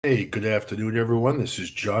Hey, good afternoon, everyone. This is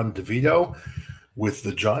John DeVito with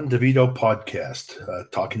the John DeVito podcast.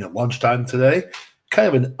 Talking at lunchtime today. Kind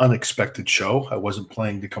of an unexpected show. I wasn't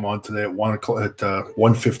planning to come on today at 1 o'clock at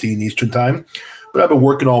 1:15 Eastern time, but I've been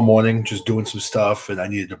working all morning, just doing some stuff, and I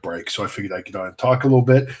needed a break, so I figured I'd get on and talk a little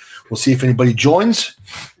bit. We'll see if anybody joins.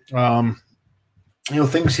 Um,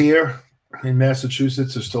 things here in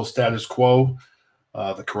Massachusetts are still status quo.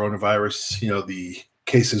 The coronavirus, the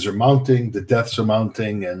cases are mounting, the deaths are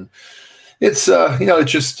mounting, and it's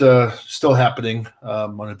just still happening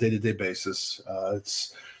on a day-to-day basis.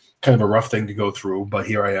 It's kind of a rough thing to go through, but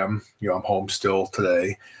here I am. I'm home still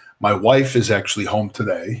today. My wife is actually home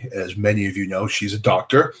today. As many of you know, she's a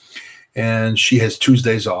doctor, and she has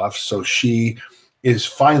Tuesdays off, so she is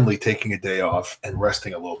finally taking a day off and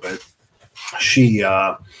resting a little bit. She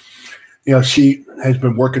has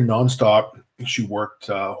been working nonstop. She worked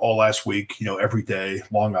all last week, every day,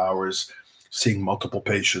 long hours, seeing multiple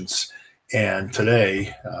patients. And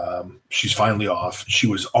today, she's finally off. She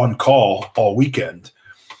was on call all weekend.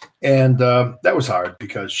 And that was hard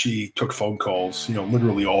because she took phone calls,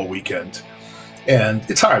 literally all weekend. And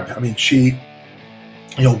it's hard. I mean, she,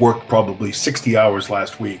 worked probably 60 hours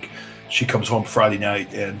last week. She comes home Friday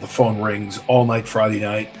night and the phone rings all night Friday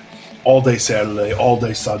night, all day Saturday, all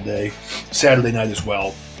day Sunday, Saturday night as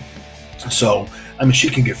well. So,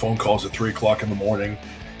 she can get phone calls at 3 o'clock in the morning,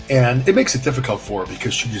 and it makes it difficult for her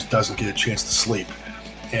because she just doesn't get a chance to sleep.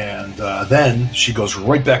 And then she goes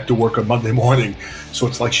right back to work on Monday morning. So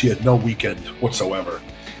it's like she had no weekend whatsoever.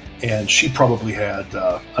 And she probably had,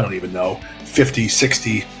 I don't even know, 50,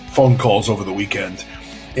 60 phone calls over the weekend.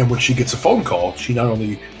 And when she gets a phone call, she not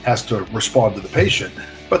only has to respond to the patient,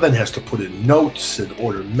 but then has to put in notes and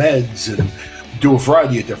order meds and do a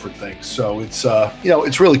variety of different things. So it's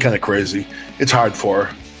it's really kind of crazy. It's hard for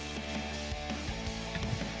her.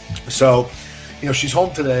 So, she's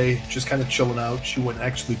home today, just kind of chilling out. She went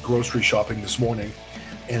actually grocery shopping this morning,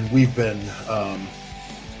 and we've been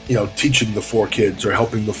teaching the four kids or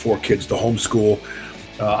helping the four kids to homeschool.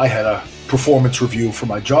 I had a performance review for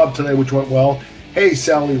my job today, which went well. Hey,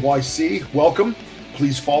 Sally YC, welcome.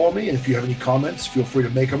 Please follow me, and if you have any comments, feel free to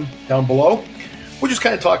make them down below. We're just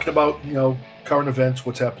kind of talking about, current events,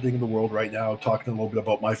 what's happening in the world right now, talking a little bit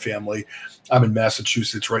about my family. I'm in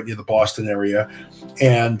Massachusetts, right near the Boston area.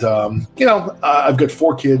 And, I've got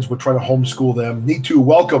four kids. We're trying to homeschool them. Need to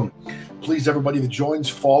welcome, please, everybody that joins,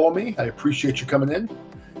 follow me. I appreciate you coming in.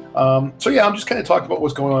 I'm just kind of talking about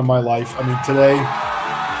what's going on in my life. Today,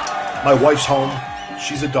 my wife's home.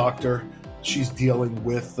 She's a doctor. She's dealing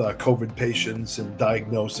with COVID patients and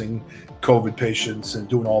diagnosing COVID patients and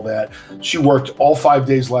doing all that. She worked all 5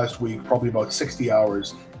 days last week, probably about 60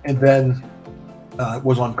 hours, and then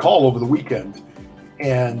was on call over the weekend.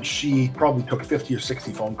 And she probably took 50 or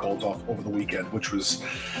 60 phone calls off over the weekend, which was,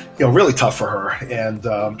 really tough for her.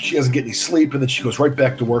 And she doesn't get any sleep, and then she goes right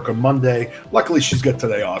back to work on Monday. Luckily, she's got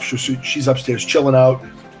today off. She's upstairs chilling out.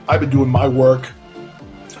 I've been doing my work,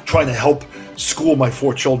 trying to help school my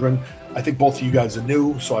four children. I think both of you guys are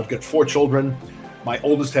new, so I've got four children. My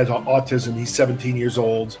oldest has autism. He's 17 years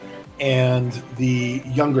old. And the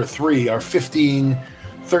younger three are 15,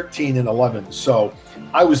 13, and 11. So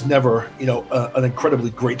I was never, an incredibly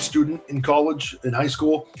great student in college, in high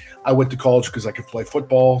school. I went to college because I could play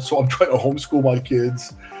football. So I'm trying to homeschool my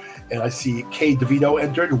kids. And I see Kay DeVito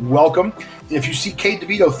entered. Welcome. And if you see Kay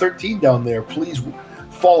DeVito 13 down there, please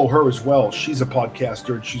follow her as well. She's a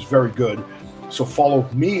podcaster and she's very good. So follow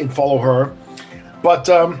me and follow her. But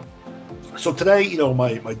so today,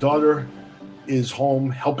 my daughter is home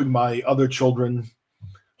helping my other children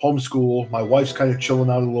homeschool. My wife's kind of chilling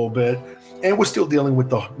out a little bit, and we're still dealing with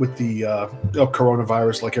the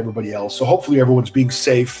coronavirus like everybody else. So hopefully everyone's being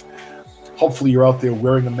safe. Hopefully you're out there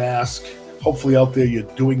wearing a mask. Hopefully out there you're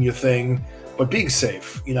doing your thing, but being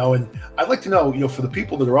safe. And I'd like to know, for the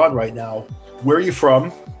people that are on right now, where are you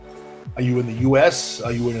from? Are you in the U.S.?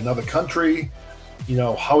 Are you in another country?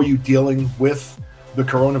 How are you dealing with the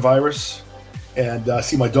coronavirus? And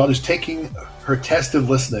see, my daughter's taking her test and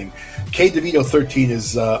listening. Kay DeVito 13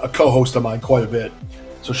 is a co-host of mine quite a bit.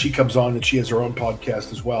 So she comes on and she has her own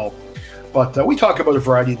podcast as well. But we talk about a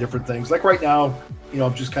variety of different things. Like right now,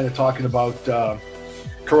 I'm just kind of talking about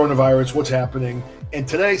coronavirus, what's happening. And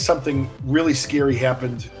today, something really scary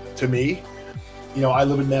happened to me. I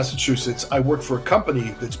live in Massachusetts. I work for a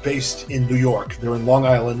company that's based in New York. They're in Long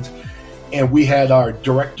Island. And we had our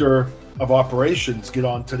director of operations get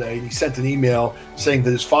on today, and he sent an email saying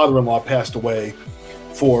that his father-in-law passed away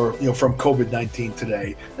from COVID-19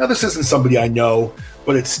 today. Now, this isn't somebody I know,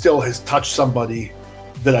 but it still has touched somebody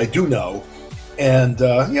that I do know. And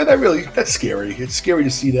that's scary. It's scary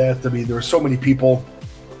to see that. There are so many people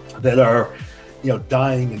that are,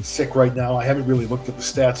 dying and sick right now. I haven't really looked at the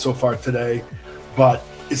stats so far today, but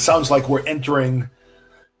it sounds like we're entering,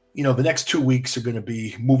 the next 2 weeks are going to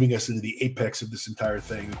be moving us into the apex of this entire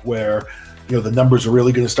thing where, the numbers are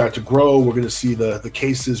really going to start to grow. We're going to see the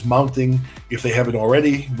cases mounting if they haven't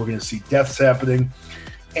already. We're going to see deaths happening.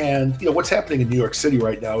 And, what's happening in New York City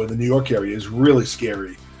right now in the New York area is really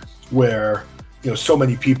scary where, so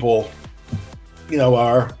many people,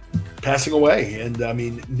 are passing away. And I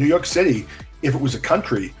mean, New York City, if it was a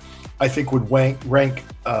country, I think would rank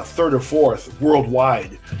third or fourth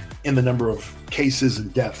worldwide in the number of cases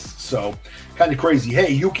and deaths. So kind of crazy.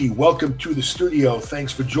 Hey, Yuki, welcome to the studio.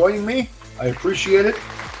 Thanks for joining me. I appreciate it.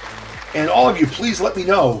 And all of you, please let me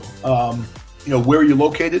know, where you're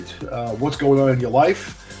located, what's going on in your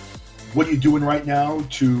life, what are you doing right now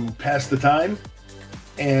to pass the time,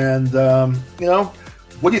 and,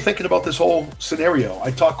 what are you thinking about this whole scenario?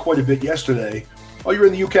 I talked quite a bit yesterday. Oh, you're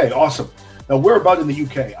in the UK. Awesome. Now, where about in the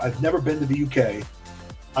UK? I've never been to the UK.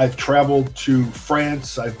 I've traveled to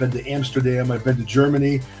France. I've been to Amsterdam. I've been to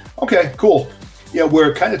Germany. Okay, cool. Yeah,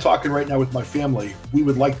 we're kind of talking right now with my family. We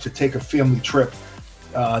would like to take a family trip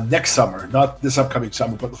next summer, not this upcoming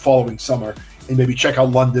summer, but the following summer, and maybe check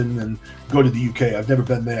out London and go to the UK. I've never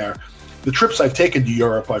been there. The trips I've taken to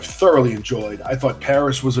Europe, I've thoroughly enjoyed. I thought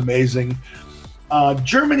Paris was amazing.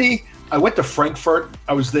 Germany, I went to Frankfurt.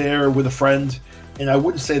 I was there with a friend, and I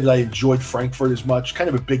wouldn't say that I enjoyed Frankfurt as much. Kind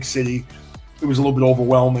of a big city. It was a little bit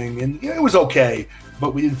overwhelming, and it was okay,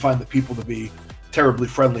 but we didn't find the people to be terribly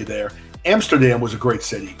friendly there. Amsterdam was a great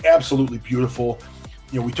city, absolutely beautiful.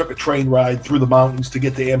 We took a train ride through the mountains to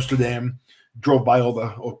get to Amsterdam, went by all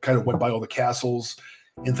the castles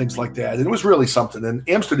and things like that, and it was really something. And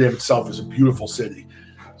Amsterdam itself is a beautiful city.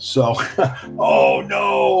 So, oh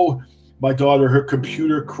no, my daughter, her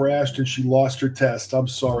computer crashed and she lost her test. I'm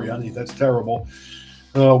sorry, honey, that's terrible.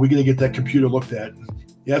 We're going to get that computer looked at.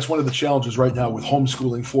 Yeah, that's one of the challenges right now with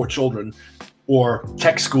homeschooling for children or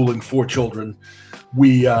tech schooling for children.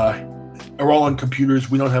 We are all on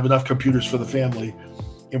computers. We don't have enough computers for the family,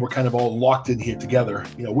 and we're kind of all locked in here together.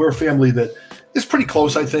 We're a family that is pretty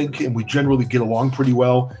close, I think, and we generally get along pretty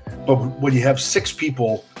well. But when you have 6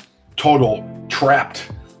 people total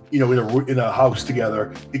trapped, in a house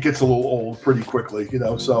together, it gets a little old pretty quickly,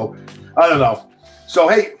 So I don't know. So,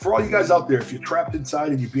 hey, for all you guys out there, if you're trapped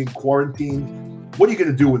inside and you're being quarantined, what are you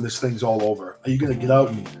going to do when this thing's all over? Are you going to get out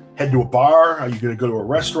and head to a bar? Are you going to go to a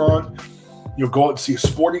restaurant? Go out and see a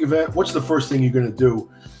sporting event? What's the first thing you're going to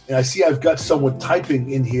do? And I see I've got someone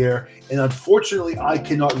typing in here, and unfortunately, I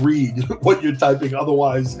cannot read what you're typing.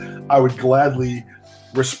 Otherwise, I would gladly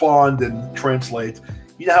respond and translate.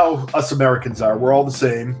 You know how us Americans are. We're all the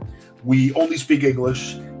same. We only speak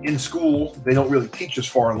English. In school, they don't really teach us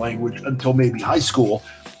foreign language until maybe high school.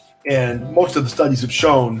 And most of the studies have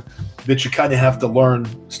shown that you kind of have to learn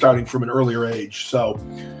starting from an earlier age. So,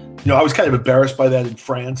 I was kind of embarrassed by that in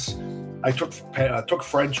France. I took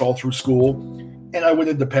French all through school, and I went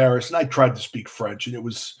into Paris, and I tried to speak French, and it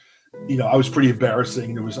was, I was pretty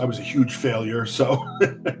embarrassing. I was a huge failure. So,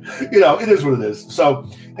 it is what it is. So,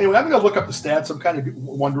 anyway, I'm going to look up the stats. I'm kind of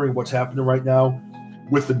wondering what's happening right now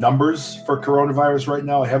with the numbers for coronavirus right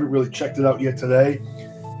now. I haven't really checked it out yet today.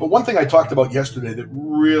 But one thing I talked about yesterday that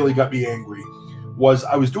really got me angry was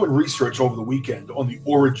I was doing research over the weekend on the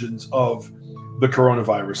origins of the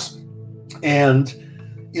coronavirus. And,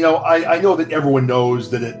 I know that everyone knows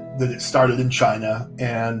that it started in China,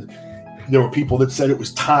 and there were people that said it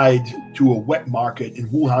was tied to a wet market in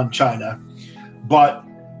Wuhan, China. But,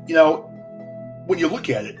 when you look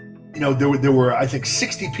at it, there were, I think,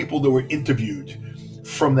 60 people that were interviewed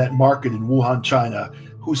from that market in Wuhan, China,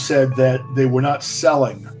 who said that they were not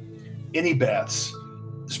selling any bats,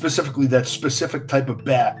 specifically that specific type of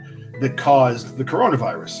bat that caused the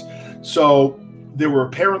coronavirus. So there were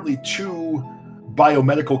apparently 2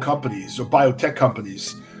 biomedical companies or biotech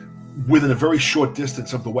companies within a very short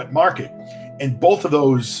distance of the wet market. And both of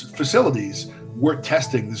those facilities were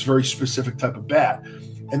testing this very specific type of bat.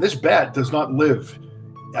 And this bat does not live,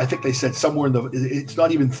 I think they said somewhere it's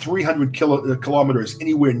not even 300 kilometers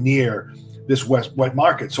anywhere near this wet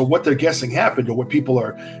market. So what they're guessing happened, or what people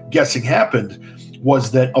are guessing happened,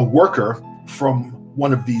 was that a worker from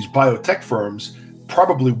one of these biotech firms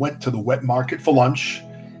probably went to the wet market for lunch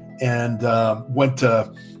and went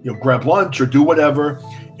to grab lunch or do whatever,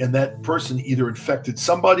 and that person either infected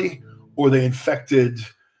somebody or they infected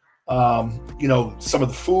some of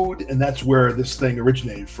the food, and that's where this thing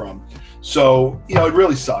originated from. So it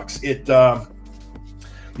really sucks.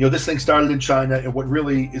 This thing started in China, and what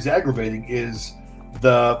really is aggravating is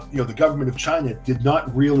the government of China did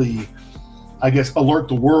not really, I guess, alert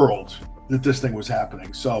the world that this thing was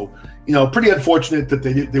happening. So, pretty unfortunate that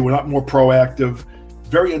they were not more proactive.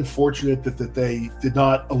 Very unfortunate that they did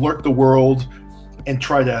not alert the world and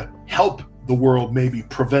try to help the world maybe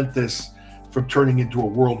prevent this from turning into a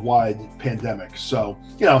worldwide pandemic. So,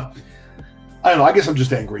 I don't know. I guess I'm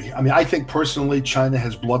just angry. I mean, I think personally China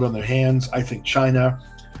has blood on their hands. I think China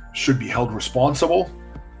should be held responsible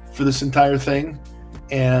for this entire thing.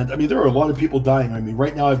 And I mean, there are a lot of people dying. I mean,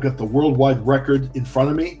 right now I've got the worldwide record in front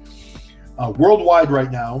of me. Worldwide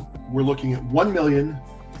right now, we're looking at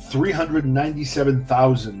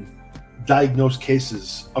 1,397,000 diagnosed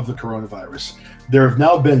cases of the coronavirus. There have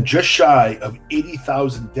now been just shy of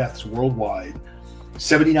 80,000 deaths worldwide,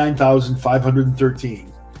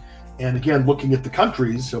 79,513. And again, looking at the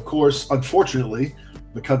countries, of course, unfortunately,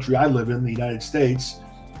 the country I live in, the United States,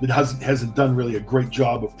 that hasn't done really a great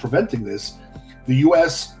job of preventing this. The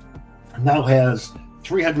U.S. now has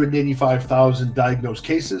 385,000 diagnosed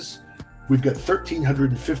cases. We've got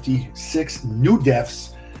 1,356 new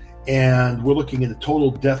deaths, and we're looking at a total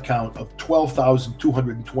death count of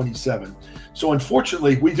 12,227. So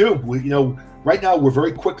unfortunately, right now we're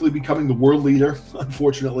very quickly becoming the world leader,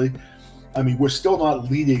 unfortunately. I mean, we're still not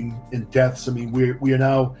leading in deaths. I mean, we are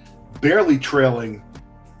now barely trailing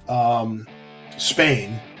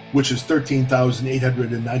Spain, which is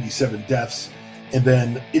 13,897 deaths, and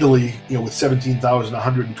then Italy, with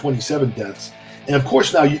 17,127 deaths. And of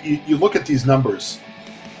course, now you look at these numbers.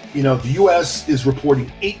 The U.S. is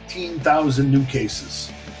reporting 18,000 new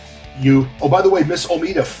cases. By the way, Miss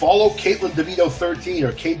Omida, follow Caitlin DeVito 13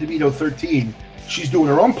 or Kate DeVito 13. She's doing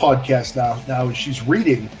her own podcast now, and she's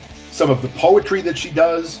reading some of the poetry that she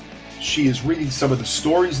does. She is reading some of the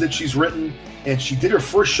stories that she's written, and she did her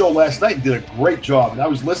first show last night and did a great job. And I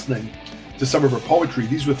was listening to some of her poetry.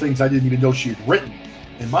 These were things I didn't even know she had written.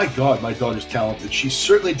 And my God, my daughter's talented. She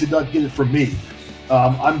certainly did not get it from me.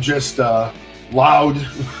 I'm just loud,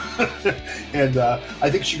 and I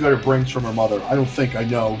think she got her brains from her mother. I don't think, I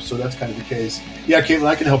know, so that's kind of the case. Yeah, Caitlin,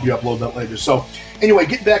 I can help you upload that later. So anyway,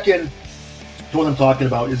 getting back in to what I'm talking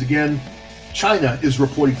about is, again, China is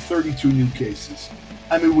reporting 32 new cases.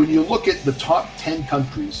 I mean, when you look at the top 10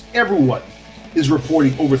 countries, everyone is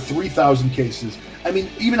reporting over 3,000 cases. I mean,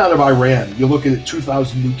 even out of Iran, you look at it,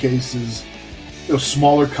 2,000 new cases.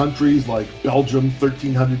 Smaller countries like Belgium,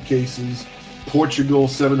 1,300 cases. Portugal,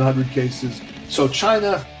 700 cases. So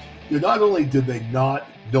China, not only did they not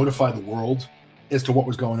notify the world as to what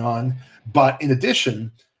was going on, but in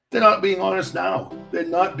addition, they're not being honest now. They're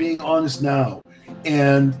not being honest now.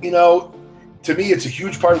 And, to me, it's a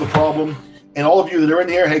huge part of the problem. And all of you that are in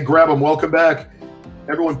here, hey, grab them. Welcome back.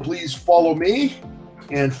 Everyone, please follow me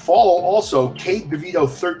and follow also Kate DeVito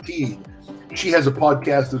 13. She has a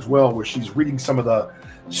podcast as well where she's reading some of the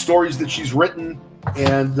stories that she's written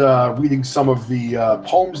and reading some of the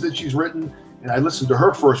poems that she's written. And I listened to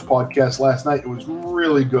her first podcast last night. It was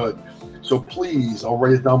really good. So please, I'll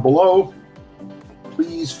write it down below.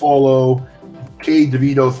 Please follow Kay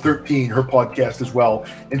DeVito 13, her podcast as well,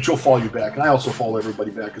 and she'll follow you back. And I also follow everybody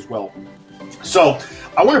back as well. So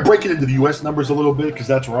I want to break it into the U.S. numbers a little bit because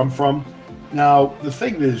that's where I'm from. Now, the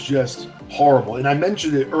thing that is just horrible, and I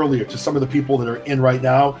mentioned it earlier to some of the people that are in right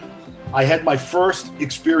now, I had my first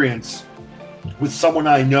experience with someone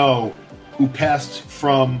I know who passed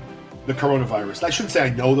from the coronavirus. And I shouldn't say I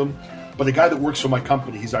know them, but a guy that works for my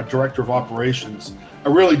company, he's our director of operations, a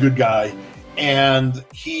really good guy. And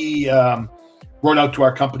he wrote out to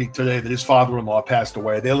our company today that his father-in-law passed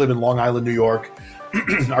away. They live in Long Island, New York.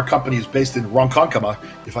 Our company is based in Ronkonkoma,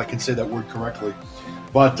 if I can say that word correctly.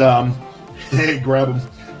 But, hey, grab him.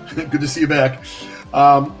 Good to see you back.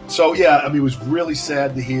 So, yeah, I mean, it was really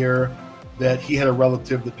sad to hear that he had a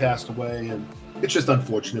relative that passed away, and it's just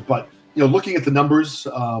unfortunate. But, looking at the numbers,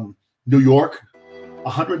 New York,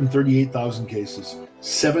 138,000 cases,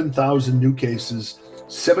 7,000 new cases,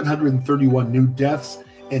 731 new deaths,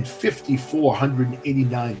 and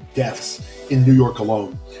 5,489 deaths in New York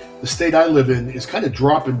alone. The state I live in is kind of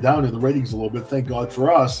dropping down in the ratings a little bit, thank God for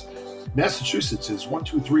us. Massachusetts is 1,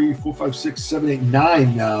 2, 3, 4, 5, 6, 7, 8,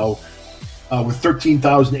 9 now, with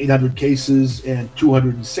 13,800 cases and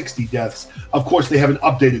 260 deaths. Of course, they haven't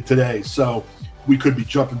updated today, so we could be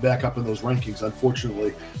jumping back up in those rankings,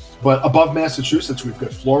 unfortunately. But above Massachusetts, we've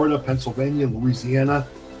got Florida, Pennsylvania, Louisiana,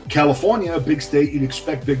 California, a big state, you'd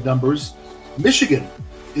expect big numbers. Michigan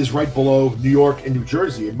is right below New York and New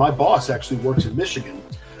Jersey, and my boss actually works in Michigan.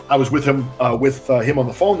 I was with him on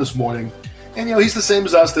the phone this morning, and he's the same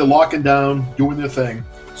as us. They're locking down, doing their thing.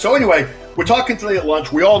 So anyway, we're talking today at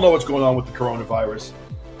lunch. We all know what's going on with the coronavirus.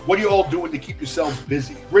 What are you all doing to keep yourselves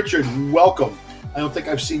busy? Richard, welcome. I don't think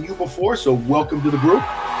I've seen you before, so welcome to the group.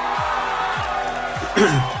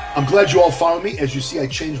 I'm glad you all found me. As you see, I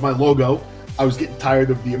changed my logo. I was getting tired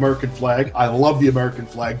of the American flag. I love the American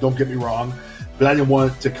flag, don't get me wrong, but I didn't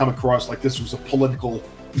want it to come across like this was a political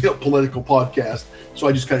podcast. So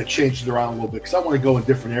I just kind of changed it around a little bit because I want to go in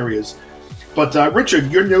different areas. But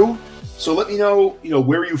Richard, you're new, so let me know,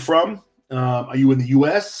 where are you from? Are you in the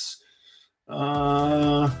U.S.?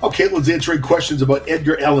 Caitlin's answering questions about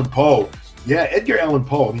Edgar Allan Poe. Yeah, Edgar Allan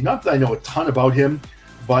Poe. I mean, not that I know a ton about him,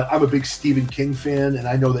 but I'm a big Stephen King fan, and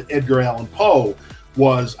I know that Edgar Allan Poe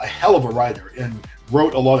was a hell of a writer and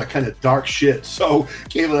wrote a lot of kind of dark shit. So,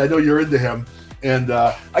 Caitlin, I know you're into him, and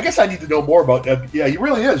I guess I need to know more about Edgar. Yeah, he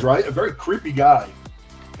really is, right? A very creepy guy.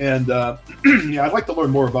 And yeah, I'd like to learn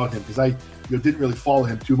more about him because I didn't really follow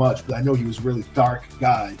him too much, but I know he was a really dark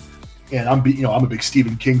guy. And I'm a big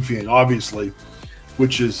Stephen King fan, obviously,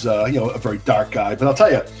 which is a very dark guy. But I'll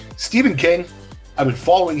tell you, Stephen King, I've been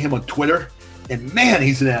following him on Twitter, and man,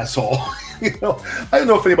 he's an asshole. I don't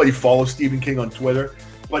know if anybody follows Stephen King on Twitter,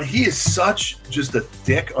 but he is such just a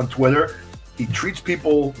dick on Twitter. He treats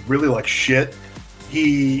people really like shit.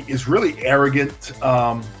 He is really arrogant.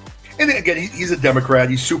 And again, he's a Democrat.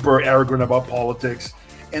 He's super arrogant about politics.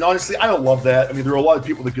 And honestly, I don't love that. I mean, there are a lot of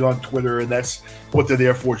people that get on Twitter, and that's what they're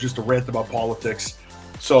there for, just to rant about politics.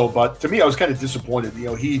 So, but to me, I was kind of disappointed.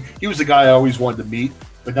 He was the guy I always wanted to meet,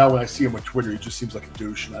 but now when I see him on Twitter, he just seems like a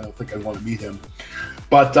douche, and I don't think I want to meet him.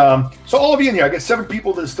 But so all of you in here, I got 7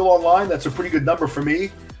 people that are still online. That's a pretty good number for me.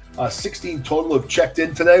 16 total have checked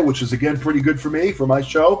in today, which is, again, pretty good for me, for my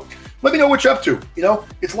show. Let me know what you're up to.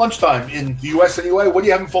 It's lunchtime in the U.S. anyway. What are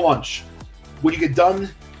you having for lunch? When you get done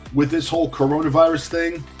with this whole coronavirus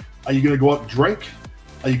thing, are you going to go out and drink?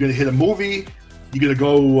 Are you going to hit a movie? Are you going to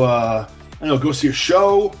go, go see a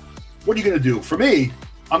show? What are you going to do? For me,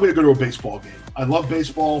 I'm going to go to a baseball game. I love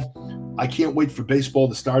baseball. I can't wait for baseball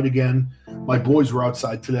to start again. My boys were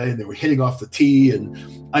outside today, and they were hitting off the tee, and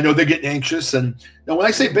I know they're getting anxious. And now when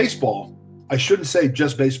I say baseball, I shouldn't say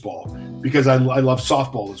just baseball, because I love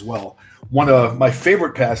softball as well. One of my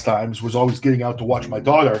favorite pastimes was always getting out to watch my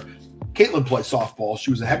daughter, Caitlin, play softball.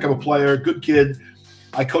 She was a heck of a player, good kid.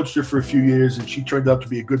 I coached her for a few years, and she turned out to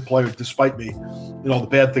be a good player despite me and all the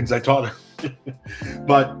bad things I taught her.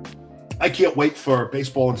 But I can't wait for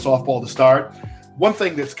baseball and softball to start. One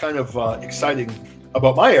thing that's kind of exciting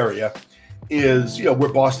about my area is,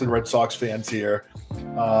 we're Boston Red Sox fans here.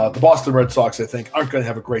 The Boston Red Sox, I think, aren't going to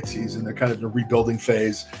have a great season. They're kind of in a rebuilding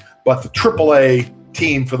phase. But the AAA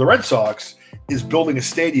team for the Red Sox is building a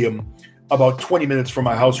stadium about 20 minutes from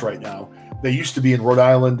my house right now. They used to be in Rhode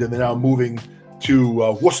Island, and they're now moving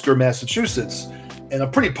to Worcester, Massachusetts. And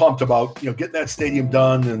I'm pretty pumped about, getting that stadium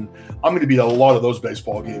done. And I'm going to be at a lot of those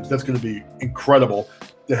baseball games. That's going to be incredible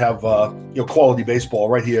to have, quality baseball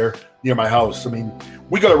right here near my house. I mean,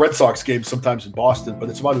 we go to Red Sox games sometimes in Boston, but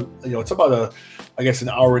it's about an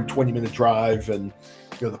hour and 20-minute drive. And,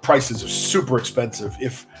 the prices are super expensive.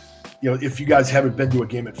 If you guys haven't been to a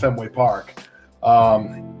game at Fenway Park,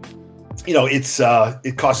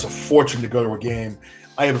 it costs a fortune to go to a game.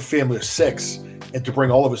 I have a family of 6, and to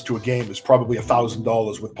bring all of us to a game is probably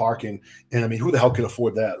 $1,000 with parking. And I mean, who the hell can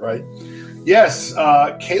afford that, right? Yes,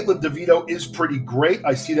 Caitlin DeVito is pretty great.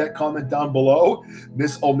 I see that comment down below.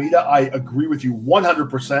 Miss Almeida, I agree with you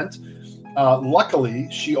 100%.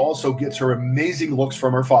 Luckily, she also gets her amazing looks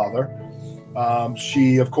from her father.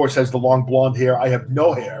 She, of course, has the long blonde hair. I have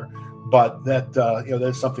no hair. But that's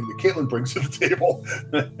something that Caitlin brings to the table.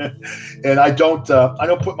 And I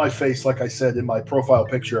don't put my face, like I said, in my profile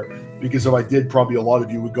picture, because if I did, probably a lot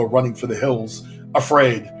of you would go running for the hills,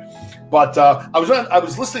 afraid. But I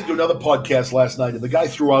was listening to another podcast last night, and the guy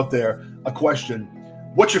threw out there a question: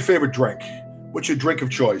 what's your favorite drink? What's your drink of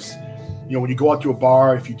choice? When you go out to a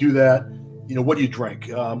bar, if you do that, what do you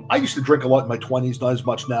drink? I used to drink a lot in my 20s, not as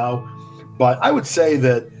much now. But I would say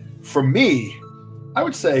that for me,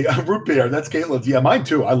 root beer. That's Caitlin's. Yeah, mine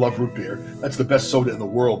too. I love root beer. That's the best soda in the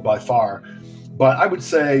world by far. But I would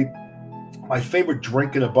say my favorite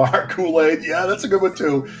drink in a bar, Kool-Aid. Yeah, that's a good one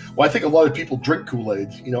too. Well, I think a lot of people drink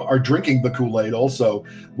Kool-Aid, are drinking the Kool-Aid also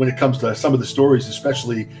when it comes to some of the stories,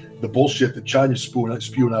 especially the bullshit that China's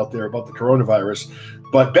spewing out there about the coronavirus.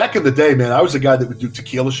 But back in the day, man, I was a guy that would do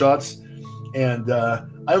tequila shots. And I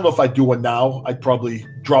don't know if I'd do one now. I'd probably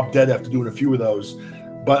drop dead after doing a few of those.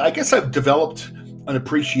 But I guess I've developed an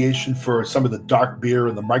appreciation for some of the dark beer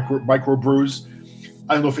and the micro brews.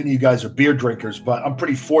 I don't know if any of you guys are beer drinkers, but I'm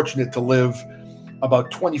pretty fortunate to live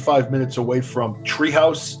about 25 minutes away from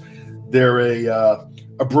Treehouse. They're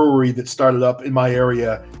a brewery that started up in my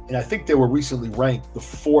area, and I think they were recently ranked the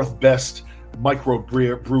 4th best micro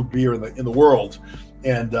brewed beer in the world.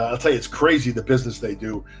 And I'll tell you, it's crazy the business they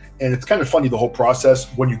do. And it's kind of funny, the whole process.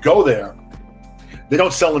 When you go there, They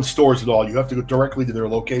don't sell in stores at all. You have to go directly to their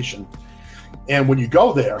location. And when you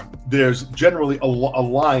go there, there's generally a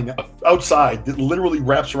line outside that literally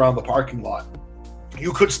wraps around the parking lot.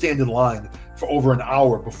 You could stand in line for over an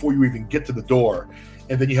hour before you even get to the door.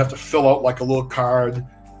 And then you have to fill out like a little card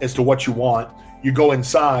as to what you want. You go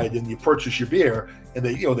inside and you purchase your beer, and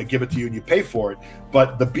they give it to you and you pay for it.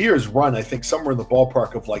 But the beers run, I think, somewhere in the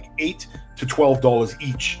ballpark of like $8 to $12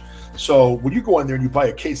 each. So when you go in there and you buy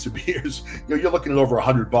a case of beers, you're looking at over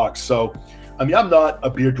 $100. So, I mean, I'm not a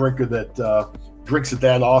beer drinker that drinks it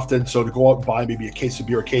that often. So to go out and buy maybe a case of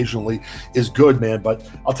beer occasionally is good, man. But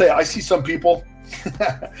I'll tell you, I see some people.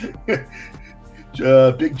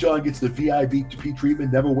 Big John gets the VIP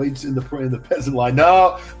treatment, never waits in the peasant line.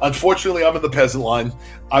 No, unfortunately, I'm in the peasant line.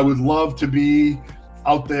 I would love to be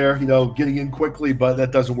out there, getting in quickly, but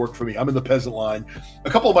that doesn't work for me. I'm in the peasant line. A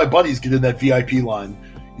couple of my buddies get in that VIP line.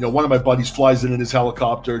 One of my buddies flies in his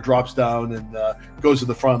helicopter, drops down, and goes to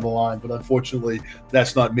the front of the line. But unfortunately,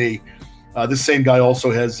 that's not me. This same guy also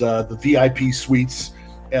has the VIP suites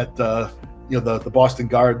at the Boston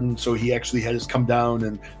Garden, so he actually had us come down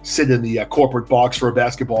and sit in the corporate box for a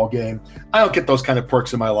basketball game. I don't get those kind of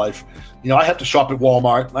perks in my life. I have to shop at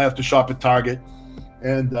Walmart. I have to shop at Target.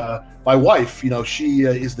 And my wife, she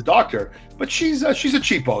is the doctor, but she's a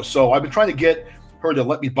cheapo. So I've been trying to get her to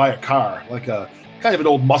let me buy a car, like a kind of an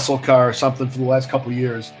old muscle car or something, for the last couple of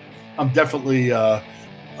years. I'm definitely a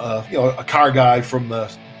car guy from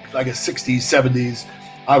the, I guess, 60s, 70s.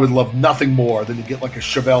 I would love nothing more than to get like a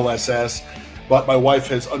Chevelle SS, but my wife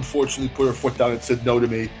has unfortunately put her foot down and said no to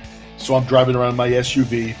me. So I'm driving around my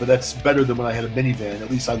SUV, but that's better than when I had a minivan.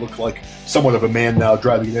 At least I look like somewhat of a man now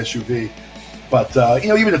driving an SUV. But,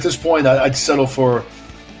 even at this point, I'd settle for,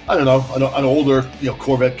 I don't know, an older,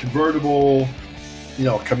 Corvette convertible,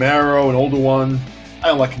 Camaro, an older one. I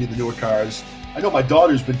don't like any of the newer cars. I know my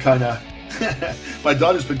daughter's been kind of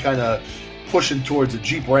pushing towards a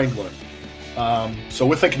Jeep Wrangler. So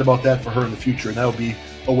we're thinking about that for her in the future, and that'll be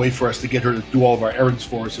a way for us to get her to do all of our errands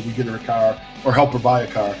for us if we get her a car or help her buy a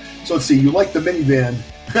car. So let's see, you like the minivan.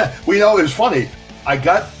 Well, it was funny. I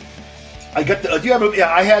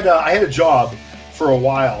had a job for a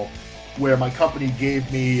while where my company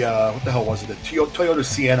gave me, what the hell was it? A Toyota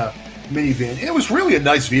Sienna minivan. And it was really a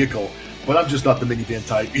nice vehicle, but I'm just not the minivan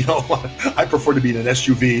type. I prefer to be in an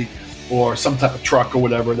SUV or some type of truck or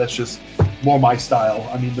whatever. That's just more my style.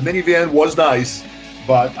 I mean, the minivan was nice,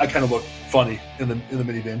 but I kind of look funny in the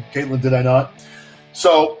minivan. Caitlin, did I not?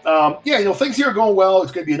 So, things here are going well.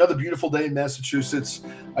 It's going to be another beautiful day in Massachusetts.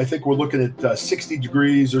 I think we're looking at 60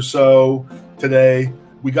 degrees or so today.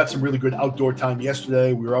 We got some really good outdoor time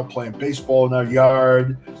yesterday. We were out playing baseball in our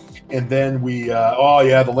yard. And then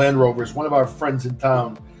the Land Rovers. One of our friends in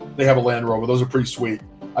town, they have a Land Rover. Those are pretty sweet.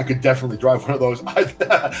 I could definitely drive one of those.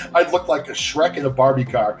 I'd look like a Shrek in a Barbie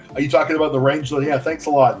car. Are you talking about the Range? Yeah, thanks a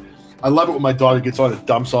lot. I love it when my daughter gets on and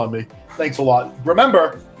dumps on me. Thanks a lot.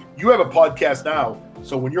 Remember, you have a podcast now,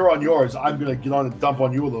 so when you're on yours, I'm going to get on and dump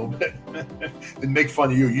on you a little bit and make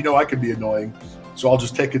fun of you. I can be annoying, so I'll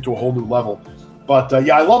just take it to a whole new level. But,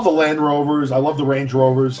 I love the Land Rovers. I love the Range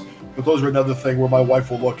Rovers, but those are another thing where my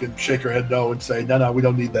wife will look and shake her head no and say, no, we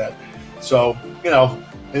don't need that. So, and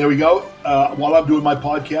there we go. While I'm doing my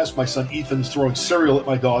podcast, my son Ethan is throwing cereal at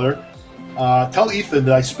my daughter. Tell Ethan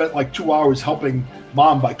that I spent like 2 hours helping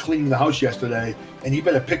Mom by cleaning the house yesterday, and he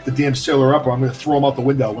better pick the damn sailor up or I'm going to throw him out the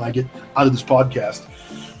window when I get out of this podcast.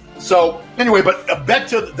 So anyway, but back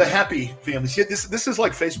to the happy family. See, this is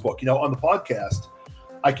like Facebook. On the podcast,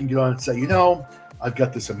 I can get on and say, I've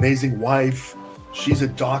got this amazing wife. She's a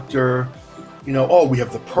doctor. We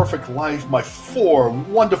have the perfect life. My 4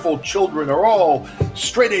 wonderful children are all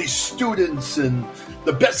straight A students and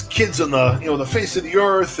the best kids on the face of the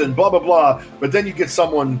earth and blah, blah, blah. But then you get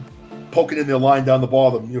someone poking in their line down the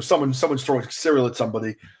bottom. Someone's throwing cereal at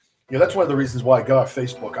somebody. That's one of the reasons why I got off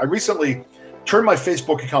Facebook. I recently turned my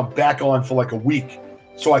Facebook account back on for like a week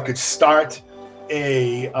so I could start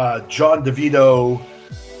a John DeVito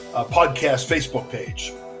podcast Facebook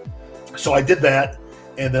page. So I did that,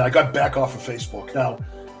 and then I got back off of Facebook. Now,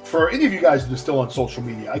 for any of you guys that are still on social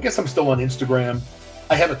media, I guess I'm still on Instagram.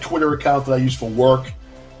 I have a Twitter account that I use for work,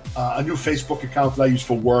 a new Facebook account that I use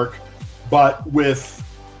for work. But with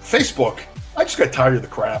Facebook, I just got tired of the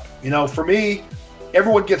crap. For me,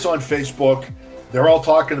 everyone gets on Facebook. They're all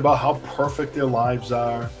talking about how perfect their lives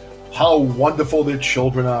are, how wonderful their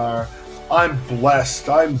children are. I'm blessed.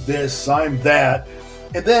 I'm this. I'm that.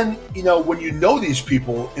 And then, when you know these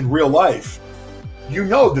people in real life, you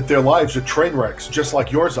know that their lives are train wrecks, just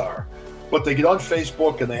like yours are. But they get on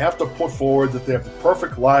Facebook and they have to put forward that they have the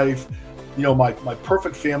perfect life, my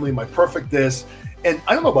perfect family, my perfect this. And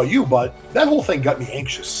I don't know about you, but that whole thing got me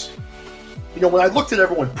anxious. When I looked at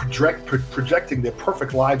everyone projecting their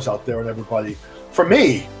perfect lives out there and everybody, for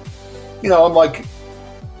me, I'm like,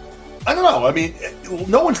 I don't know. I mean,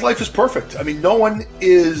 no one's life is perfect. I mean, no one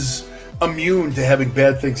is immune to having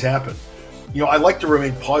bad things happen. I like to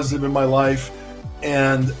remain positive in my life.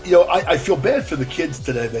 And, I feel bad for the kids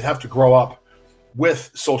today that have to grow up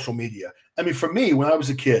with social media. I mean, for me, when I was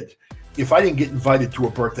a kid, if I didn't get invited to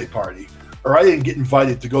a birthday party or I didn't get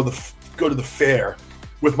invited to go to the fair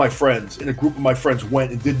with my friends and a group of my friends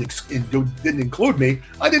went and didn't include me,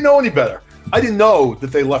 I didn't know any better. I didn't know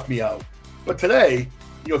that they left me out. But today,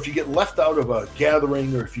 if you get left out of a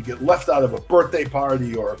gathering or if you get left out of a birthday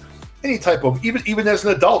party or any type of, even as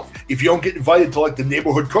an adult, if you don't get invited to like the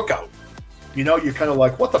neighborhood cookout, you're kind of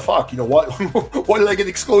like, what the fuck? What? Why did I get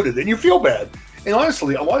excluded? And you feel bad. And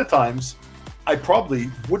honestly, a lot of times, I probably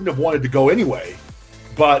wouldn't have wanted to go anyway,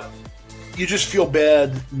 but you just feel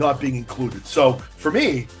bad not being included. So for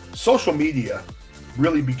me, social media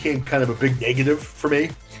really became kind of a big negative for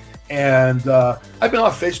me. And I've been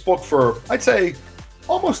off Facebook for, I'd say,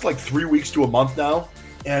 almost like 3 weeks to a month now.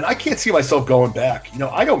 And I can't see myself going back.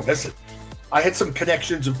 I don't miss it. I had some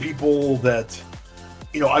connections of people that,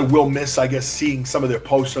 I will miss, I guess, seeing some of their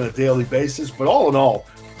posts on a daily basis. But all in all,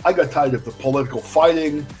 I got tired of the political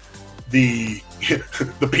fighting, the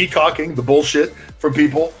peacocking, the bullshit from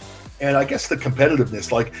people. And I guess the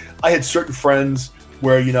competitiveness. Like, I had certain friends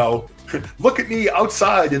where, look at me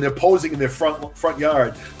outside and they're posing in their front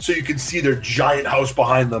yard so you can see their giant house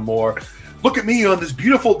behind them. Or look at me on this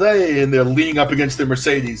beautiful day and they're leaning up against their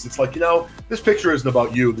Mercedes. It's like, this picture isn't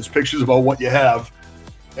about you. This picture is about what you have.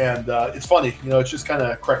 And it's funny. It just kind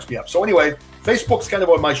of cracks me up. So anyway, Facebook's kind of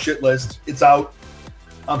on my shit list. It's out.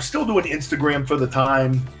 I'm still doing Instagram for the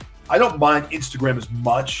time. I don't mind Instagram as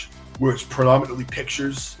much, where it's predominantly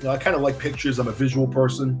pictures. I kind of like pictures. I'm a visual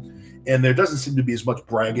person. And there doesn't seem to be as much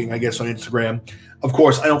bragging, I guess, on Instagram. Of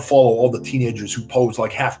course, I don't follow all the teenagers who pose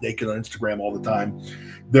like half naked on Instagram all the time.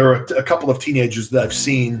 There are a couple of teenagers that I've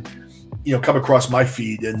seen, come across my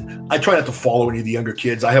feed, and I try not to follow any of the younger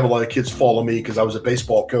kids. I have a lot of kids follow me because I was a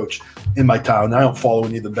baseball coach in my town. I don't follow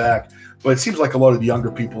any of them back. But it seems like a lot of the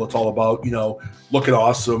younger people, it's all about, looking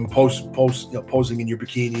awesome, posing in your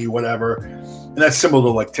bikini, whatever. And that's similar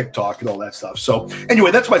to like TikTok and all that stuff. So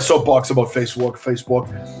anyway, that's my soapbox about Facebook.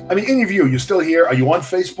 I mean, any of you still here? Are you on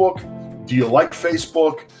Facebook? Do you like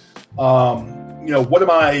Facebook? What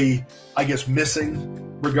am I guess, missing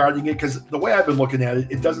regarding it? Because the way I've been looking at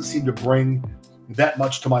it, it doesn't seem to bring that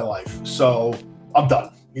much to my life. So I'm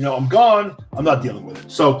done. I'm gone. I'm not dealing with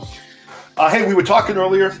it. So hey, we were talking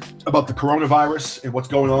earlier about the coronavirus and what's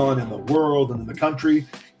going on in the world and in the country.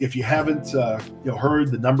 If you haven't heard,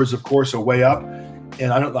 the numbers, of course, are way up.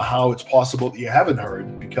 And I don't know how it's possible that you haven't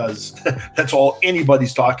heard, because that's all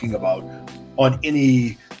anybody's talking about on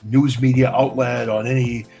any news media outlet, on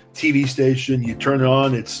any TV station. You turn it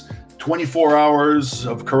on, it's 24 hours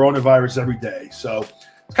of coronavirus every day. So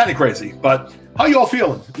it's kind of crazy. But how you all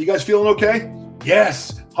feeling? You guys feeling okay?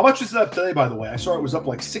 Yes. How much is it up today, by the way? I saw it was up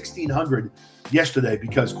like 1,600 yesterday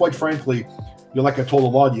because, quite frankly, like I told a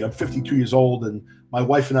lot of you, I'm 52 years old and my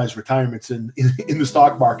wife and I's retirement's in the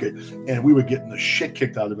stock market, and we were getting the shit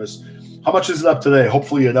kicked out of us. How much is it up today?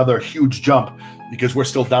 Hopefully another huge jump, because we're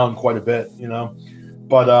still down quite a bit,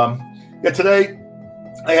 But today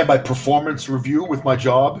I had my performance review with my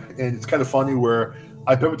job, and it's kind of funny where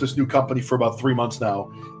I've been with this new company for about 3 months now.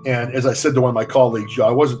 And as I said to one of my colleagues,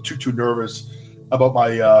 I wasn't too nervous about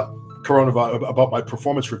my coronavirus, about my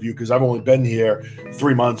performance review, because I've only been here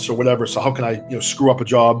 3 months or whatever. So how can I, screw up a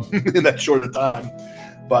job in that short a time?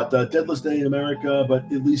 But deadless day in America, but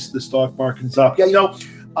at least the stock market's up. Yeah,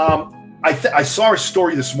 I saw a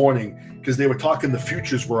story this morning because they were talking the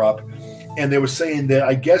futures were up, and they were saying that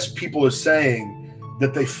I guess people are saying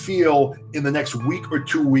that they feel in the next week or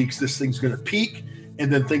 2 weeks this thing's going to peak,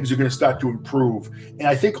 and then things are going to start to improve. And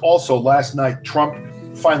I think also last night Trump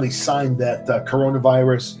finally signed that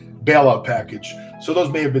coronavirus bailout package. So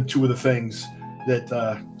those may have been two of the things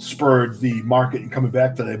that spurred the market and coming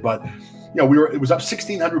back today. But it was up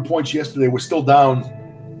 1,600 points yesterday. We're still down,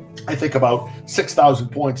 I think, about 6,000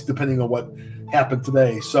 points, depending on what happened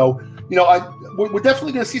today. So we're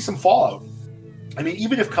definitely going to see some fallout. I mean,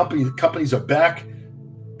 even if companies are back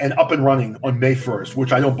and up and running on May 1st,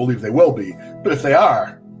 which I don't believe they will be, but if they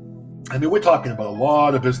are, I mean, we're talking about a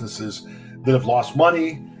lot of businesses that have lost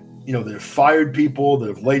money, that have fired people, that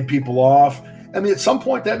have laid people off. I mean, at some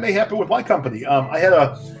point that may happen with my company. I had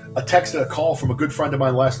a text and a call from a good friend of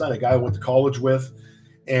mine last night, a guy I went to college with.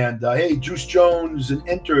 And hey, Juice Jones and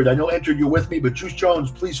Entered. I know Entered, you're with me, but Juice Jones,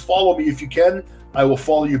 please follow me if you can. I will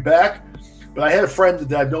follow you back. But I had a friend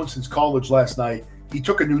that I've known since college last night. He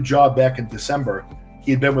took a new job back in December.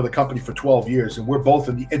 He had been with a company for 12 years, and we're both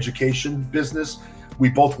in the education business. We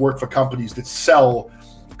both work for companies that sell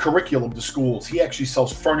curriculum to schools. He actually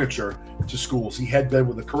sells furniture to schools. He had been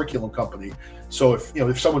with a curriculum company. So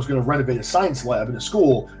if someone's going to renovate a science lab in a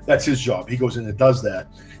school, that's his job. He goes in and does that.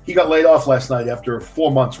 He got laid off last night after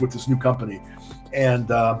 4 months with this new company. And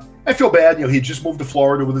I feel bad. He had just moved to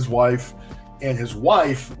Florida with his wife, and his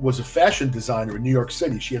wife was a fashion designer in New York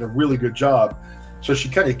City. She had a really good job. So she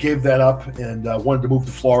kind of gave that up and wanted to move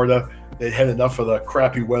to Florida. They'd had enough of the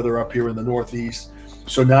crappy weather up here in the Northeast.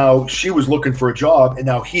 So now she was looking for a job, and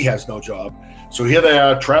now he has no job. So here they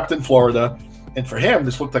are, trapped in Florida. And for him,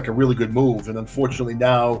 this looked like a really good move. And unfortunately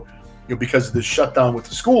now, because of this shutdown with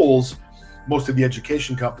the schools, most of the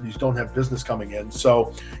education companies don't have business coming in.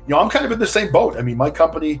 So, I'm kind of in the same boat. I mean, my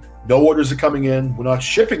company, no orders are coming in. We're not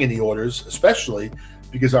shipping any orders, especially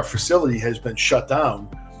because our facility has been shut down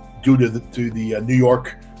due to the New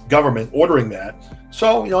York government ordering that.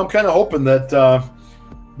 So, I'm kind of hoping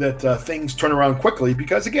that things turn around quickly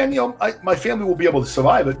because, again, my family will be able to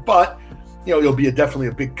survive it, but it'll be definitely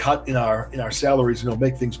a big cut in our salaries, and it'll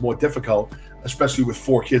make things more difficult, especially with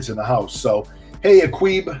 4 kids in the house. So, hey,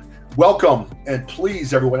 Aqib, welcome, and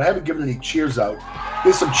please, everyone, I haven't given any cheers out.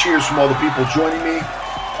 Here's some cheers from all the people joining me.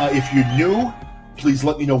 If you're new, please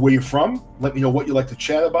let me know where you're from. Let me know what you like to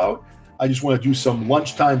chat about. I just want to do some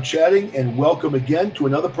lunchtime chatting, and welcome again to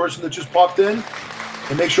another person that just popped in.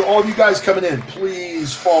 And make sure all of you guys coming in,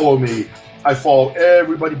 please follow me. I follow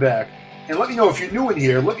everybody back. And let me know if you're new in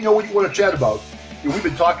here. Let me know what you want to chat about. We've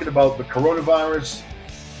been talking about the coronavirus.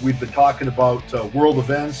 We've been talking about world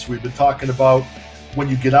events. We've been talking about when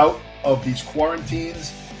you get out of these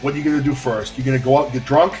quarantines, what are you going to do first? You're going to go out and get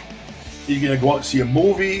drunk? Are you going to go out and see a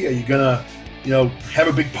movie? Are you going to, have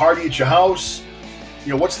a big party at your house?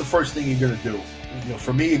 What's the first thing you're going to do?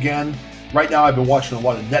 For me, again, right now I've been watching a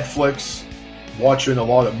lot of Netflix, watching a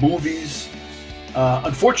lot of movies.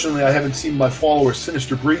 Unfortunately, I haven't seen my follower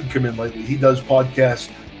Sinister Breed come in lately. He does podcasts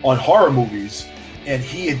on horror movies, and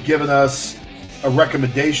he had given us a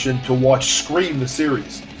recommendation to watch Scream, the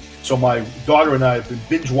series. So my daughter and I have been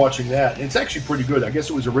binge watching that, and it's actually pretty good. I guess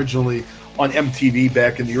it was originally on MTV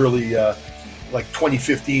back in the early,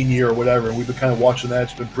 2015 year or whatever, and we've been kind of watching that.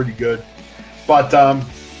 It's been pretty good. But,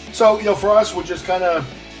 for us, we're just kind of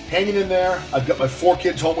hanging in there. I've got my 4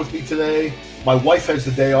 kids home with me today. My wife has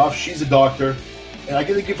the day off. She's a doctor. And I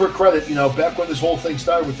got to give her credit. Back when this whole thing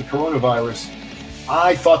started with the coronavirus,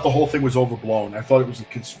 I thought the whole thing was overblown. I thought it was a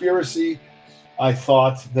conspiracy. I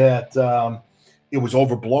thought that it was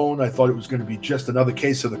overblown. I thought it was going to be just another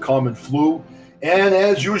case of the common flu. And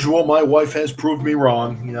as usual, my wife has proved me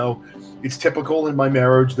wrong. It's typical in my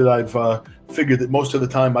marriage that I've figured that most of the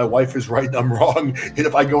time my wife is right and I'm wrong. And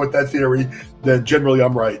if I go with that theory, then generally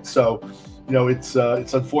I'm right. So, it's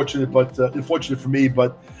unfortunate, but unfortunate for me.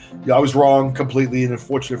 But I was wrong completely, and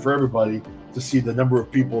unfortunate for everybody to see the number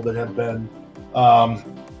of people that have been,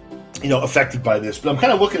 affected by this. But I'm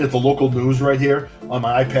kind of looking at the local news right here on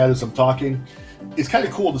my iPad as I'm talking. It's kind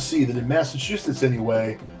of cool to see that in Massachusetts,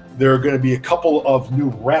 anyway, there are going to be a couple of new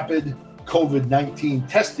rapid COVID-19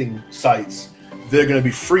 testing sites. They're going to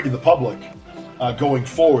be free to the public going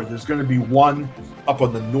forward. There's going to be one up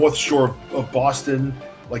on the north shore of Boston,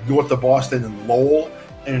 like north of Boston and Lowell,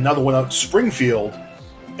 and another one out in Springfield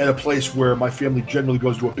at a place where my family generally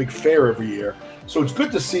goes to a big fair every year. So it's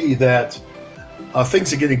good to see that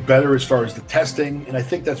things are getting better as far as the testing, and I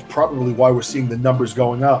think that's probably why we're seeing the numbers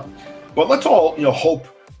going up. But let's all, hope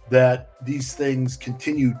that these things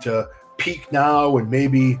continue to peak now and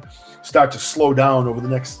maybe start to slow down over the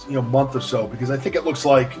next, month or so, because I think it looks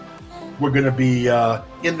like we're going to be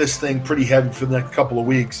in this thing pretty heavy for the next couple of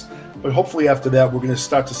weeks. But hopefully after that, we're going to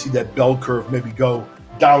start to see that bell curve maybe go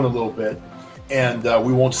down a little bit, and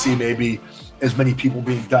we won't see maybe as many people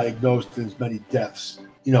being diagnosed, as many deaths,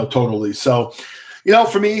 totally. So,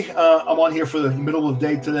 for me, I'm on here for the middle of the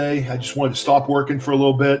day today. I just wanted to stop working for a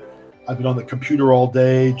little bit. I've been on the computer all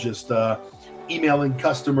day, just emailing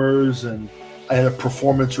customers, and I had a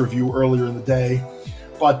performance review earlier in the day.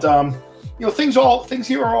 But things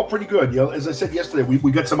here are all pretty good. As I said yesterday,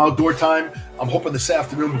 we got some outdoor time. I'm hoping this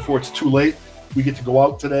afternoon, before it's too late, we get to go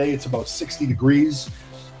out today. It's about 60 degrees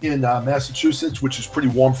in Massachusetts, which is pretty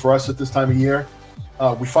warm for us at this time of year.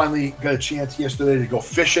 We finally got a chance yesterday to go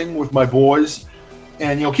fishing with my boys.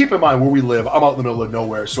 And, keep in mind where we live, I'm out in the middle of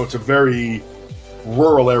nowhere, so it's a very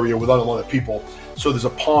rural area without a lot of people. So there's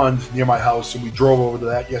a pond near my house, and we drove over to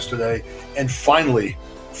that yesterday. And finally,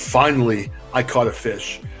 I caught a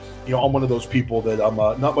fish. I'm one of those people that I'm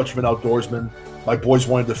not much of an outdoorsman. My boys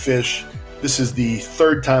wanted to fish, This is the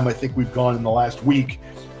third time I think we've gone in the last week.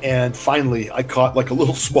 And finally, I caught like a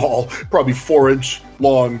little small, probably 4-inch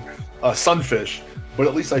long sunfish. But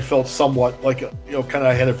at least I felt somewhat like, kind of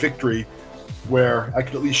I had a victory where I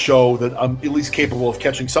could at least show that I'm at least capable of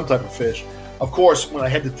catching some type of fish. Of course, when I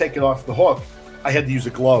had to take it off the hook, I had to use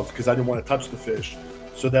a glove because I didn't want to touch the fish.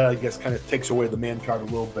 So that, I guess, kind of takes away the man card a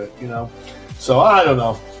little bit, So I don't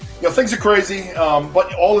know. Things are crazy.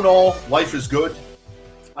 But all in all, life is good.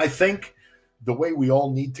 I think the way we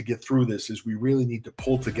all need to get through this is we really need to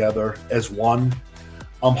pull together as one.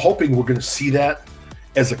 I'm hoping we're going to see that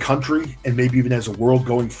as a country and maybe even as a world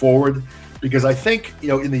going forward, because I think,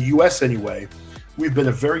 in the U.S. anyway, we've been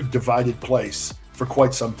a very divided place for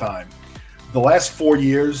quite some time. The last 4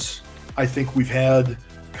 years, I think we've had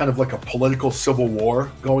kind of like a political civil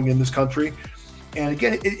war going in this country. And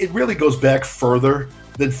again, it really goes back further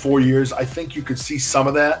than 4 years. I think you could see some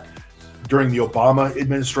of that during the Obama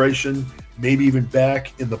administration, maybe even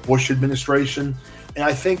back in the Bush administration. And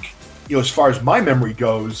I think, as far as my memory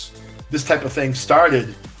goes, this type of thing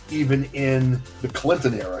started even in the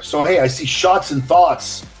Clinton era. So, hey, I see Shots and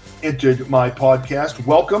Thoughts entered my podcast.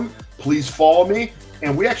 Welcome. Please follow me.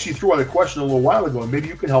 And we actually threw out a question a little while ago, and maybe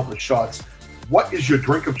you can help with Shots. What is your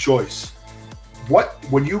drink of choice?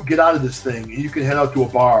 When you get out of this thing and you can head out to a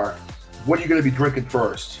bar, what are you going to be drinking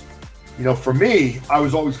first? For me, I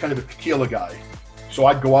was always kind of a tequila guy. So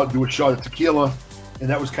I'd go out and do a shot of tequila, and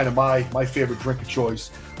that was kind of my favorite drink of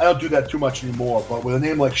choice. I don't do that too much anymore, but with a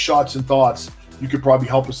name like Shots and Thoughts, you could probably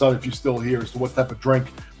help us out if you're still here as to what type of drink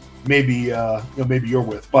maybe maybe you're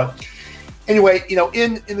with. But anyway,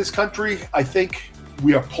 in this country, I think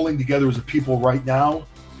we are pulling together as a people right now.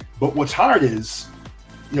 But what's hard is,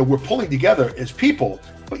 we're pulling together as people,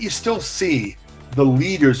 but you still see the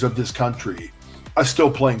leaders of this country are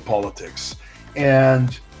still playing politics.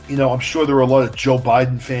 And, I'm sure there are a lot of Joe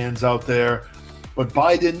Biden fans out there, but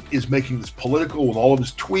Biden is making this political with all of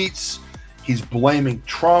his tweets. He's blaming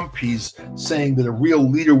Trump. He's saying that a real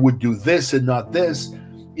leader would do this and not this.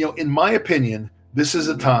 In my opinion, this is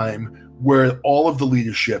a time where all of the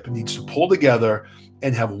leadership needs to pull together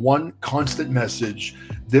and have one constant message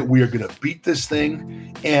that we are going to beat this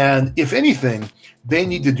thing. And if anything, they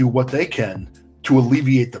need to do what they can to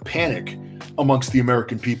alleviate the panic amongst the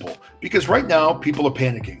American people. Because right now, people are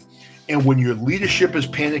panicking. And when your leadership is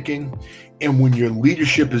panicking, and when your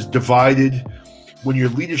leadership is divided, when your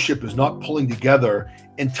leadership is not pulling together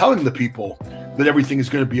and telling the people that everything is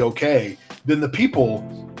going to be okay, then the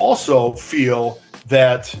people also feel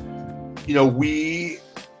that, we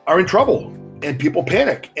are in trouble. And people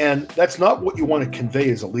panic, and that's not what you want to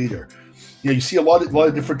convey as a leader. You see a lot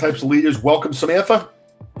of different types of leaders. Welcome, Samantha.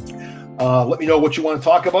 Let me know what you want to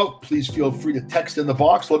talk about. Please feel free to text in the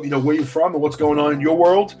box. Let me know where you're from and what's going on in your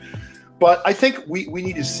world. But I think we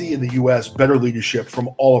need to see in the U.S. better leadership from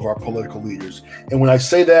all of our political leaders. And when I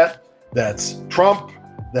say that, that's Trump,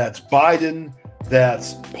 that's Biden,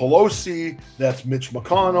 that's Pelosi, that's Mitch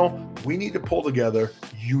McConnell. We need to pull together,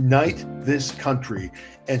 unite this country,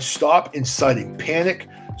 and stop inciting panic,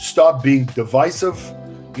 stop being divisive.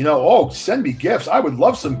 Send me gifts. I would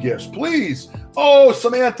love some gifts, please. Oh,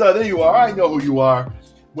 Samantha, there you are. I know who you are.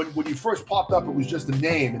 When you first popped up, it was just a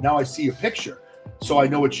name, and now I see a picture, so I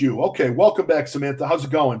know it's you. Okay, welcome back, Samantha. How's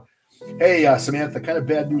it going? Hey, Samantha, kind of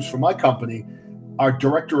bad news for my company. Our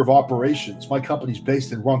director of operations, my company's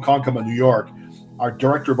based in Ronkonkoma, New York. Our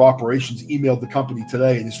director of operations emailed the company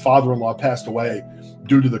today, and his father-in-law passed away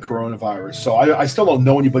due to the coronavirus. So I still don't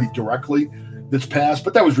know anybody directly that's passed,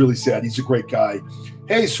 but that was really sad. He's a great guy.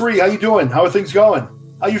 Hey, Sri, how you doing? How are things going?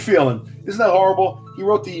 How you feeling? Isn't that horrible? He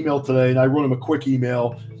wrote the email today, and I wrote him a quick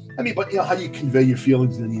email. But how do you convey your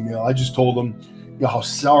feelings in an email? I just told him, how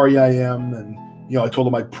sorry I am, and I told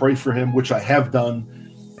him I'd pray for him, which I have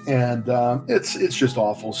done, and it's just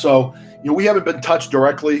awful. So we haven't been touched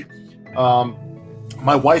directly.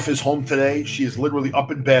 My wife is home today. She is literally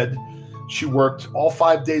up in bed. She worked all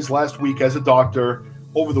 5 days last week as a doctor.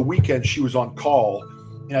 Over the weekend, she was on call,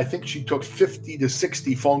 and I think she took 50 to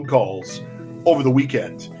 60 phone calls over the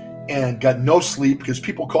weekend and got no sleep because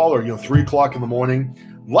people call her, 3 o'clock in the morning.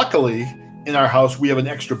 Luckily, in our house, we have an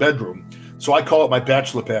extra bedroom. So I call it my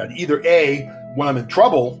bachelor pad. Either A, when I'm in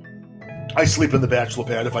trouble, I sleep in the bachelor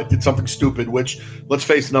pad if I did something stupid, which, let's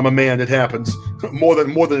face it, I'm a man. It happens more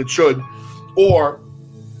than it should. Or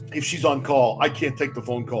if she's on call, I can't take the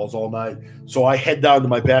phone calls all night. So I head down to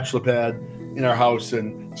my bachelor pad in our house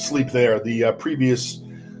and sleep there. The previous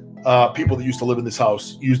people that used to live in this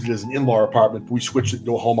house used it as an in-law apartment. We switched it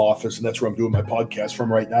to a home office, and that's where I'm doing my podcast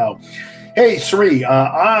from right now. Hey, Sri,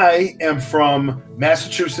 I am from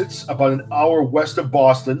Massachusetts, about an hour west of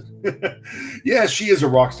Boston. Yeah, she is a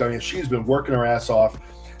rock star, and she's been working her ass off.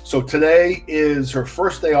 So today is her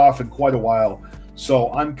first day off in quite a while.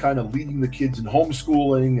 So I'm kind of leading the kids in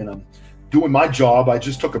homeschooling, and I'm doing my job. I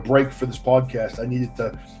just took a break for this podcast. I needed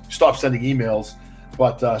to stop sending emails.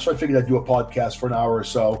 But so I figured I'd do a podcast for an hour or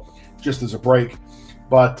so just as a break.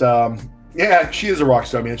 But yeah, she is a rock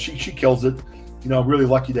star, man. She kills it. You know, I'm really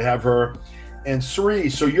lucky to have her. And Sri,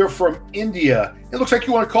 so you're from India. It looks like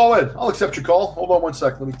you want to call in. I'll accept your call. Hold on one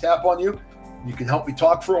second. Let me tap on you. You can help me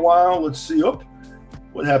talk for a while. Let's see. Oh,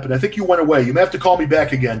 what happened? I think you went away. You may have to call me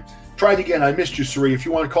back again. Try it again. I missed you, Sri. If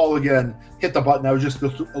you want to call again, hit the button. I was just a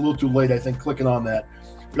little too late, I think, clicking on that.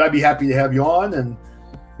 But I'd be happy to have you on, and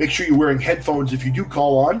make sure you're wearing headphones if you do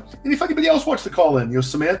call on. And if anybody else wants to call in,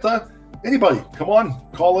 Samantha, anybody, come on,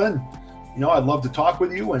 call in. I'd love to talk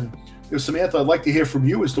with you. And Samantha, I'd like to hear from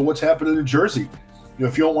you as to what's happening in Jersey.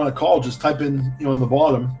 If you don't want to call, just type in, in the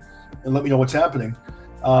bottom and let me know what's happening.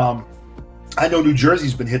 I know New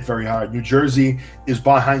Jersey's been hit very hard. New Jersey is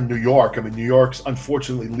behind New York. I mean, New York's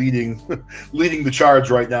unfortunately leading the charge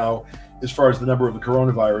right now as far as the number of the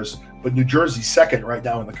coronavirus. But New Jersey's second right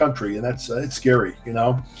now in the country, and that's it's scary,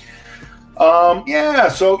 Yeah,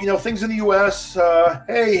 so, things in the U.S.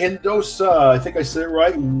 Hey, Hendosa, I think I said it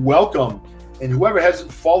right. Welcome. And whoever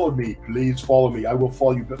hasn't followed me, please follow me. I will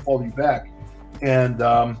follow you back. And,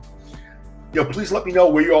 please let me know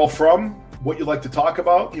where you're all from, what you'd like to talk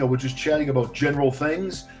about. We're just chatting about general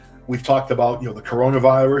things. We've talked about, the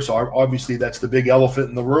coronavirus. Obviously, that's the big elephant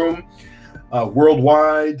in the room.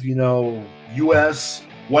 Worldwide, U.S.,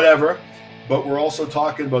 whatever. But we're also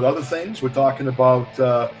talking about other things. We're talking about,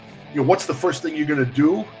 what's the first thing you're going to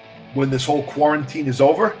do when this whole quarantine is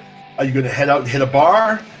over? Are you going to head out and hit a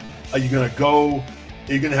bar? Are you going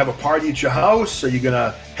to have a party at your house? Are you going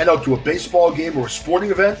to head out to a baseball game or a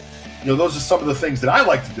sporting event? Those are some of the things that I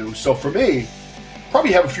like to do. So for me,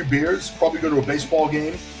 probably have a few beers, probably go to a baseball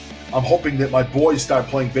game. I'm hoping that my boys start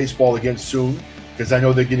playing baseball again soon because I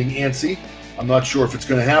know they're getting antsy. I'm not sure if it's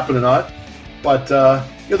going to happen or not. But,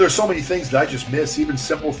 there's so many things that I just miss, even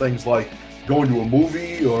simple things like going to a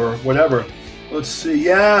movie or whatever. Let's see.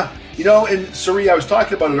 Yeah, and Sri, I was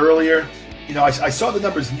talking about it earlier. I saw the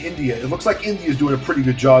numbers in India. It looks like India is doing a pretty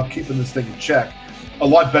good job keeping this thing in check, a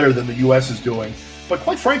lot better than the U.S. is doing. But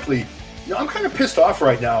quite frankly, I'm kind of pissed off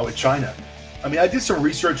right now at China. I mean, I did some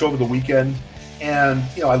research over the weekend, and,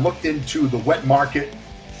 I looked into the wet market,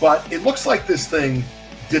 but it looks like this thing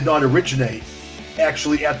did not originate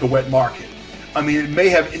actually at the wet market. I mean, it may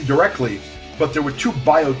have indirectly, but there were two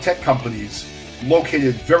biotech companies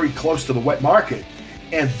located very close to the wet market,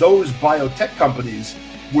 and those biotech companies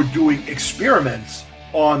were doing experiments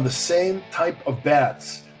on the same type of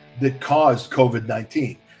bats that caused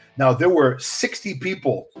COVID-19. Now, there were 60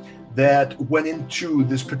 people that went into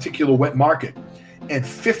this particular wet market, and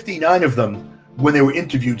 59 of them, when they were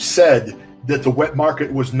interviewed, said that the wet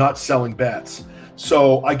market was not selling bats.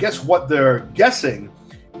 So I guess what they're guessing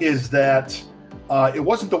is that it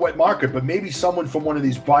wasn't the wet market, but maybe someone from one of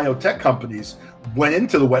these biotech companies went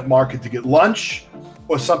into the wet market to get lunch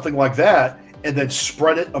or something like that, and then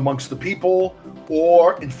spread it amongst the people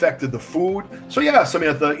or infected the food. So yeah,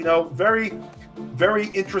 Samantha, very, very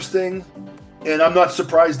interesting. And I'm not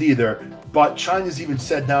surprised either. But China's even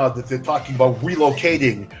said now that they're talking about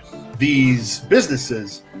relocating these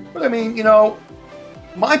businesses. But I mean,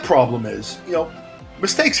 my problem is,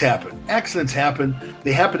 mistakes happen. Accidents happen.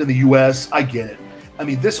 They happen in the U.S. I get it. I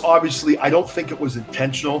mean, this obviously, I don't think it was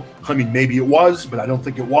intentional. I mean, maybe it was, but I don't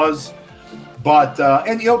think it was. But,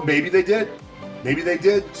 and, maybe they did. Maybe they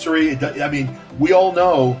did, Sri. I mean, we all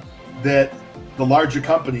know that the larger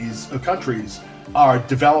countries are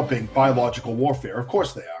developing biological warfare. Of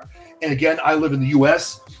course they are. And again, I live in the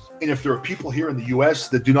U.S., and if there are people here in the U.S.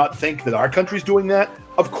 that do not think that our country's doing that,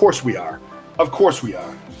 of course we are. Of course we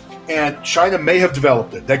are. And China may have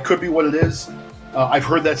developed it. That could be what it is. I've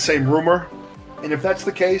heard that same rumor. And if that's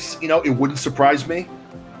the case, it wouldn't surprise me.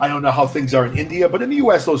 I don't know how things are in India, but in the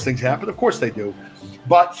U.S. those things happen. Of course they do.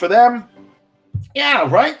 But for them, yeah,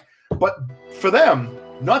 right? But for them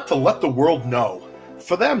not to let the world know,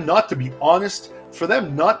 for them not to be honest, for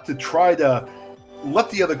them not to try to let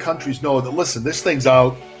the other countries know that, listen, this thing's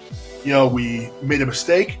out. We made a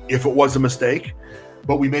mistake, if it was a mistake,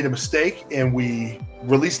 but we made a mistake and we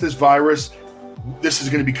released this virus. This is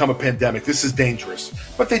going to become a pandemic. This is dangerous.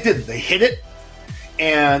 But they didn't. They hid it.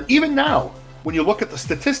 And even now, when you look at the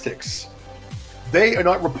statistics, they are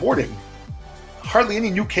not reporting hardly any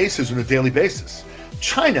new cases on a daily basis.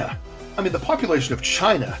 China, I mean, the population of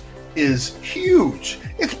China is huge.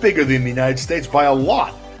 It's bigger than the United States by a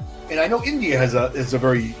lot. And I know India has a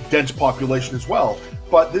very dense population as well.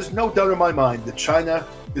 But there's no doubt in my mind that China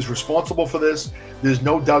is responsible for this. There's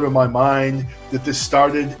no doubt in my mind that this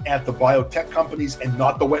started at the biotech companies and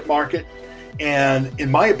not the wet market. And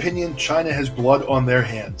in my opinion, China has blood on their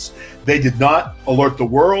hands. They did not alert the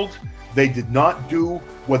world. They did not do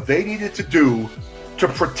what they needed to do to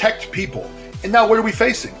protect people. And now what are we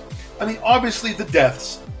facing? I mean, obviously the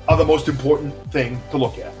deaths are the most important thing to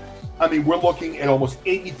look at. I mean, we're looking at almost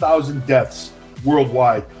 80,000 deaths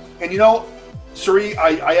worldwide. And you know, Suri,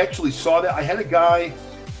 I actually saw that. I had a guy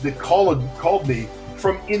that called me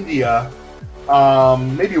from India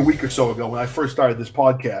maybe a week or so ago when I first started this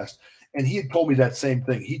podcast. And he had told me that same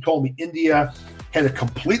thing. He told me India had a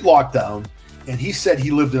complete lockdown, and he said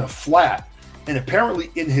he lived in a flat. And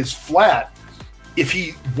apparently in his flat, if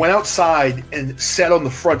he went outside and sat on the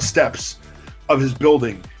front steps of his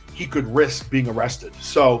building, he could risk being arrested.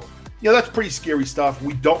 So, you know, that's pretty scary stuff.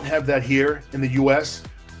 We don't have that here in the U.S.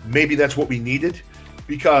 Maybe that's what we needed,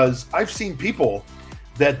 because I've seen people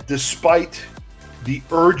that despite the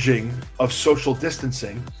urging of social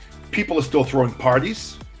distancing, people are still throwing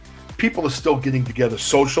parties. People are still getting together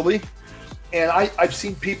socially. And I've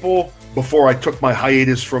seen people, before I took my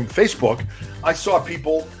hiatus from Facebook, I saw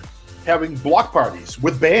people having block parties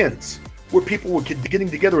with bands where people were getting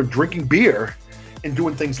together and drinking beer and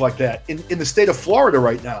doing things like that. In the state of Florida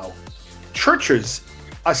right now, churches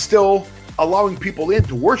are still allowing people in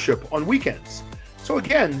to worship on weekends. So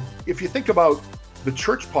again, if you think about the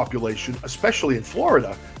church population, especially in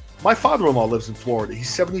Florida, my father-in-law lives in Florida. He's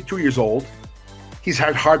 72 years old. He's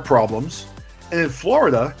had heart problems. And in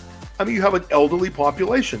Florida, I mean, you have an elderly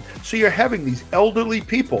population. So you're having these elderly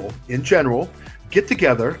people in general get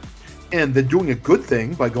together, and they're doing a good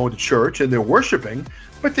thing by going to church and they're worshiping,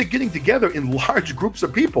 but they're getting together in large groups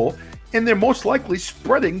of people, and they're most likely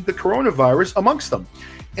spreading the coronavirus amongst them.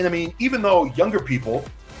 And I mean, even though younger people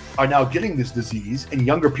are now getting this disease and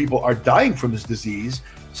younger people are dying from this disease,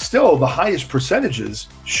 still the highest percentages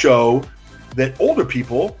show that older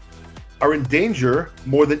people are in danger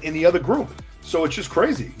more than any other group. So it's just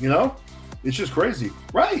crazy, you know? It's just crazy.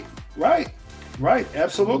 Right.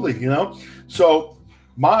 Absolutely, you know? So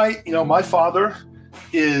my father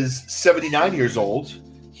is 79 years old.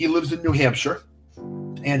 He lives in New Hampshire,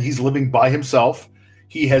 and he's living by himself.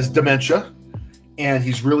 He has dementia, and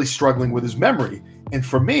he's really struggling with his memory. And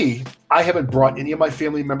for me, I haven't brought any of my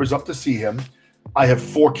family members up to see him. I have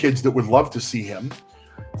 4 kids that would love to see him.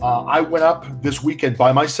 I went up this weekend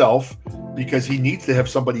by myself because he needs to have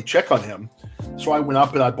somebody check on him. So I went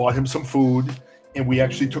up and I bought him some food, and we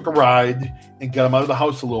actually took a ride and got him out of the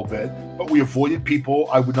house a little bit. But we avoided people.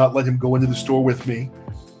 I would not let him go into the store with me.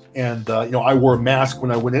 And, I wore a mask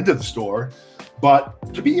when I went into the store.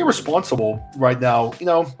 But to be irresponsible right now,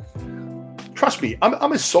 trust me,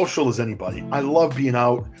 I'm as social as anybody. I love being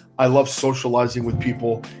out. I love socializing with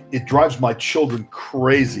people. It drives my children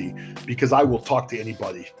crazy because I will talk to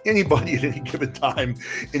anybody at any given time.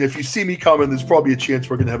 And if you see me coming, there's probably a chance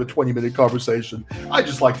we're going to have a 20-minute conversation. I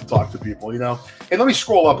just like to talk to people, And let me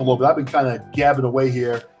scroll up a little bit. I've been kind of gabbing away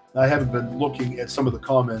here. I haven't been looking at some of the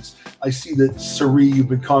comments. I see that, Sari, you've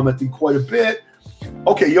been commenting quite a bit.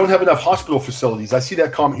 Okay, you don't have enough hospital facilities. I see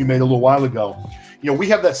that comment you made a little while ago. We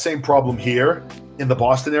have that same problem here in the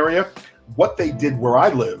Boston area. What they did where I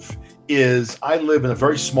live is I live in a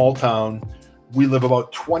very small town. We live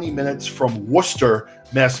about 20 minutes from Worcester,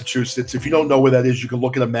 Massachusetts. If you don't know where that is, you can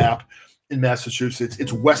look at a map in Massachusetts.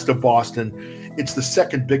 It's west of Boston. It's the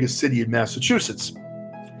second biggest city in Massachusetts.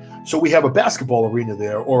 So we have a basketball arena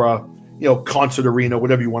there, or a concert arena,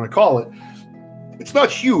 whatever you want to call it. It's not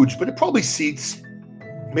huge, but it probably seats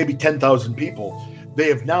maybe 10,000 people. They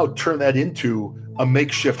have now turned that into a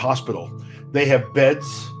makeshift hospital. They have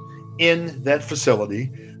beds in that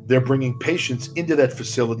facility. They're bringing patients into that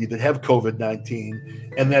facility that have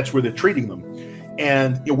COVID-19, and that's where they're treating them.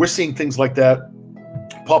 And we're seeing things like that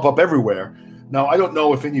pop up everywhere. Now, I don't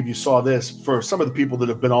know if any of you saw this. For some of the people that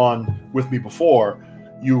have been on with me before,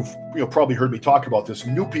 you've probably heard me talk about this.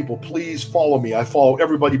 New people, please follow me. I follow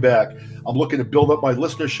everybody back. I'm looking to build up my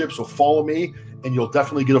listenership, so follow me, and you'll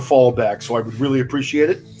definitely get a follow back. So I would really appreciate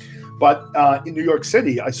it. But in New York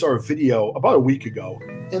City, I saw a video about a week ago,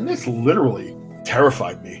 and this literally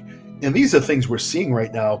terrified me. And these are things we're seeing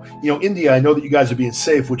right now. India, I know that you guys are being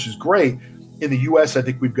safe, which is great. In the U.S., I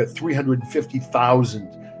think we've got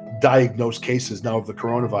 350,000 diagnosed cases now of the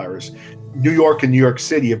coronavirus. New York and New York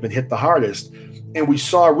City have been hit the hardest. And we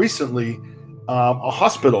saw recently a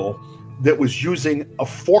hospital that was using a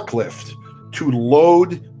forklift to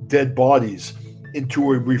load dead bodies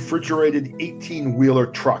into a refrigerated 18-wheeler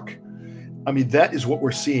truck. I mean, that is what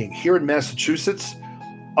we're seeing. Here in Massachusetts,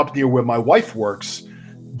 up near where my wife works,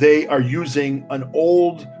 they are using an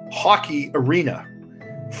old hockey arena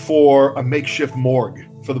for a makeshift morgue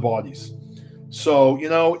for the bodies. So,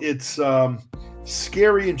 it's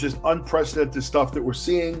scary and just unprecedented stuff that we're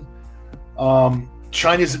seeing.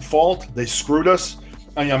 China's at fault. They screwed us.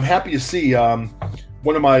 I mean, I'm happy to see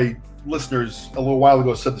one of my listeners a little while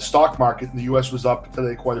ago said the stock market in the U.S. was up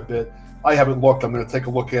today quite a bit. I haven't looked. I'm going to take a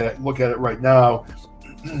look at it right now.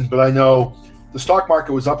 But I know the stock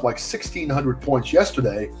market was up like 1,600 points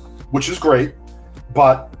yesterday, which is great.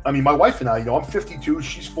 But, I mean, my wife and I, I'm 52,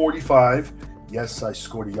 she's 45. Yes, I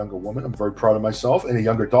scored a younger woman. I'm very proud of myself, and a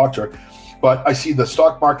younger doctor. But I see the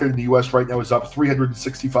stock market in the U.S. right now is up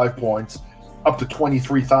 365 points, up to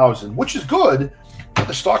 23,000, which is good. But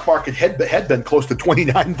the stock market had been close to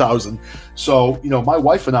 29,000. So, my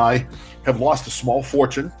wife and I have lost a small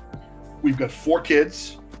fortune. We've got 4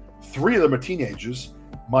 kids. 3 of them are teenagers.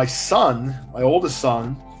 My son, my oldest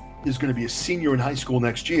son, is going to be a senior in high school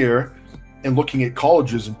next year and looking at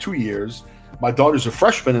colleges in 2 years. My daughter's a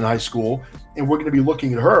freshman in high school, and we're going to be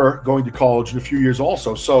looking at her going to college in a few years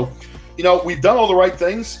also. So, we've done all the right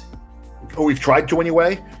things, or we've tried to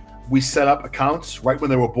anyway. We set up accounts right when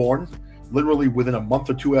they were born. Literally within a month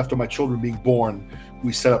or 2 after my children being born,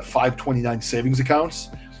 we set up 529 savings accounts.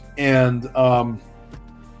 And,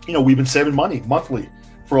 we've been saving money monthly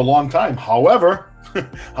for a long time. However,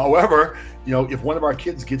 if one of our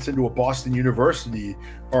kids gets into a Boston University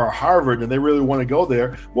or a Harvard and they really want to go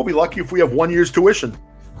there, we'll be lucky if we have 1 year's tuition.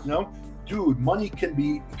 Dude, money can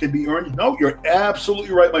be earned. No, you're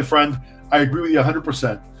absolutely right, my friend. I agree with you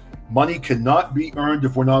 100%. Money cannot be earned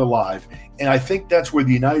if we're not alive. And I think that's where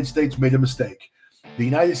the United States made a mistake. The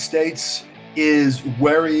United States is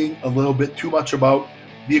worrying a little bit too much about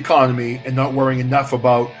the economy and not worrying enough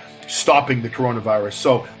about stopping the coronavirus.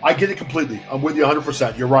 So I get it completely. I'm with you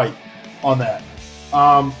 100%. You're right on that.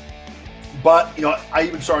 But, I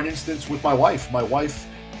even saw an instance with my wife. My wife,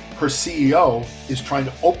 her CEO, is trying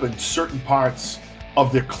to open certain parts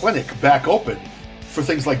of their clinic back open for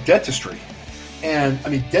things like dentistry. And, I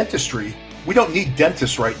mean, dentistry, we don't need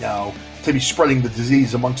dentists right now to be spreading the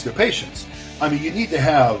disease amongst their patients. I mean, you need to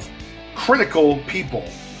have critical people,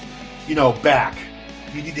 back.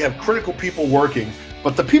 You need to have critical people working.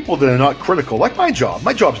 But the people that are not critical, like my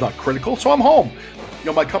job's not critical, so I'm home.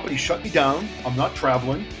 My company shut me down. I'm not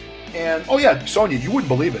traveling. And, oh yeah, Sonia, you wouldn't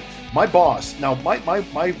believe it. My boss, now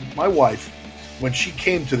my wife, when she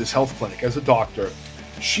came to this health clinic as a doctor,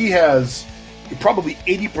 she has probably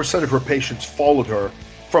 80% of her patients followed her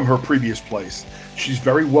from her previous place. She's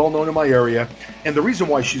very well known in my area. And the reason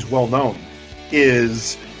why she's well known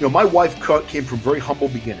is, my wife came from very humble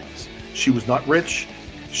beginnings. She was not rich.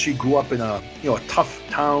 She grew up in a tough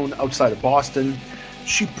town outside of Boston.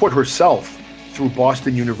 She put herself through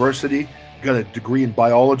Boston University, got a degree in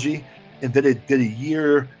biology, and then did a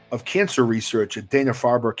year of cancer research at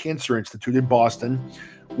Dana-Farber Cancer Institute in Boston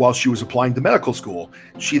while she was applying to medical school.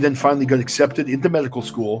 She then finally got accepted into medical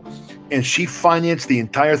school, and she financed the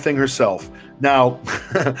entire thing herself. Now,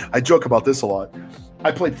 I joke about this a lot.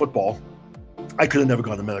 I played football. I could have never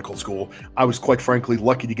gone to medical school. I was quite frankly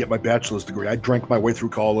lucky to get my bachelor's degree. I drank my way through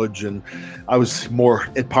college, and I was more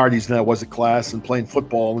at parties than I was at class and playing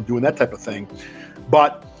football and doing that type of thing.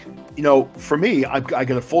 But, for me, I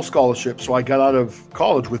got a full scholarship, so I got out of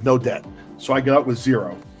college with no debt. So I got out with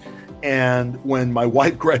zero. And when my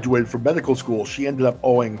wife graduated from medical school, she ended up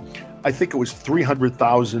owing, I think it was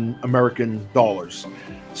 300,000 American dollars.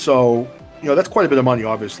 So, that's quite a bit of money,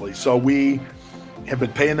 obviously. So we have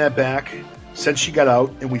been paying that back since she got out,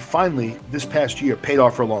 and we finally, this past year, paid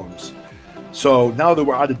off her loans. So now that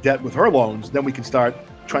we're out of debt with her loans, then we can start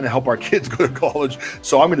trying to help our kids go to college.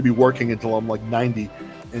 So I'm going to be working until I'm like 90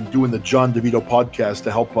 and doing the John DeVito podcast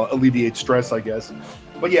to help alleviate stress, I guess.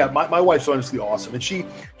 But yeah, my wife's honestly awesome. And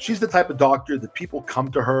she's the type of doctor that people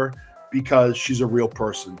come to her because she's a real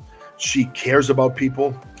person. She cares about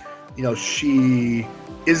people. She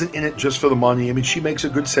isn't in it just for the money. I mean, she makes a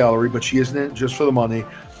good salary, but she isn't in it just for the money.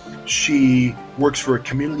 She works for a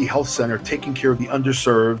community health center taking care of the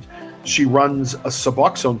underserved. She runs a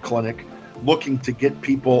Suboxone clinic looking to get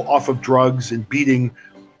people off of drugs and beating,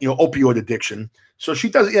 opioid addiction. So she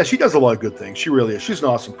does a lot of good things. She really is. She's an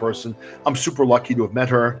awesome person. I'm super lucky to have met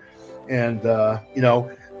her. And,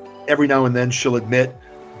 every now and then she'll admit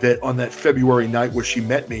that on that February night where she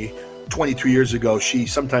met me 22 years ago, she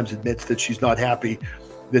sometimes admits that she's not happy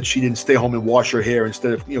that she didn't stay home and wash her hair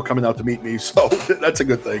instead of, coming out to meet me. So that's a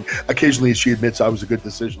good thing. Occasionally she admits I was a good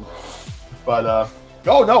decision. But,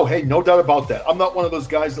 oh no, hey, no doubt about that. I'm not one of those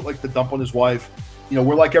guys that like to dump on his wife.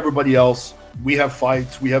 we're like everybody else. We have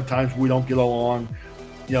fights. We have times we don't get along.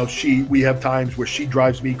 We have times where she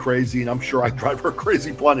drives me crazy, and I'm sure I drive her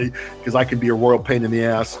crazy plenty because I can be a royal pain in the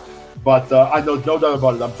ass. But I know no doubt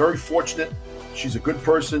about it. I'm very fortunate. She's a good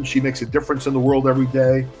person. She makes a difference in the world every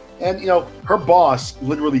day. And, her boss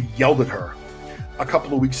literally yelled at her a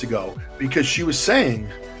couple of weeks ago because she was saying,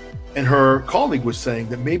 and her colleague was saying,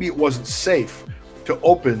 that maybe it wasn't safe to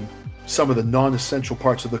open some of the non-essential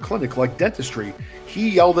parts of the clinic, like dentistry. He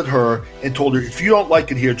yelled at her and told her, if you don't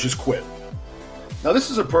like it here, just quit. Now,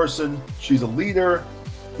 this is a person, she's a leader,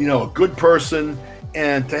 a good person,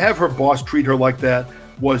 and to have her boss treat her like that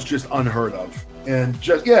was just unheard of. And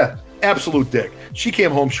just, absolute dick. She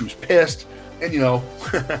came home, she was pissed, and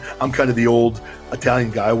I'm kind of the old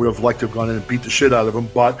Italian guy. I would have liked to have gone in and beat the shit out of him,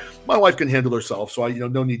 but my wife can handle herself, so I,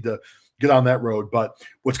 no need to get on that road. But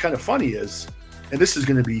what's kind of funny is, and this is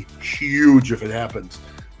going to be huge if it happens,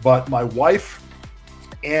 but my wife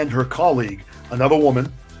and her colleague, another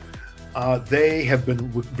woman, they have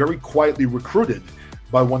been very quietly recruited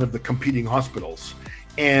by one of the competing hospitals,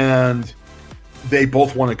 and they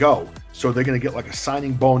both want to go. So they're going to get like a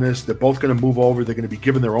signing bonus. They're both going to move over. They're going to be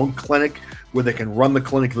given their own clinic where they can run the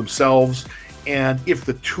clinic themselves. And if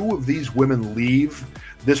the two of these women leave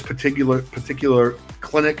this particular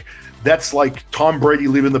clinic, that's like Tom Brady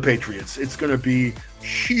leaving the Patriots. It's going to be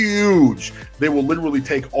huge. They will literally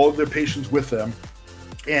take all of their patients with them.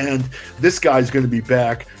 And this guy's going to be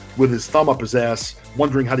back with his thumb up his ass,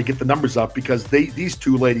 wondering how to get the numbers up, because these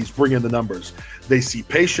two ladies bring in the numbers. They see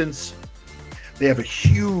patients. They have a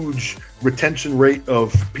huge retention rate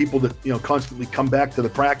of people that constantly come back to the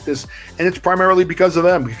practice, and it's primarily because of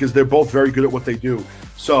them, because they're both very good at what they do.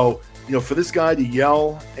 So for this guy to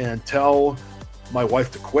yell and tell my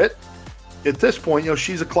wife to quit, at this point,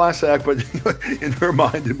 she's a class act, but in her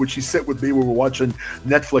mind, and when she sit with me when we're watching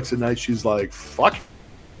Netflix at night, she's like, fuck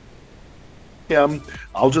him,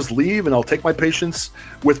 I'll just leave and I'll take my patients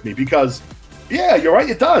with me, because yeah, you're right,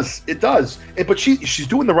 it does. But she's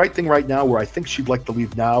doing the right thing right now, where I think she'd like to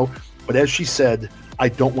leave now, but as she said, I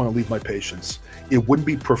don't want to leave my patients. It wouldn't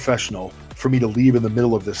be professional for me to leave in the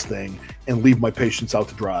middle of this thing and leave my patients out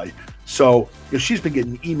to dry. So she's been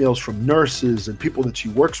getting emails from nurses and people that she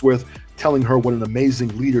works with telling her what an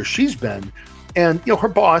amazing leader she's been. And her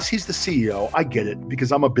boss, he's the CEO. I get it,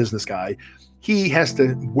 because I'm a business guy. He has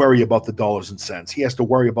to worry about the dollars and cents. He has to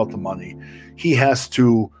worry about the money. He has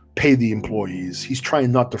to pay the employees. He's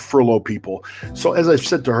trying not to furlough people. So as I've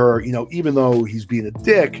said to her, even though he's being a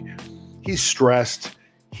dick, he's stressed.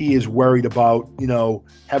 He is worried about,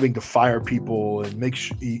 having to fire people, and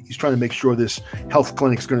he's trying to make sure this health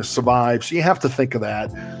clinic's going to survive. So you have to think of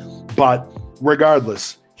that. But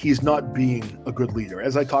regardless, he's not being a good leader.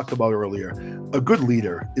 As I talked about earlier, a good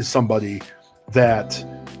leader is somebody that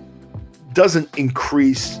doesn't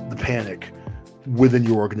increase the panic within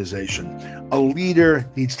your organization. A leader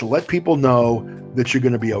needs to let people know that you're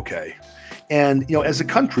going to be okay. And, as a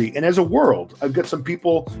country and as a world, I've got some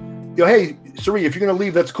people, hey, Sari, if you're going to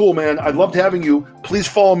leave, that's cool, man. I'd love having you. Please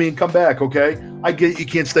follow me and come back, okay? I get it, you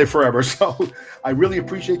can't stay forever. So I really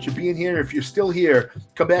appreciate you being here. If you're still here,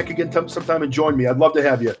 come back again sometime and join me. I'd love to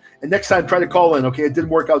have you. And next time, try to call in, okay? It didn't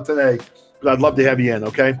work out today, but I'd love to have you in,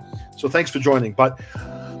 okay? So thanks for joining. But,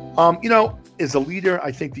 as a leader,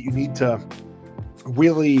 I think that you need to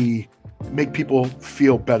really make people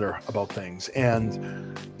feel better about things.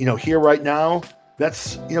 And, here right now,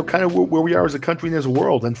 that's, kind of where we are as a country and as a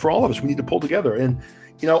world. And for all of us, we need to pull together. And,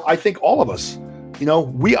 I think all of us,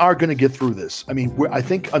 we are going to get through this. I mean, I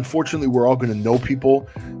think, unfortunately, we're all going to know people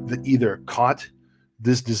that either caught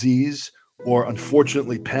this disease or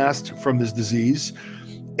unfortunately passed from this disease.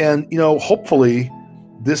 And, hopefully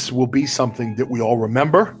this will be something that we all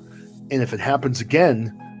remember. And if it happens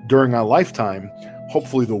again during our lifetime,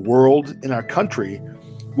 hopefully the world and our country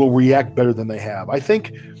will react better than they have. I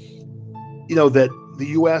think, that the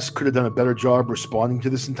U.S. could have done a better job responding to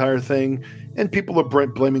this entire thing. And people are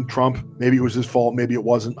blaming Trump. Maybe it was his fault. Maybe it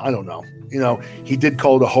wasn't. I don't know. He did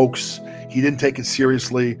call it a hoax. He didn't take it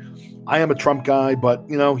seriously. I am a Trump guy, but,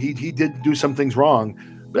 he did do some things wrong.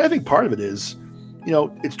 But I think part of it is,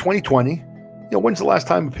 it's 2020. When's the last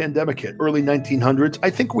time a pandemic hit? Early 1900s. I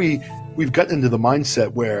think we've gotten into the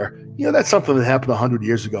mindset where, that's something that happened 100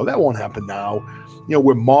 years ago. That won't happen now.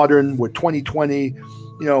 We're modern. We're 2020.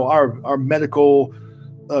 Our medical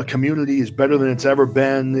community is better than it's ever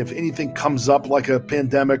been. If anything comes up like a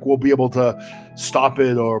pandemic, we'll be able to stop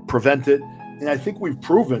it or prevent it. And I think we've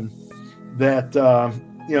proven that, that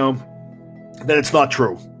it's not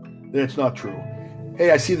true. That it's not true.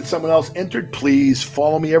 Hey, I see that someone else entered. Please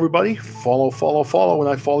follow me, everybody. Follow, and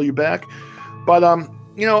I follow you back. But,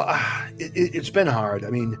 it's been hard. I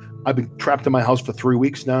mean, I've been trapped in my house for 3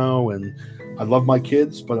 weeks now, and I love my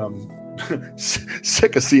kids, but I'm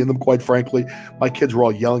sick of seeing them, quite frankly. My kids were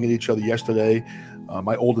all yelling at each other yesterday.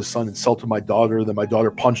 My oldest son insulted my daughter, then my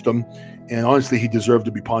daughter punched him, and honestly, he deserved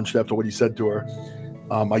to be punched after what he said to her.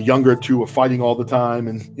 My younger two are fighting all the time,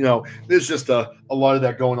 and there's just a lot of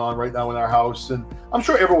that going on right now in our house, and I'm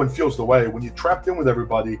sure everyone feels the way. When you're trapped in with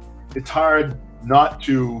everybody, it's hard not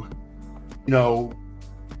to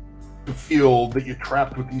feel that you're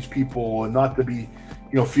trapped with these people, and not to be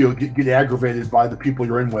get aggravated by the people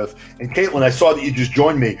you're in with. And Caitlin, I saw that you just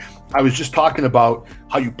joined me. I was just talking about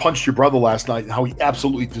how you punched your brother last night and how he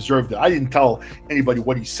absolutely deserved it. I didn't tell anybody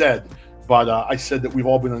what he said, but I said that we've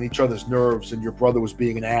all been on each other's nerves, and your brother was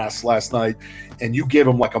being an ass last night, and you gave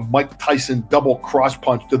him like a Mike Tyson double cross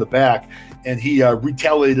punch to the back, and he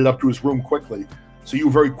retaliated up to his room quickly. So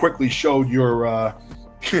you very quickly showed your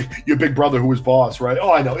your big brother who was boss, right?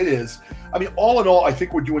 Oh, I know, it is. I mean, all in all, I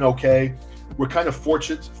think we're doing okay. We're kind of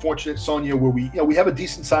fortunate, Sonia, where we have a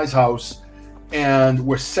decent sized house, and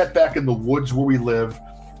we're set back in the woods where we live.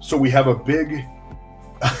 So we have a big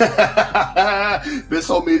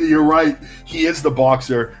Miss Almeida, you're right. He is the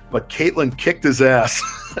boxer, but Caitlin kicked his ass.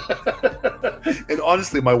 And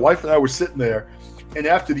honestly, my wife and I were sitting there, and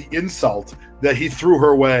after the insult that he threw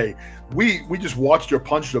her way, we just watched her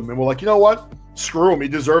punch him, and we're like, you know what? Screw him. He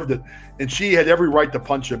deserved it. And she had every right to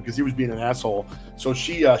punch him because he was being an asshole. So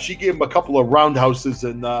she gave him a couple of roundhouses,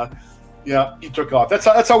 and he took off.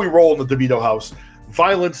 That's how we roll in the DeVito house.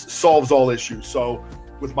 Violence solves all issues. So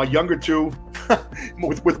with my younger two,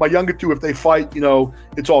 if they fight,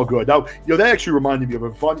 it's all good. Now, that actually reminded me of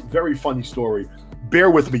a very funny story.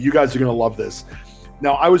 Bear with me. You guys are going to love this.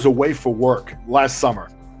 Now, I was away for work last summer.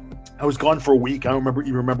 I was gone for a week. I don't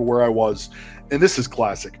even remember where I was. And this is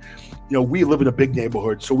classic. We live in a big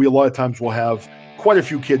neighborhood, so we a lot of times will have quite a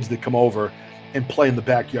few kids that come over and play in the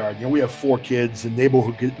backyard. We have 4 kids, and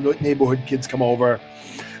neighborhood kids come over.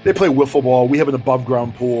 They play wiffle ball. We have an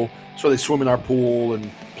above-ground pool, so they swim in our pool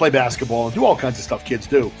and play basketball and do all kinds of stuff kids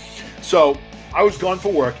do. So I was gone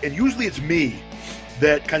for work, and usually it's me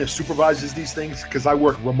that kind of supervises these things because I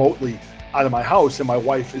work remotely out of my house, and my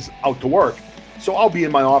wife is out to work. So I'll be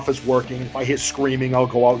in my office working. If I hear screaming, I'll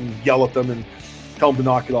go out and yell at them and tell them to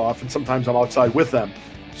knock it off, and sometimes I'm outside with them.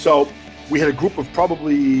 So we had a group of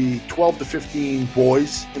probably 12 to 15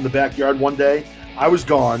 boys in the backyard one day. I was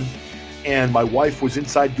gone, and my wife was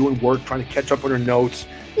inside doing work, trying to catch up on her notes.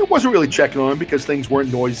 It wasn't really checking on them because things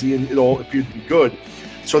weren't noisy, and it all appeared to be good.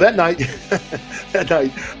 So that night,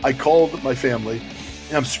 I called my family,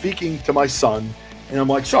 and I'm speaking to my son, and I'm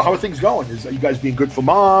like, so how are things going? Are you guys being good for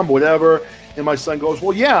mom, whatever? And my son goes,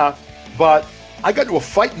 well, yeah, but I got into a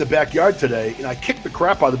fight in the backyard today, and I kicked the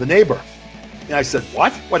crap out of the neighbor. And I said,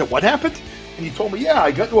 what? What happened? And he told me, yeah,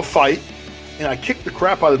 I got into a fight, and I kicked the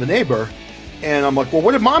crap out of the neighbor. And I'm like, well,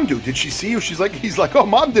 what did mom do? Did she see you? He's like, oh,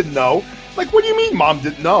 mom didn't know. I'm like, what do you mean mom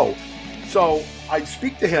didn't know? So I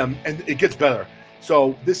speak to him, and it gets better.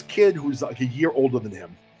 So this kid who's like a year older than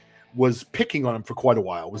him was picking on him for quite a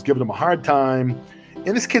while, was giving him a hard time.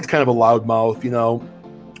 And this kid's kind of a loudmouth,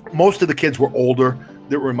 Most of the kids were older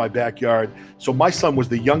that were in my backyard. So my son was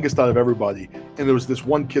the youngest out of everybody. And there was this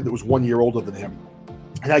one kid that was 1 year older than him.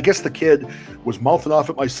 And I guess the kid was mouthing off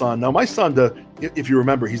at my son. Now, my son, if you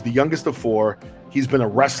remember, he's the youngest of 4. He's been a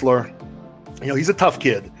wrestler. He's a tough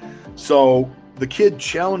kid. So the kid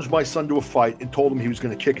challenged my son to a fight and told him he was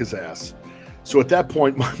going to kick his ass. So at that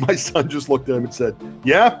point, my son just looked at him and said,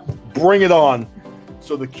 yeah, bring it on.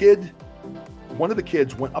 So one of the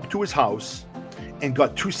kids went up to his house and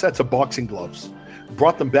got 2 sets of boxing gloves,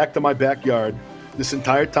 brought them back to my backyard. This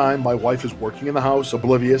entire time, my wife is working in the house,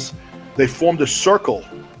 oblivious. They formed a circle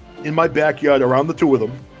in my backyard around the 2 of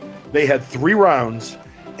them. They had 3 rounds,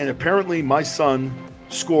 and apparently my son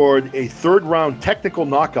scored a 3rd round technical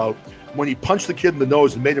knockout when he punched the kid in the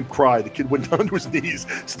nose and made him cry. The kid went down to his knees,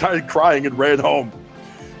 started crying, and ran home.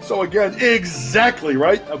 So again, exactly,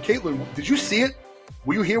 right? Now, Caitlin, did you see it?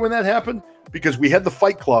 Were you here when that happened? Because we had the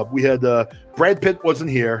Fight Club. We had Brad Pitt wasn't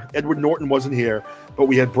here. Edward Norton wasn't here. But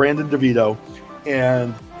we had Brandon DeVito.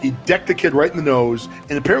 And he decked the kid right in the nose.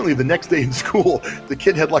 And apparently the next day in school, the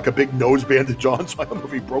kid had like a big nose bandage on. So I don't know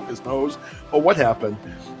if he broke his nose or what happened.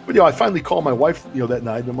 But, I finally called my wife, that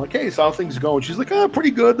night. And I'm like, hey, so how things going? She's like,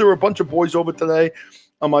 pretty good. There were a bunch of boys over today.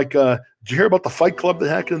 I'm like, did you hear about the Fight Club that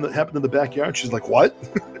happened in the backyard? She's like, what?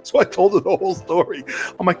 So I told her the whole story.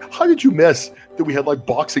 I'm like, how did you miss that we had like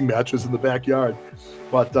boxing matches in the backyard?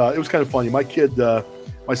 But it was kind of funny.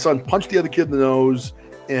 My son punched the other kid in the nose,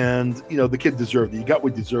 And, the kid deserved it. He got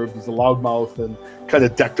what he deserved. He's a loudmouth and kind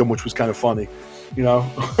of decked him, which was kind of funny,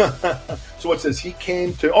 So it says he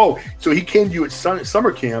came to you at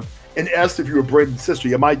summer camp and asked if you were Brandon's sister.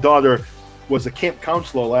 Yeah, my daughter was a camp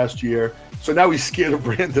counselor last year, so now he's scared of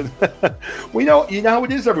Brandon. Well, you know how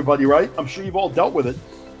it is, everybody, right? I'm sure you've all dealt with it.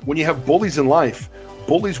 When you have bullies in life,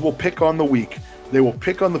 bullies will pick on the weak. They will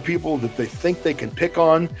pick on the people that they think they can pick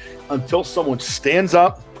on until someone stands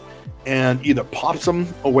up and either pops them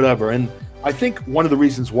or whatever. And I think one of the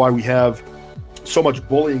reasons why we have so much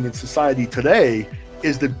bullying in society today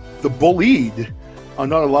is that the bullied are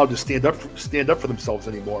not allowed to stand up for themselves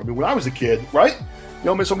anymore. I mean, when I was a kid, right?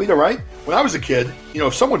 Miss Omida, right? When I was a kid,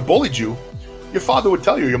 if someone bullied you, your father would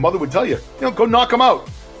tell you, your mother would tell you, go knock them out.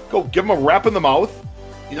 Go give them a rap in the mouth,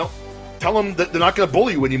 tell them that they're not going to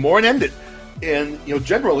bully you anymore and end it. And,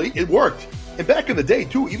 generally it worked. And back in the day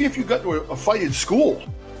too, even if you got into a fight in school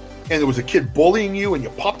and there was a kid bullying you and you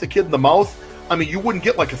popped the kid in the mouth, I mean, you wouldn't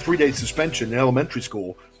get like a 3-day suspension in elementary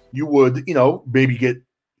school. You would, maybe get,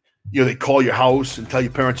 they call your house and tell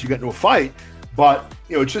your parents you got into a fight. But,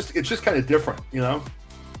 it's just kind of different,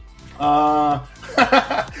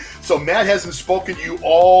 So Matt hasn't spoken to you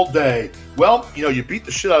all day. Well, you beat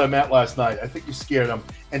the shit out of Matt last night. I think you scared him.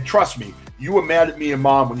 And trust me, you were mad at me and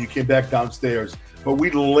Mom when you came back downstairs. But we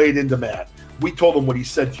laid into Matt. We told him what he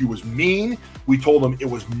said to you was mean. We told him it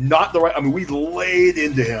was not the right. I mean, we laid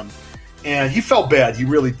into him. And he felt bad. He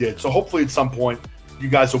really did. So hopefully at some point you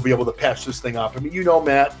guys will be able to patch this thing up. I mean,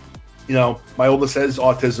 Matt, my oldest has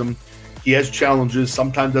autism. He has challenges.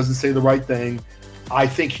 Sometimes doesn't say the right thing. I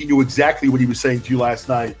think he knew exactly what he was saying to you last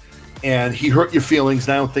night. And he hurt your feelings.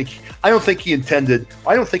 And I don't think he intended.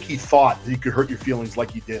 I don't think he thought that he could hurt your feelings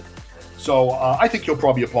like he did. So I think he'll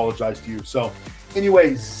probably apologize to you. So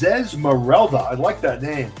anyway, Zesmeralda, I like that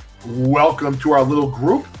name. Welcome to our little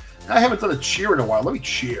group. I haven't done a cheer in a while. Let me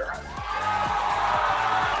cheer.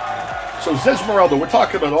 So Zesmeralda, we're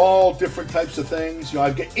talking about all different types of things.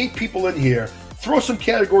 I've got 8 people in here. Throw some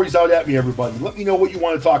categories out at me, everybody. Let me know what you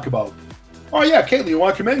want to talk about. Oh, yeah, Caitlin, you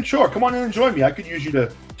want to come in? Sure, come on in and join me. I could use you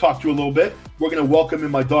to talk to you a little bit. We're going to welcome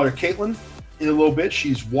in my daughter, Caitlin, in a little bit.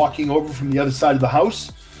 She's walking over from the other side of the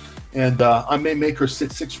house. And I may make her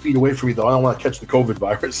sit 6 feet away from me, though. I don't want to catch the COVID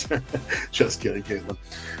virus. Just kidding, Caitlin.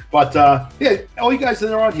 But, yeah, all you guys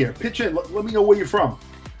that are on here, pitch in. Let me know where you're from.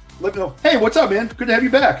 Let me know. Hey, what's up, man? Good to have you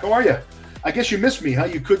back. How are you? I guess you missed me, huh?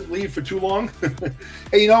 You couldn't leave for too long?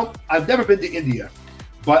 Hey, I've never been to India,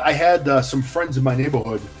 but I had some friends in my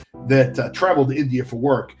neighborhood that traveled to India for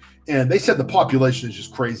work, and they said the population is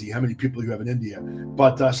just crazy, how many people you have in India.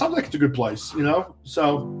 But sounds like it's a good place,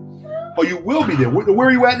 So, you will be there. Where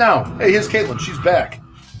are you at now? Hey, here's Caitlin. She's back.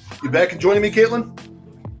 You back and joining me, Caitlin?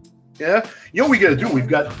 Yeah? You know what we got to do? We've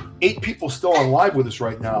got 8 people still on live with us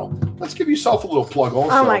right now. Let's give yourself a little plug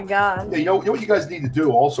also. Oh, my God. Yeah, you know what you guys need to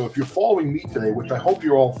do also? If you're following me today, which I hope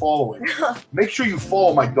you're all following, make sure you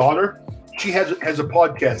follow my daughter. She has a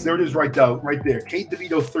podcast. There it is right there. Kate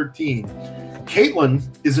DeVito 13. Caitlin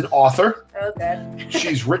is an author. Okay.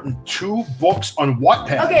 She's written 2 books on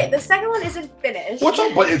Wattpad. Okay, the second one isn't finished. What's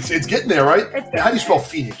up? But it's getting there, right? How do you spell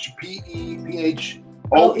Phoenix? P-E-P-H...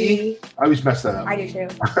 O-E? I always mess that up. I do too.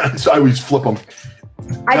 So I always flip them.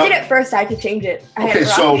 I did it first. I could change it. Okay,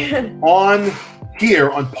 so on here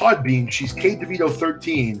on Podbean, she's Kate DeVito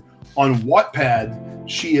 13. On Wattpad,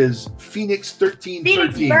 she is Phoenix 1313.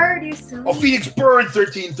 Phoenix Bird, you silly. Oh, Phoenix Bird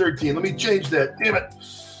 1313. Let me change that. Damn it.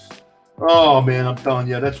 Oh, man, I'm telling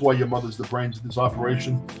you. That's why your mother's the brains of this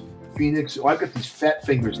operation. Phoenix. Oh, I've got these fat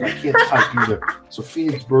fingers and I can't type either. So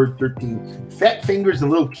Phoenix Bird 13. Fat fingers and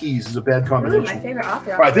little keys is a bad combination. Ooh, my favorite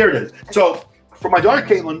author. All right, there it is. So for my daughter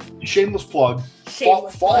Caitlin, shameless plug.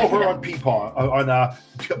 Follow her on Peapod, on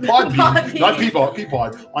Podbean, not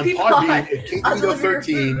Peapod, on Podbean at Kate DeVito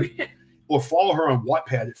 13, or follow her on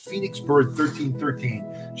Wattpad at Phoenix Bird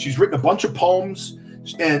 1313. She's written a bunch of poems,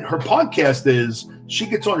 and her podcast is she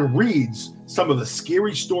gets on and reads some of the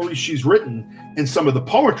scary stories she's written and some of the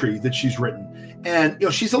poetry that she's written. And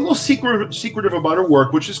she's a little secretive about her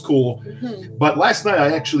work, which is cool. Mm-hmm. But last night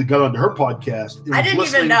I actually got onto her podcast. I didn't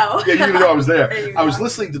even know. Yeah, you didn't even know I was there. I was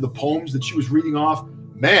listening to the poems that she was reading off.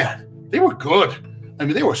 Man, they were good. I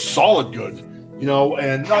mean, they were solid good.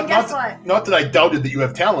 And not that I doubted that you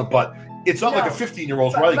have talent, but it's not like a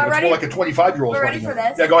 15-year-old's writing. It's more like a 25-year-old's writing. Ready for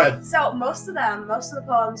this? Yeah, go ahead. So most of the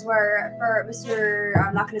poems were for Mr.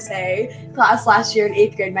 I'm not going to say class last year in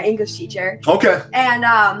 8th grade, my English teacher. Okay.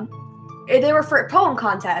 And they were for poem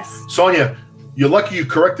contests. Sonia, You're lucky you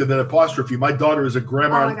corrected that apostrophe. My daughter is a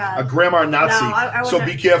grammar Nazi, No, I so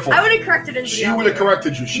be careful. I would have corrected it. She would have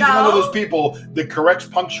corrected you. She's one of those people that corrects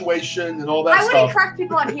punctuation and all that stuff. I wouldn't correct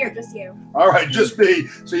people on here, just you. All right, just me.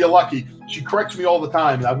 So you're lucky. She corrects me all the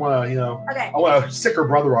time, and I want to, Okay. I want to sick her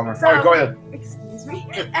brother on her. So, all right, go ahead. Excuse me.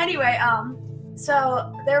 Anyway,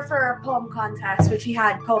 so they're for a poem contest, which we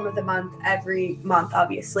had poem of the month every month,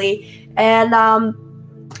 obviously, and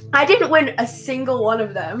I didn't win a single one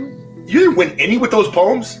of them. You didn't win any with those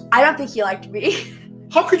poems? I don't think he liked me.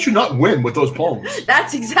 How could you not win with those poems?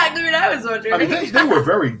 That's exactly what I was wondering. I mean, they were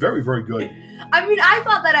very, very, very good. I mean, I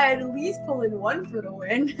thought that I'd at least pull in one for the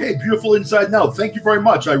win. Hey, beautiful inside now. Thank you very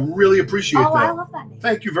much. I really appreciate that. I love that name.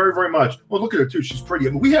 Thank you very, very much. Well, look at her, too. She's pretty. I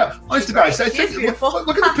mean, we have, honestly, guys, She's beautiful.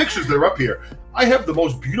 Look at the pictures that are up here. I have the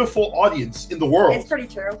most beautiful audience in the world. It's pretty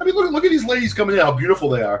true. I mean, look at these ladies coming in, how beautiful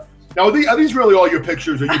they are. Now, are these really all your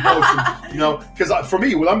pictures? Are you posting, Because for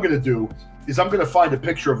me, what I'm going to do is I'm going to find a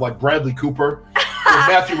picture of, like, Bradley Cooper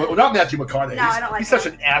or not Matthew McConaughey. No, I don't like He's that.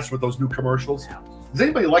 such an ass with those new commercials. No. Does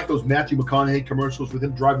anybody like those Matthew McConaughey commercials with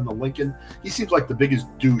him driving the Lincoln? He seems like the biggest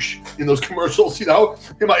douche in those commercials, Am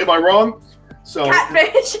I wrong? So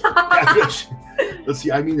Catfish. Catfish. Let's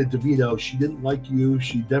see. I mean, DeVito. She didn't like you.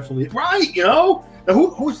 She definitely right. Now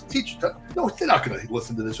who's the teacher? No, they're not going to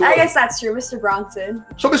listen to this. I guess that's true, Mr. Bronson.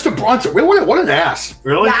 So, Mr. Bronson, what an ass!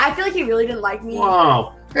 Really? Yeah, I feel like he really didn't like me.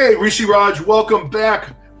 Wow. Hey, Rishi Raj, welcome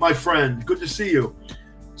back, my friend. Good to see you.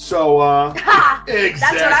 So, exactly.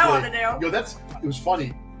 That's what I want to do. It was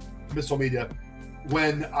funny, Miss Media.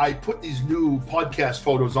 When I put these new podcast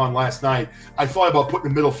photos on last night, I thought about putting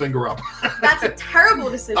the middle finger up. That's a terrible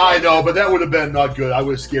decision. I know, but that would have been not good. I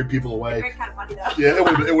would have scared people away. Very kind of funny, though. Yeah, it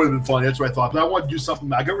would have been funny. That's what I thought. But I wanted to do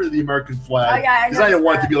something. I got rid of the American flag. Oh, yeah, because I didn't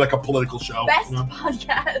want it to be like a political show. Best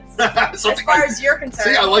podcast, as Something far as you're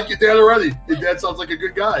concerned. See, I like your dad already. Your dad sounds like a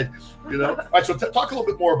good guy. All right, so talk a little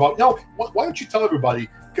bit more about. Why don't you tell everybody?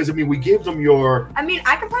 Because I mean, we gave them your. I mean,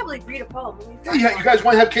 I could probably read a poem. Yeah, you guys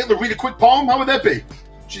want to have Caitlin read a quick poem? How would that be?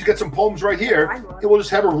 She's got some poems right here, and we'll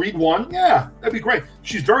just have her read one. Yeah, that'd be great.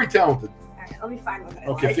 She's very talented. All right, let me find one.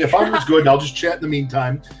 Okay, if I was good, and I'll just chat in the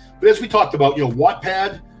meantime. But as we talked about,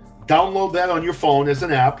 Wattpad, download that on your phone as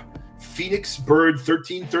an app. Phoenix Bird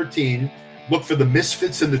 1313. Look for the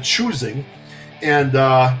Misfits and the Choosing, and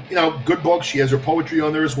good book. She has her poetry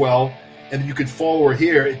on there as well, and you can follow her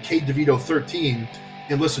here at Kate DeVito 13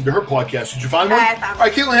 and listen to her podcast. Did you find one? I found one. All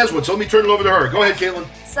right, Caitlin has one, so let me turn it over to her. Go ahead, Caitlin.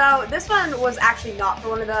 So this one was actually not for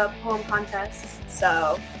one of the poem contests.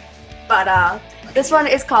 But this one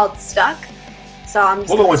is called Stuck. So I'm just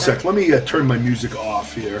hold on one sec. Let me turn my music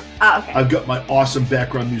off here. Oh, okay. I've got my awesome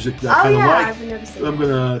background music that I kind of like. I've been noticing. I'm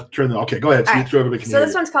gonna turn that. Okay, go ahead. So, everybody can hear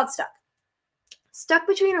this one's called Stuck. Stuck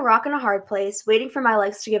between a rock and a hard place, waiting for my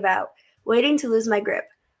legs to give out, waiting to lose my grip,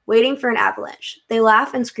 waiting for an avalanche. They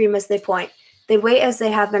laugh and scream as they point. They wait as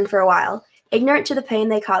they have been for a while, ignorant to the pain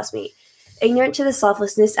they cause me, ignorant to the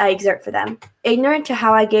selflessness I exert for them, ignorant to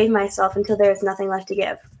how I gave myself until there is nothing left to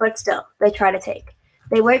give. But still, they try to take.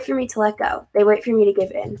 They wait for me to let go. They wait for me to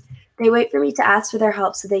give in. They wait for me to ask for their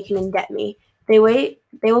help so they can indebt me. They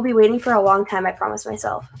will be waiting for a long time, I promise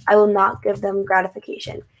myself. I will not give them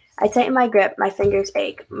gratification. I tighten my grip, my fingers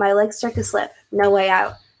ache, my legs start to slip. No way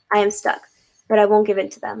out. I am stuck, but I won't give in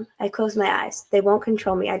to them. I close my eyes. They won't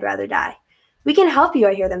control me. I'd rather die. We can help you,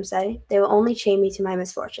 I hear them say. They will only chain me to my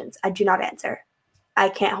misfortunes. I do not answer. I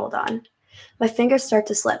can't hold on. My fingers start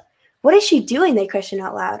to slip. What is she doing? They question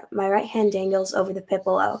out loud. My right hand dangles over the pit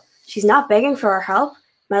below. She's not begging for our help.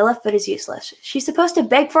 My left foot is useless. She's supposed to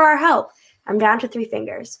beg for our help. I'm down to 3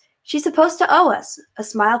 fingers. She's supposed to owe us. A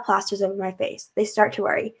smile plasters over my face. They start to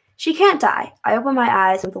worry. She can't die. I open my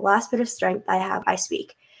eyes, and with the last bit of strength I have, I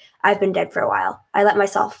speak. I've been dead for a while. I let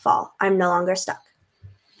myself fall. I'm no longer stuck.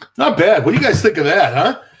 Not bad. What do you guys think of that,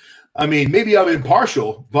 huh? I mean, maybe I'm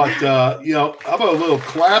impartial, but, how about a little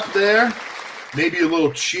clap there? Maybe a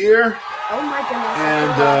little cheer? Oh, my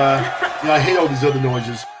goodness. And, I hate all these other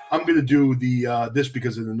noises. I'm going to do this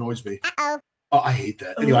because it annoys me. Uh-oh. Oh, I hate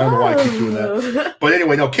that. Anyway, I don't know why I keep doing that. But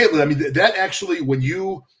anyway, no, Caitlin, I mean, that actually, when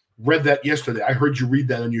you read that yesterday, I heard you read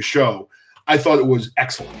that on your show. I thought it was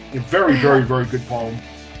excellent. A very, very, very good poem.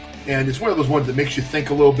 And it's one of those ones that makes you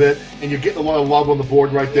think a little bit, and you're getting a lot of love on the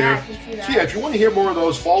board right there. Yeah, I can see that. So if you want to hear more of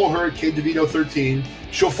those, follow her at KDeVito13.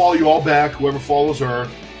 She'll follow you all back, whoever follows her.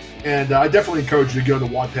 And I definitely encourage you to go to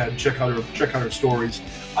Wattpad and check out her stories.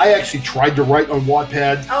 I actually tried to write on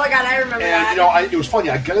Wattpad. Oh my God, I remember that. And it was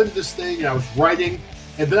funny. I got into this thing and I was writing,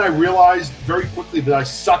 and then I realized very quickly that I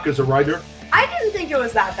suck as a writer. I didn't think it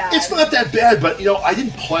was that bad. It's not that bad, but I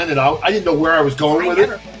didn't plan it out. I didn't know where I was going with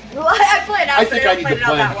it. Well, I planned out. I think I need to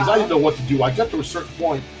plan because I didn't know what to do. I got to a certain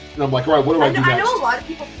point, And I'm like, all right, what do I do next? I know a lot of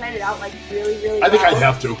people plan it out like really, really well. I think I'd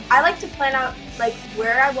have to. I like to plan out like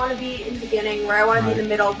where I want to be in the beginning, where I want to be in the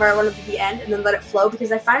middle, where I want to be at the end, and then let it flow,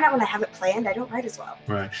 because I find out when I have it planned, I don't write as well.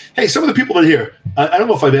 Right. Hey, some of the people that are here, I don't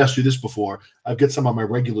know if I've asked you this before. I've got some of my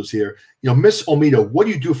regulars here. Miss Omida, what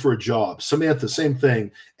do you do for a job? Samantha, same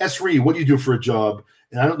thing. Esri, what do you do for a job?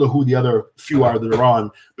 And I don't know who the other few are that are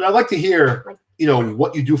on, but I'd like to hear,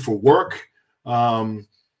 what you do for work.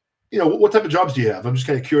 What type of jobs do you have? I'm just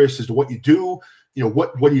kind of curious as to what you do.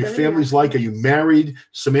 What are your families like? Are you married?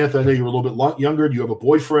 Samantha, I know you're a little bit younger. Do you have a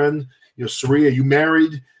boyfriend? Sari, are you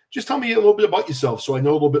married? Just tell me a little bit about yourself so I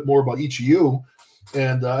know a little bit more about each of you.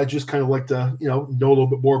 And I just kind of like to, know a little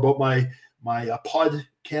bit more about my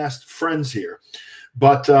podcast friends here.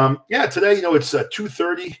 But today, it's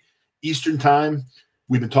 2:30 Eastern time.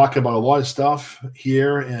 We've been talking about a lot of stuff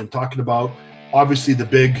here and talking about obviously the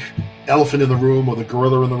big elephant in the room or the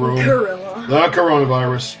gorilla in the room. The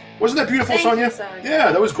coronavirus. Wasn't that beautiful, Sonia?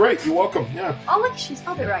 Yeah, that was great. You're welcome. Yeah. Oh, look, she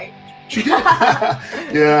spelled it right. She did.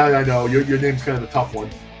 Yeah, I know. Your name's kind of a tough one.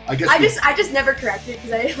 I just never correct it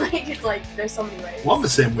because it's like there's so many ways. Well, I'm the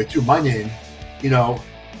same way too. My name,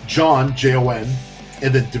 John, Jon,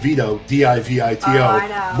 and then DeVito, Divito. Oh, I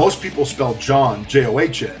know. Most people spell John, John.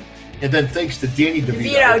 And then thanks to Danny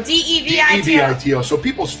DeVito, Devito. So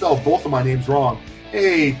people spell both of my names wrong.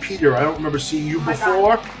 Hey, Peter, I don't remember seeing you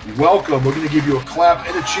before. God. Welcome. We're going to give you a clap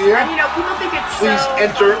and a cheer. And people think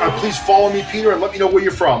it's Please follow me, Peter, and let me know where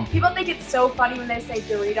you're from. People think it's so funny when they say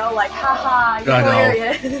Dorito, like, haha, you're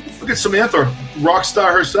hilarious. Look at Samantha, rock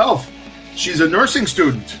star herself. She's a nursing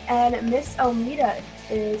student. And Miss Omida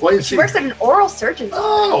she works at an oral surgeon's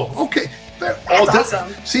office. Oh, okay. That's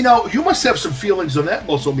awesome. See, now, you must have some feelings on that,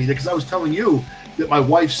 Miss Omida, because I was telling you that my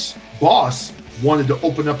wife's boss wanted to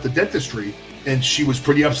open up the dentistry, and she was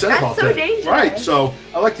pretty upset about that. That's so dangerous. Right, so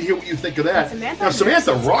I'd like to hear what you think of that.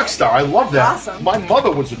 Samantha, rock star. I love that. Awesome. My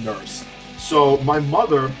mother was a nurse. So my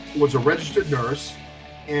mother was a registered nurse,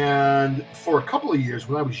 and for a couple of years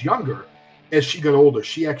when I was younger, as she got older,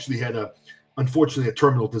 she actually had unfortunately a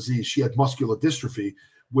terminal disease. She had muscular dystrophy,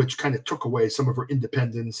 which kind of took away some of her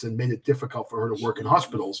independence and made it difficult for her to work in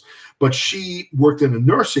hospitals. But she worked in a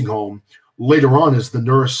nursing home later on as the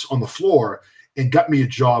nurse on the floor and got me a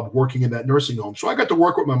job working in that nursing home. So I got to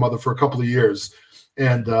work with my mother for a couple of years,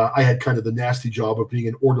 and I had kind of the nasty job of being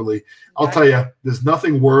an orderly. I'll tell you, there's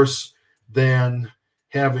nothing worse than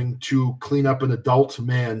having to clean up an adult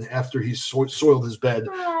man after he's soiled his bed.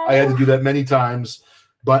 I had to do that many times.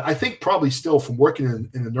 But I think probably still from working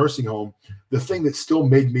in the nursing home, the thing that still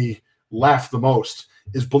made me laugh the most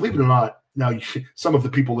is, believe it or not, now some of the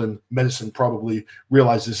people in medicine probably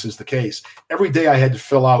realize this is the case. Every day I had to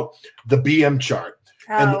fill out the BM chart.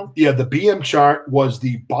 Oh. And the BM chart was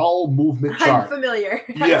the bowel movement chart. I'm familiar.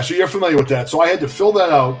 Yeah, so you're familiar with that. So I had to fill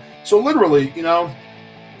that out. So literally, I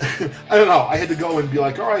don't know. I had to go and be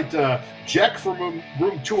like, all right, Jack from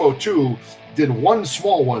room 202 did one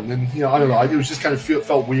small one, and I don't know. It was just kind of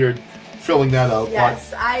felt weird filling that out.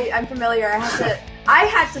 Yes, I'm familiar. I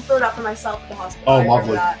had to fill it out for myself at the hospital. Oh,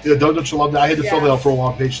 lovely! Yeah, don't you love that? I had to fill that out for all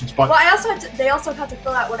our patients. But they also had to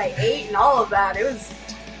fill out what I ate and all of that. It was.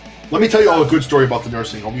 Let me tell you all a good story about the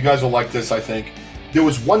nursing home. You guys will like this, I think. There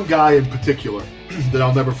was one guy in particular that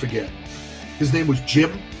I'll never forget. His name was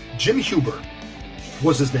Jim Huber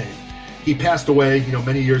was his name. He passed away,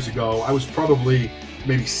 many years ago. I was probably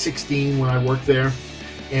maybe 16 when I worked there,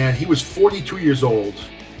 and he was 42 years old,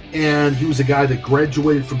 and he was a guy that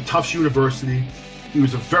graduated from Tufts University. He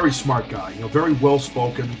was a very smart guy, very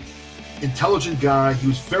well-spoken, intelligent guy. He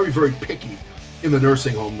was very, very picky in the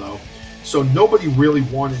nursing home, though, so nobody really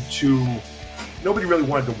wanted to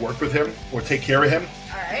work with him or take care of him.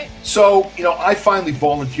 All right. So, I finally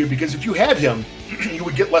volunteered, because if you had him, you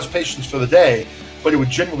would get less patients for the day, but it would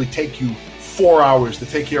generally take you 4 hours to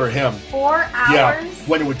take care of him. 4 hours? Yeah,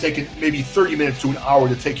 when it would take maybe 30 minutes to an hour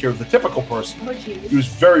to take care of the typical person. Oh, geez. He was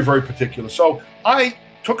very, very particular. So I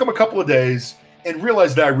took him a couple of days and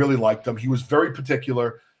realized that I really liked him. He was very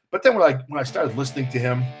particular. But then when I started listening to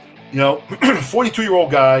him,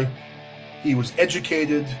 42-year-old guy, he was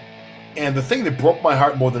educated. And the thing that broke my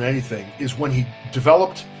heart more than anything is when he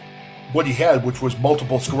developed what he had, which was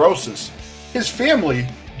multiple sclerosis. His family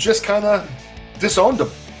just kind of disowned him.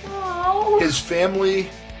 His family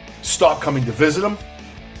stopped coming to visit him.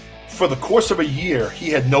 For the course of a year, he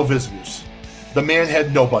had no visitors. The man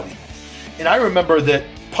had nobody. And I remember that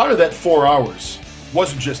part of that 4 hours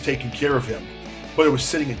wasn't just taking care of him, but it was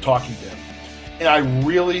sitting and talking to him. And I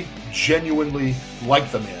really, genuinely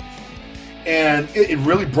liked the man. And it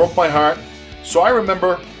really broke my heart. So I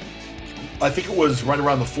remember, I think it was right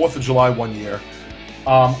around the 4th of July one year,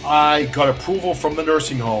 I got approval from the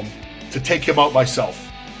nursing home to take him out myself.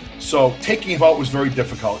 So taking him out was very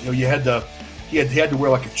difficult. You had to wear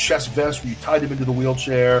like a chest vest where you tied him into the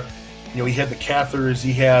wheelchair. He had the catheters.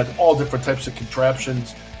 He had all different types of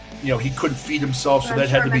contraptions. He couldn't feed himself, so that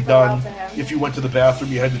had to be done. If you went to the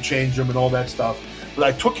bathroom, you had to change him and all that stuff. But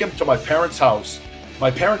I took him to my parents' house.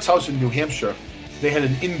 My parents' house in New Hampshire, they had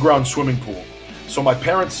an in-ground swimming pool. So my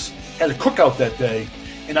parents had a cookout that day,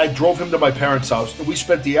 and I drove him to my parents' house, and we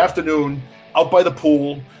spent the afternoon out by the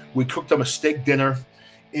pool. We cooked him a steak dinner,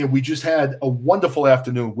 and we just had a wonderful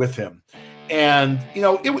afternoon with him. And,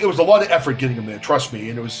 it was a lot of effort getting him there, trust me.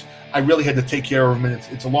 And I really had to take care of him, and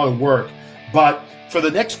it's a lot of work. But for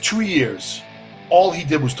the next 2 years, all he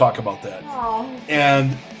did was talk about that. Aww.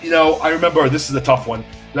 And, I remember, this is a tough one,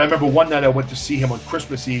 but I remember one night I went to see him on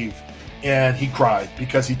Christmas Eve, and he cried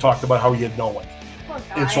because he talked about how he had no one.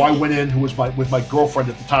 And so I went in, with my girlfriend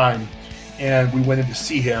at the time, and we went in to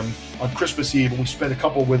see him on Christmas Eve, and we spent a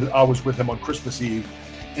couple of hours with him on Christmas Eve.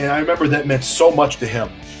 And I remember that meant so much to him.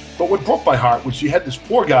 But what broke my heart was you had this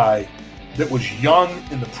poor guy that was young,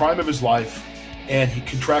 in the prime of his life, and he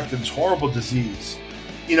contracted this horrible disease.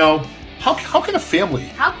 How can a family,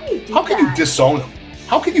 how can you disown him?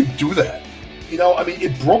 How can you do that?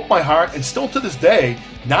 It broke my heart, and still to this day,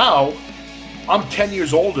 now I'm 10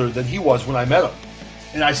 years older than he was when I met him.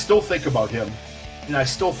 And I still think about him, and I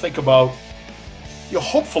still think about,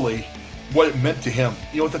 hopefully what it meant to him.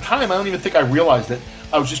 At the time, I don't even think I realized that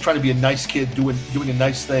I was just trying to be a nice kid doing a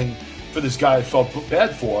nice thing for this guy I felt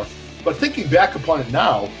bad for. But thinking back upon it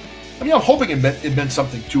now, I'm hoping it meant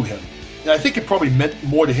something to him. And I think it probably meant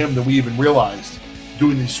more to him than we even realized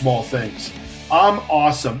doing these small things. I'm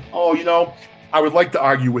awesome. Oh, I would like to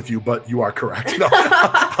argue with you, but you are correct. No,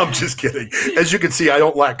 I'm just kidding. As you can see, I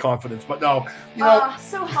don't lack confidence. But no,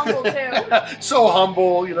 so humble too. So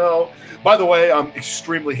humble, By the way, I'm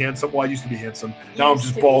extremely handsome. Well, I used to be handsome. Now I'm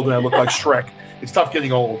just bald and I look like Shrek. It's tough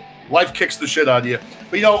getting old. Life kicks the shit out of you.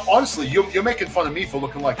 But honestly, you're making fun of me for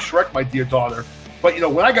looking like Shrek, my dear daughter. But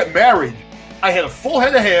when I got married, I had a full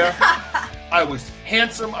head of hair. I was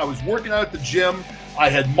handsome. I was working out at the gym. I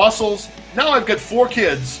had muscles. Now I've got 4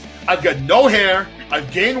 kids. I've got no hair. I've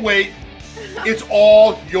gained weight. It's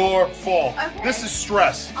all your fault. Okay. This is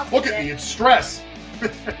stress. Look at me. It's stress.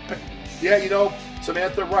 Yeah,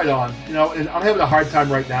 Samantha, right on. And I'm having a hard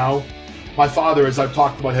time right now. My father, as I've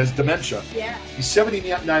talked about, has dementia. Yeah. He's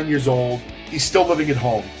 79 years old. He's still living at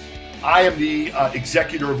home. I am the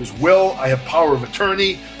executor of his will. I have power of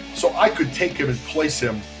attorney. So I could take him and place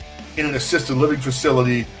him in an assisted living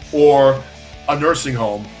facility or a nursing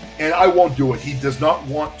home. And I won't do it. He does not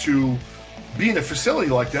want to be in a facility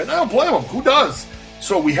like that. And I don't blame him. Who does?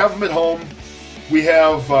 So we have him at home. We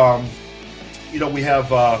have,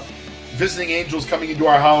 visiting angels coming into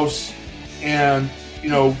our house. And,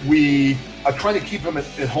 we are trying to keep him at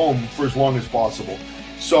home for as long as possible.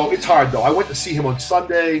 So it's hard, though. I went to see him on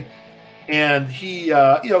Sunday, and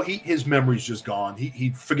his memory's just gone.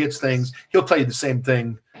 He forgets things. He'll tell you the same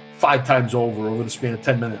thing 5 times over the span of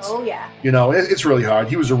 10 minutes. Oh, yeah. It's really hard.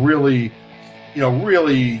 He was a really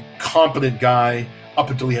competent guy up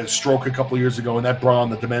until he had a stroke a couple of years ago, and that brought on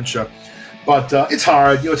the dementia. But it's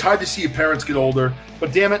hard. It's hard to see your parents get older.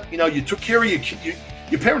 But damn it, you took care of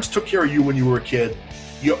your parents took care of you when you were a kid.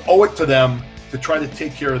 You owe it to them to try to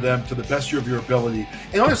take care of them to the best of your ability.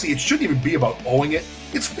 And honestly, it shouldn't even be about owing it.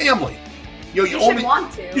 It's family. You should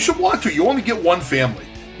want to. You should want to. You only get one family,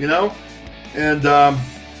 And,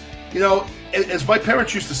 as my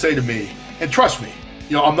parents used to say to me, and trust me,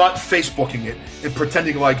 I'm not Facebooking it and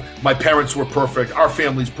pretending like my parents were perfect, our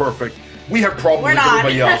family's perfect. We have problems with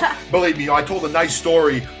everybody else. Believe me, I told a nice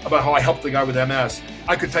story about how I helped the guy with MS.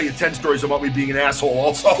 I could tell you 10 stories about me being an asshole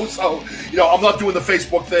also. So, I'm not doing the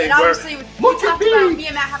Facebook thing and where, obviously, look at me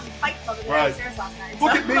and Matt having a fight club downstairs last night.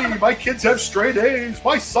 Look at me. My kids have straight A's.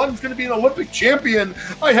 My son's going to be an Olympic champion.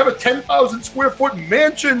 I have a 10,000 square foot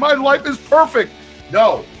mansion. My life is perfect.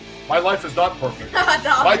 No, my life is not perfect.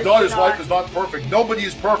 My daughter's life is not perfect. Nobody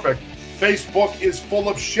is perfect. Facebook is full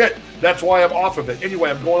of shit. That's why I'm off of it. Anyway,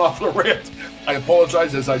 I'm going off the rant. I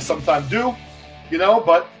apologize, as I sometimes do,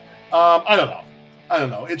 but I don't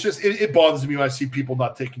know. It bothers me when I see people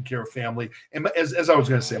not taking care of family. And as I was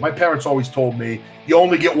going to say, my parents always told me, you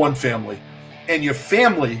only get one family. And your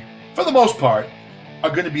family, for the most part,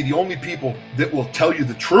 are going to be the only people that will tell you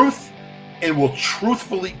the truth and will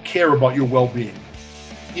truthfully care about your well-being.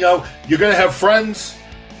 You're going to have friends.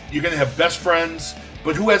 You're going to have best friends.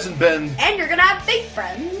 But who hasn't been... And you're going to have fake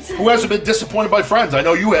friends. Who hasn't been disappointed by friends? I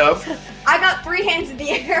know you have. I got 3 hands in the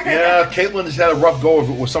air. Yeah, Caitlin has had a rough go of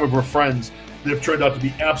it with some of her friends that have turned out to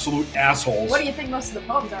be absolute assholes. What do you think most of the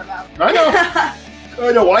poems are about? I know.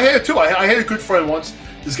 I know. I had it too. I had a good friend once.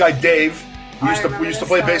 This guy Dave. We used to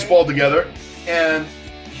play baseball together, and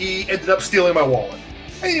he ended up stealing my wallet.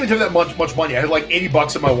 I didn't even have that much money. I had like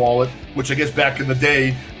 $80 in my wallet, which I guess back in the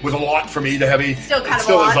day was a lot for me to have. Still kind of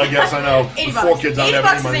still a lot. is, I guess. I know. With 4 kids, I don't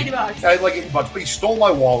have any money. $80. I had like $80, but he stole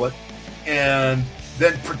my wallet and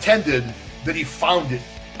then pretended that he found it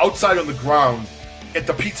outside on the ground at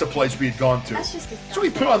the pizza place we had gone to. That's just disgusting. So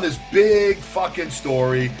he put on this big fucking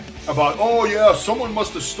story about, oh yeah, someone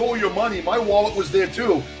must have stole your money. My wallet was there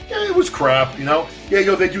too. Yeah, it was crap, you know.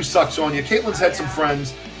 Yeah, they do suck on you. Caitlin's had some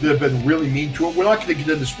friends that have been really mean to her. We're not going to get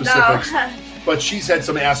into specifics, but she's had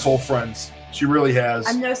some asshole friends. She really has.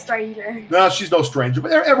 I'm no stranger. No, she's no stranger,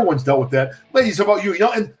 but everyone's dealt with that. Ladies, how about you? You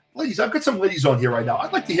know, and ladies, I've got some ladies on here right now.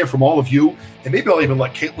 I'd like to hear from all of you, and maybe I'll even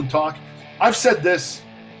let Caitlin talk. I've said this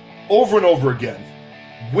over and over again.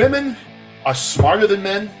 Women are smarter than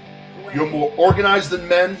men. You're more organized than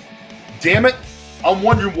men. Damn it. I'm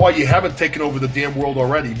wondering why you haven't taken over the damn world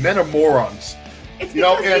already. Men are morons. It's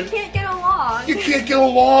because we can't get along. You can't get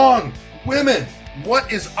along. Women,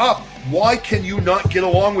 what is up? Why can you not get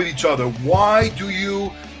along with each other? Why do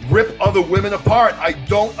you rip other women apart? I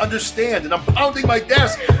don't understand. And I'm pounding my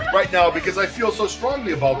desk right now because I feel so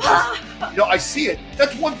strongly about this. You know, I see it.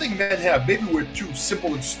 That's one thing men have. Maybe we're too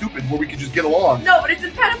simple and stupid where we can just get along. No, but it's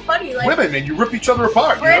just kind of funny. Like, women, man, you rip each other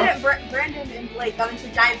apart. Brandon and Blake got into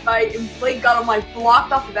a giant fight, and Blake got him like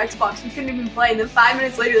blocked off of Xbox. We couldn't even play. And then 5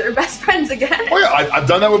 minutes later, they were best friends again. Oh yeah, I've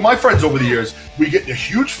done that with my friends over the years. We get into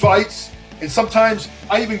huge fights. And sometimes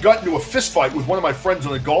I even got into a fist fight with one of my friends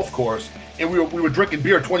on a golf course, and we were drinking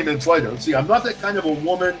beer 20 minutes later. See, I'm not that kind of a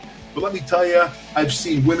woman, but let me tell you, I've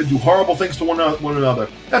seen women do horrible things to one another.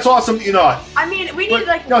 That's awesome that you're not. I mean, we need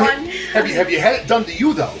one. Have you had it done to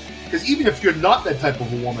you though? Because even if you're not that type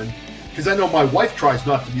of a woman, because I know my wife tries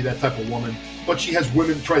not to be that type of woman, but she has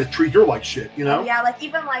women try to treat her like shit. You know? Yeah, like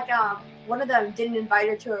even like one of them didn't invite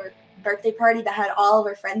her to her birthday party that had all of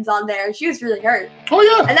her friends on there. She was really hurt. Oh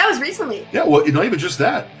yeah, and that was recently. Yeah, well, not even just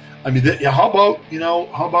that. I mean, how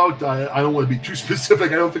about I don't want to be too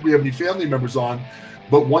specific. I don't think we have any family members on,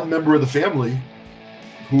 but one member of the family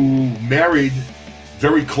who married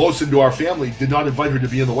very close into our family did not invite her to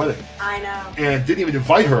be in the wedding. I know. And didn't even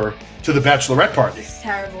invite her to the bachelorette party. It's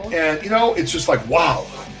terrible. And it's just like, wow.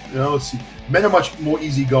 Men are much more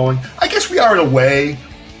easygoing. I guess we are in a way.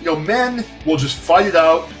 Men will just fight it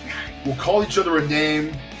out. We'll call each other a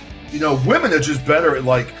name. Women are just better at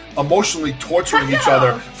like emotionally torturing each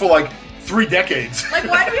other for like 3 decades. Like,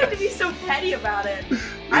 why do we have to be so petty about it?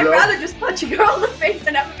 I'd rather just punch a girl in the face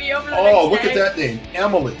than have it be over the next day. Oh, look at that name,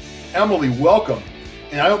 Emily. Emily, welcome.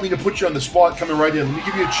 And I don't mean to put you on the spot coming right in. Let me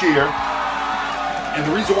give you a cheer.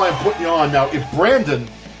 And the reason why I'm putting you on now, if Brandon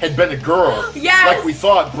had been a girl, like we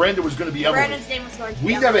thought, Brandon was going to be Emily. Brandon's name was going to be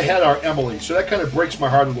We never had our Emily, so that kind of breaks my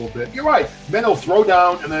heart a little bit. You're right. Men will throw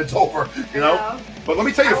down and then it's over, you know? But let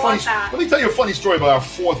me tell you a funny story about our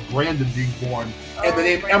 4th Brandon being born. And the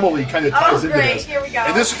name Emily kind of ties into this. Here we go.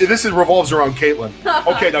 And this revolves around Caitlin.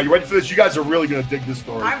 Okay, now you ready for this? You guys are really going to dig this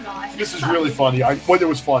story. I'm not. This is really funny. It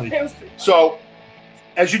was funny. It was pretty funny. So,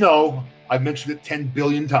 as you know, I've mentioned it 10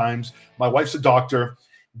 billion times. My wife's a doctor.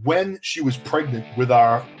 When she was pregnant with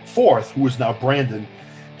our 4th, who is now Brandon,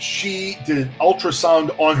 she did an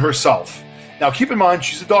ultrasound on herself. Now, keep in mind,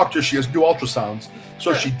 she's a doctor. She doesn't do ultrasounds.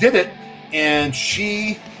 So she did it, and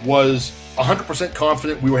she was 100%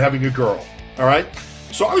 confident we were having a girl. All right?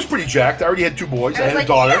 So I was pretty jacked. I already had 2 boys. I had a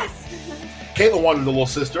daughter. Yes. Caitlin wanted a little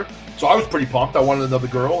sister. So I was pretty pumped. I wanted another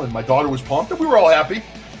girl, and my daughter was pumped, and we were all happy.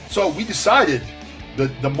 So we decided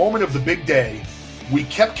that the moment of the big day, we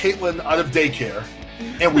kept Caitlin out of daycare,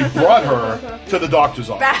 and we brought her to the doctor's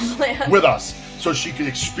office with us so she could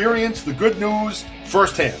experience the good news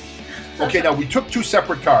firsthand. Okay, now we took 2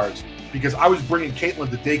 separate cars because I was bringing Caitlin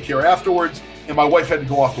to daycare afterwards, and my wife had to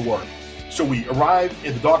go off to work. So we arrived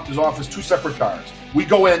at the doctor's office, 2 separate cars. We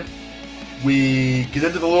go in, we get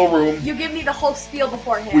into the little room. You give me the whole spiel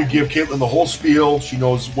beforehand. We give Caitlin the whole spiel. She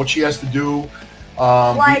knows what she has to do.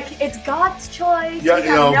 It's God's choice. Yeah, we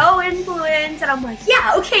have no influence. And I'm like,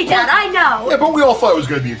 yeah, okay, Dad, I know. Yeah, but we all thought it was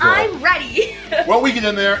going to be a girl. I'm ready. Well, we get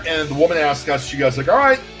in there, and the woman asks us, she goes like, all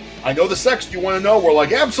right, I know the sex. Do you want to know? We're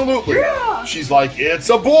like, absolutely. Yeah. She's like, it's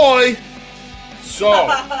a boy. So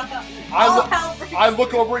I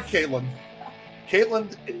look over at Caitlin.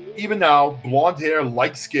 Caitlin, even now, blonde hair,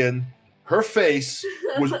 light skin. Her face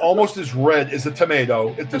was almost as red as a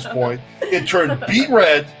tomato at this point. It turned beet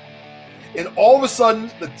red. And all of a sudden,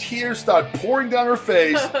 the tears start pouring down her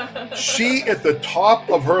face. She, at the top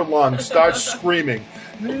of her lungs, starts screaming,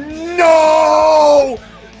 "No!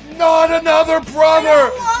 Not another brother!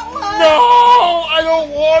 No! I don't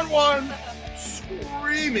want one!"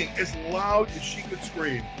 screaming as loud as she could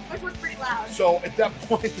scream. Which was pretty loud. So at that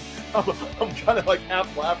point, I'm kind of like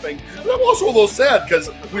half laughing. But I'm also a little sad because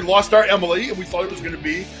we lost our Emily, and we thought it was going to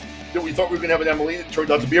be that we thought we were going to have an Emily, and it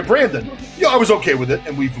turned out to be a Brandon. Yeah, I was okay with it,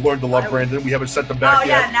 and we've learned to love Brandon. We haven't sent them back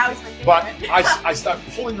yet. Oh yeah, now he's my favorite. But I start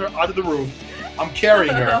pulling her out of the room. I'm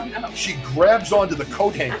carrying her. Oh, no. She grabs onto the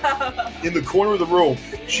coat hanger in the corner of the room.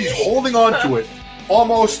 She's holding onto it,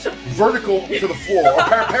 almost vertical to the floor, or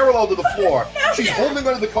parallel to the floor. She's holding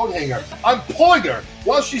onto the coat hanger. I'm pulling her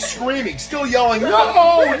while she's screaming, still yelling,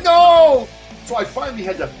 no, no! So I finally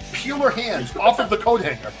had to peel her hands off of the coat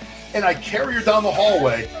hanger, and I carry her down the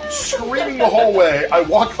hallway, screaming the whole way. I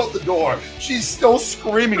walk out the door. She's still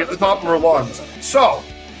screaming at the top of her lungs. So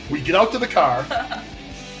we get out to the car.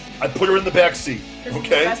 I put her in the back seat. This is the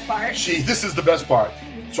Okay, best part. this is the best part.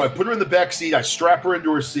 So I put her in the back seat. I strap her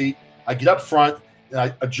into her seat. I get up front and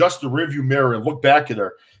I adjust the rearview mirror and look back at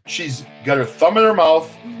her. She's got her thumb in her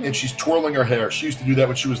mouth and she's twirling her hair. She used to do that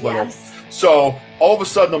when she was little. Yes. So all of a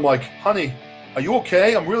sudden I'm like, honey, are you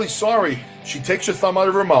okay? I'm really sorry. She takes her thumb out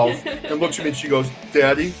of her mouth and looks at me and she goes,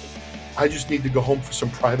 Daddy, I just need to go home for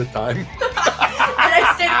some private time. And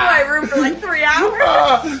I stayed in my room for like 3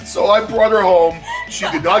 hours. So I brought her home. She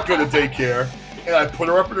did not go to daycare. And I put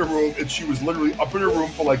her up in her room, and she was literally up in her room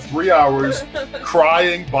for like 3 hours,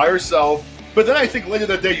 crying by herself. But then I think later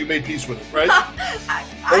that day you made peace with it, right?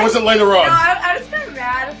 Or was it later on? No, I was kind of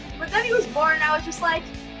mad. But then he was born, and I was just like,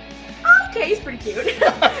 oh, okay, he's pretty cute.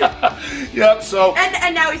 Yep, so...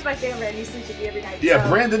 And now he's my favorite, and he sleeps with me every night. Yeah, so.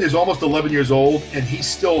 Brandon is almost 11 years old, and he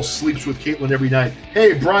still sleeps with Caitlin every night.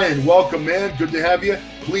 Hey, Brian, welcome, man. Good to have you.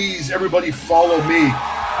 Please, everybody, follow me.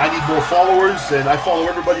 I need more followers, and I follow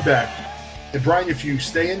everybody back. And Brian, if you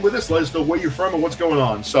stay in with us, let us know where you're from and what's going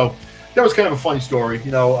on. So that was kind of a funny story.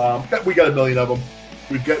 You know, we got a million of them.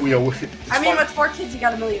 With 4 kids, you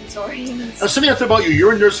got a million stories. Now, something else about you.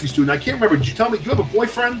 You're a nursing student. I can't remember. Did you tell me, do you have a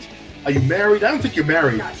boyfriend? Are you married? I don't think you're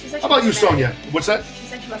married. No, she said she How about you, wasn't Sonia? married. What's that? She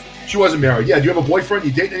said she wasn't married. She wasn't married. Yeah, do you have a boyfriend?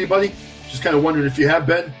 You dating anybody? Just kind of wondering if you have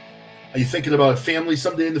been. Are you thinking about a family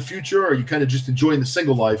someday in the future, or are you kind of just enjoying the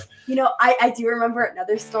single life? You know, I do remember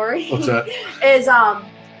another story. What's that? Is,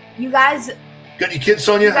 you guys... Got any kids,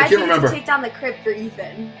 Sonia? You guys I can't needed remember. to take down the crib for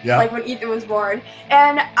Ethan. Yeah. Like when Ethan was born.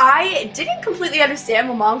 And I didn't completely understand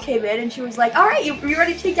when Mom came in and she was like, all right, you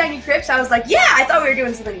ready to take down your crib? So I was like, yeah, I thought we were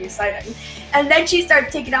doing something exciting. And then she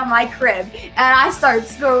started taking down my crib. And I started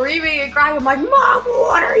screaming and crying. I'm like, Mom,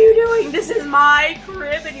 what are you doing? This is my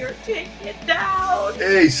crib and you're taking it down.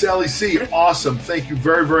 Hey, Sally C. Awesome. Thank you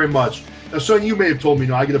very, very much. Now, Sonia, you may have told me,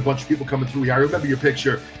 I get a bunch of people coming through here. I remember your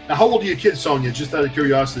picture. Now, how old are your kids, Sonia? Just out of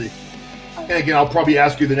curiosity. And again, I'll probably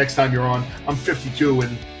ask you the next time you're on. I'm 52,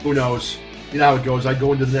 and who knows? You know how it goes. I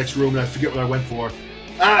go into the next room, and I forget what I went for.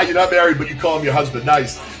 You're not married, but you call him your husband.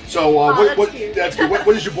 Nice. So, that's cute. That's good. What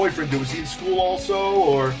does your boyfriend do? Is he in school also,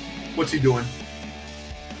 or what's he doing?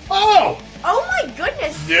 Oh my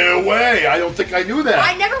goodness. No way. I don't think I knew that.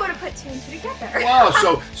 I never would have put 2 and 2 together.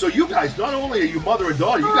 Wow. So you guys, not only are you mother and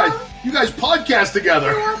daughter, you guys podcast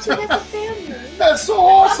together. We're watching as a family. That's so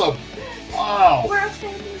awesome. Wow. We're a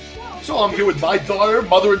family show. So I'm here with my daughter,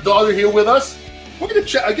 mother and daughter here with us. We're gonna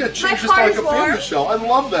I get to change this to like a family show. I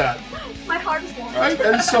love that. My heart is warm. Right?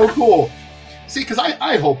 That is so cool. See, because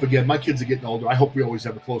I hope, again, my kids are getting older. I hope we always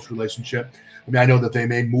have a close relationship. I mean, I know that they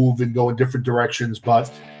may move and go in different directions, but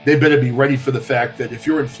they better be ready for the fact that if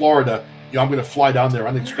you're in Florida, I'm going to fly down there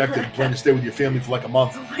unexpected and plan to stay with your family for like a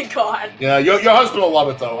month. Oh my God. Yeah, your husband will love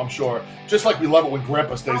it, though, I'm sure. Just like we love it when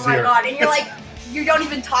Grandpa stays here. Oh my God. And you're like, you don't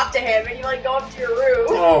even talk to him, and you like go up to your room.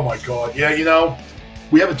 Oh my God. Yeah,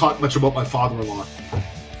 we haven't talked much about my father-in-law.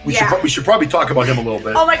 We should probably talk about him a little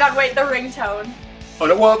bit. Oh my God, wait, the ringtone. Oh,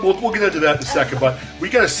 no, well, we'll get into that in a second, but we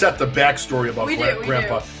got to set the backstory about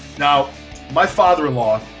Grandpa. Do. Now, my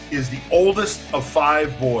father-in-law is the oldest of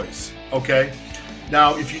 5 boys, okay?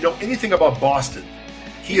 Now, if you know anything about Boston,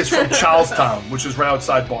 he is from Charlestown, which is right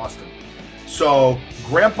outside Boston. So,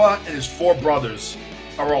 Grandpa and his 4 brothers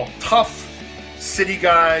are all tough city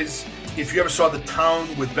guys. If you ever saw The Town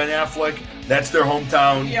with Ben Affleck, that's their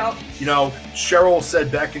hometown. Yep. Cheryl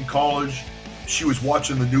said back in college, she was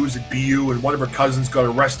watching the news at BU and one of her cousins got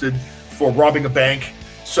arrested for robbing a bank.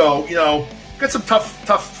 So, got some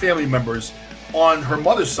tough family members. On her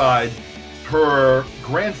mother's side, her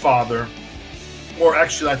grandfather, or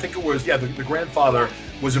actually I think it was, the grandfather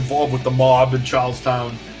was involved with the mob in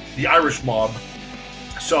Charlestown, the Irish mob.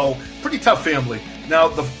 So, pretty tough family.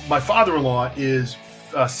 Now, my father-in-law is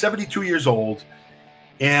 72 years old,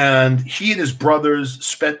 and he and his brothers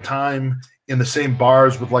spent time in the same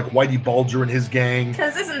bars with like Whitey Bulger and his gang.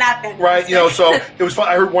 Because isn't that fantastic? Right, so it was fun.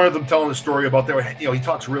 I heard one of them telling a story about he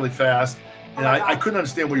talks really fast, And I couldn't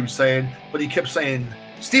understand what he was saying, but he kept saying,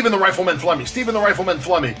 Stephen the Rifleman Flemmi, Stephen the Rifleman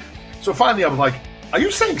Flemmi. So finally I was like, are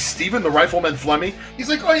you saying Stephen the Rifleman Flemmi? He's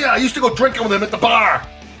like, oh yeah, I used to go drinking with him at the bar.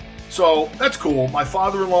 So that's cool. My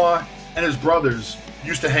father-in-law and his brothers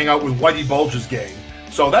used to hang out with Whitey Bulge's gang.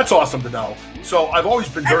 So that's awesome to know. So I've always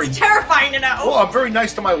been That's terrifying to know. Well, I'm very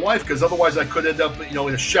nice to my wife because otherwise I could end up, in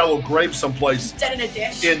a shallow grave someplace. Dead in a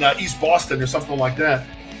dish. In East Boston or something like that.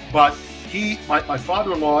 But my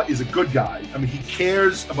father-in-law is a good guy. I mean, he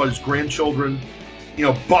cares about his grandchildren,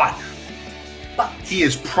 but he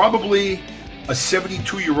is probably a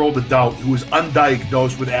 72-year-old adult who is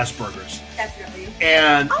undiagnosed with Asperger's. Definitely.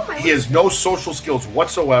 And he has no social skills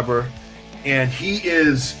whatsoever. And he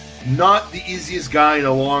is not the easiest guy a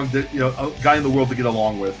guy in the world to get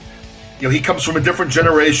along with. He comes from a different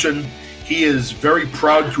generation. He is very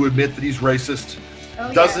proud to admit that he's racist.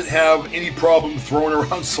 Doesn't have any problem throwing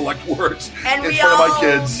around select words and in front of my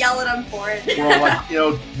kids. Yell at him for it. We're all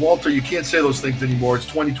like, Walter, you can't say those things anymore. It's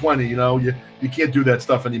 2020. You can't do that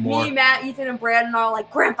stuff anymore. Me, Matt, Ethan, and Brandon are all like,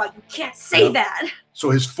 Grandpa, you can't say that. So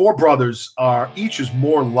his 4 brothers each is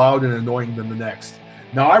more loud and annoying than the next.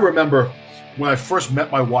 Now I remember when I first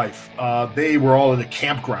met my wife, they were all in a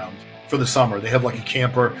campground for the summer. They have like a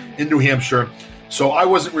camper in New Hampshire. So I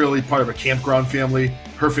wasn't really part of a campground family.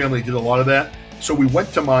 Her family did a lot of that. So we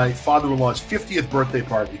went to my father-in-law's 50th birthday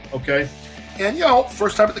party, okay? And,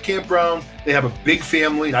 first time at the campground, they have a big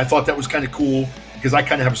family. And I thought that was kind of cool because I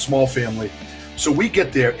kind of have a small family. So we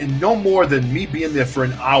get there, and no more than me being there for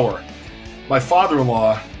an hour, my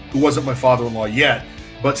father-in-law, who wasn't my father-in-law yet,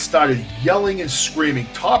 but started yelling and screaming,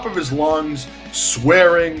 top of his lungs,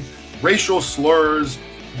 swearing, racial slurs,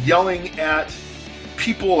 yelling at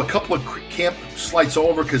people a couple of campsites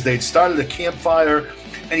over because they had started a campfire,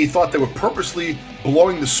 and he thought they were purposely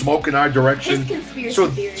blowing the smoke in our direction. His conspiracy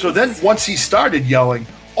theories. So then once he started yelling,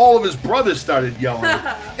 all of his brothers started yelling,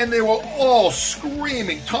 and they were all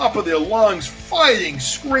screaming, top of their lungs, fighting,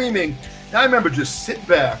 screaming. And I remember just sitting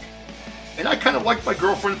back, and I kind of liked my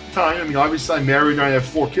girlfriend at the time. I mean, obviously I married her and I have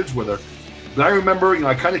 4 kids with her. But I remember,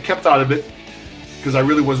 I kind of kept out of it because I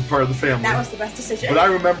really wasn't part of the family. That was the best decision. But I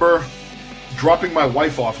remember dropping my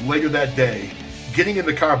wife off later that day, getting in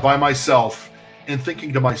the car by myself, and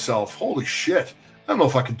thinking to myself, holy shit, I don't know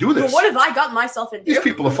if I can do this. But what have I gotten myself into? These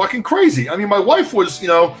people are fucking crazy. I mean, my wife was,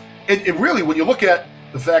 and really, when you look at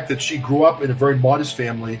the fact that she grew up in a very modest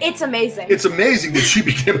family. It's amazing. It's amazing that she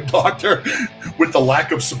became a doctor with the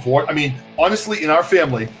lack of support. I mean, honestly, in her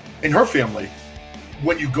family,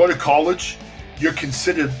 when you go to college, you're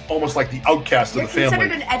considered almost like the outcast of the family. You're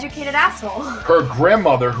considered an educated asshole. Her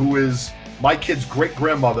grandmother, who is my kid's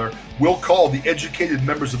great-grandmother, will call the educated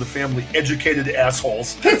members of the family educated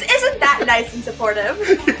assholes. Because isn't that nice and supportive?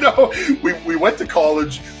 We went to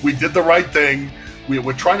college. We did the right thing.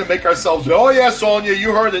 We're trying to make ourselves, oh yeah, Sonia,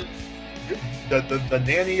 you heard it. The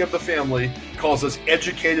nanny of the family calls us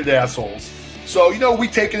educated assholes. So, we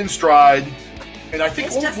take it in stride. And I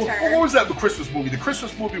think, what was that Christmas movie? The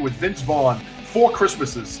Christmas movie with Vince Vaughn, 4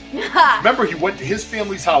 Christmases. Remember, he went to his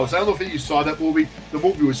family's house. I don't know if you saw that movie. The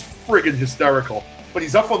movie was friggin' hysterical. But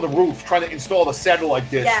he's up on the roof trying to install the satellite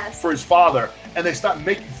dish for his father. And they start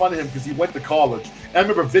making fun of him because he went to college. And I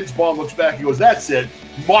remember Vince Vaughn looks back and goes, that's it.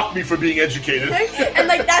 Mock me for being educated. And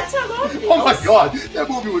that's how it feels. Oh my God. That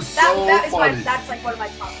movie was so funny. That's like one of my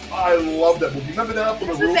top. I love that movie. Remember that Up on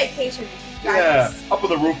the Roof? Vacation. Yeah, Up on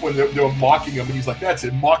the Roof when they were mocking him, and he's like, that's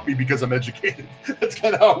it, mock me because I'm educated. That's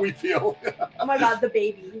kind of how we feel. Oh my God, the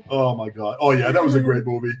baby. Oh my God. Oh yeah, that was a great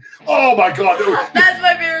movie. Oh my God. That's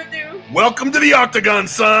my favorite too. Welcome to the Octagon,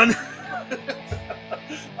 son.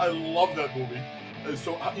 I love that movie.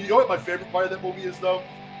 So, you know what my favorite part of that movie is, though?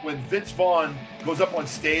 When Vince Vaughn goes up on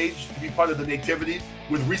stage to be part of the Nativity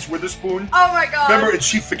with Reese Witherspoon. Oh my God. Remember, and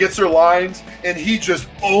she forgets her lines, and he just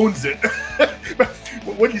owns it.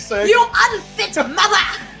 What do you say? You unfit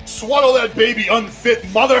mother! Swaddle that baby,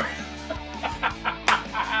 unfit mother!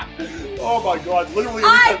 Oh my God, literally.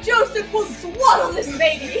 Joseph, will swaddle this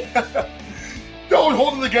baby! Don't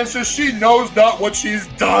hold it against her, she knows not what she's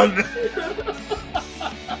done!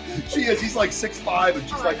 He's like 6'5", and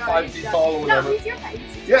she's like 5 feet tall or whatever. No, he's your height.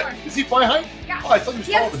 Yeah, is he my height? Yeah. Oh, I thought he was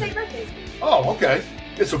taller than me. He has the same birthday. Oh, okay.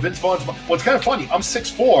 Yeah, so Vince Vaughn's. Well, it's kind of funny. I'm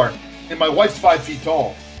 6'4", and my wife's 5 feet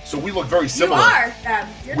tall. So we look very similar. You are.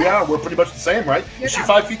 We are. We're pretty much the same, right? Is she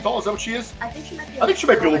 5 feet tall? Is that what she is? I think she might be. I think she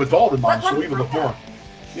might be a little bit taller than mine, so we even look more.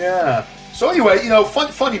 Yeah. So anyway,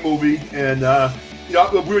 funny movie, and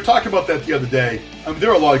we were talking about that the other day. I mean,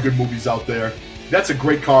 there are a lot of good movies out there. That's a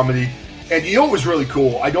great comedy. And what was really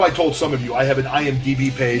cool? I know I told some of you I have an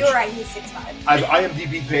IMDb page. You're right. He's 6'5". I have an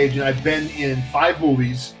IMDb page, and I've been in 5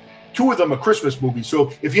 movies, 2 two of them are Christmas movies.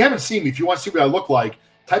 So if you haven't seen me, if you want to see what I look like,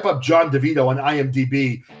 type up John DeVito on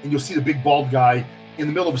IMDb, and you'll see the big bald guy in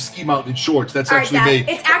the middle of a ski mountain in shorts. That's actually me.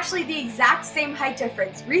 It's actually the exact same height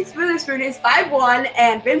difference. Reese Witherspoon is 5'1",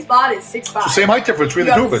 and Vince Vaughn is 6'5". So same height difference between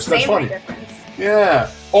the two of us. That's funny. Yeah.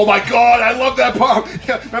 Oh my God, I love that part.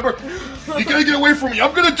 Yeah, remember, you're gonna get away from me.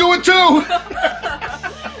 I'm gonna do it too.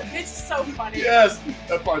 It's so funny. Yes,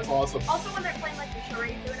 that part's awesome. Also, when they're playing like the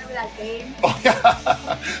charades or whatever, that game. Oh yeah.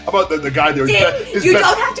 How about the guy there?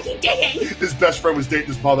 Don't have to keep digging. His best friend was dating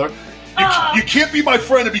his mother. You can't be my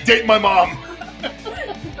friend and be dating my mom.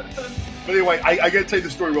 But anyway, I got to tell you the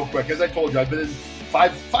story real quick. As I told you, I've been in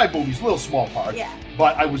five movies, a little small part. Yeah.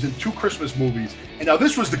 But I was in 2 Christmas movies. And now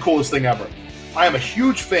this was the coolest thing ever. I am a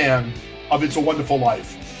huge fan of It's a Wonderful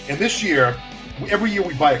Life. And this year, every year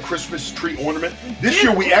we buy a Christmas tree ornament. This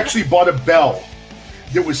year we actually bought a bell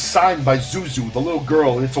that was signed by Zuzu, the little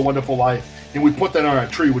girl in It's a Wonderful Life. And we put that on our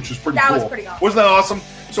tree, which was pretty cool. That was pretty awesome. Wasn't that awesome?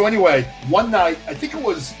 So anyway, one night, I don't think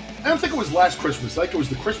it was last Christmas. I think it was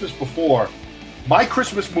the Christmas before. My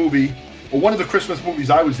Christmas movie, or one of the Christmas movies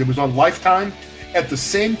I was in, was on Lifetime. At the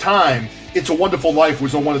same time, It's a Wonderful Life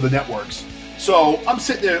was on one of the networks. So I'm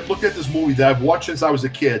sitting there looking at this movie that I've watched since I was a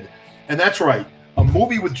kid. And that's right. A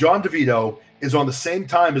movie with John DeVito is on the same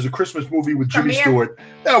time as a Christmas movie with Jimmy Stewart.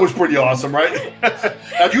 That was pretty awesome, right?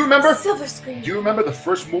 Now, do you remember? Silver screen. Do you remember the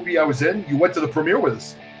first movie I was in? You went to the premiere with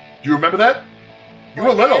us. Do you remember that? You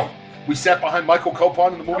were little. We sat behind Michael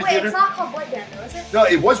Copon in the movie theater. It's not called Boy Band, though, is it? No,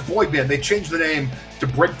 it was Boy Band. They changed the name to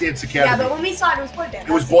Breakdance Academy. Yeah, but when we saw it, it was Boy Band.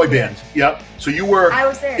 It was Boy Band. Yep. So you were. I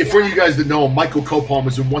was there. For you guys that know, Michael Copon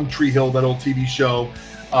was in One Tree Hill, that old TV show.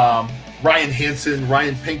 Ryan Hansen,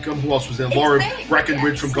 Ryan Pinkham. Who else was there? Laura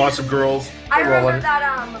Breckenridge from Gossip Girls. I remember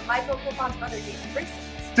that Michael Copon's mother gave me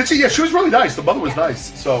bracelets. Did she? Yeah, she was really nice. The mother was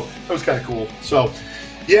nice. So that was kind of cool. So.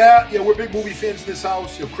 Yeah, we're big movie fans in this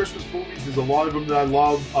house. Christmas movies, there's a lot of them that I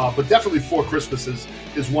love. But definitely Four Christmases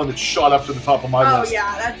is one that shot up to the top of my list. Oh,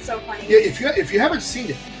 yeah, that's so funny. Yeah, if you haven't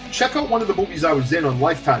seen it, check out one of the movies I was in on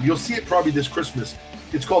Lifetime. You'll see it probably this Christmas.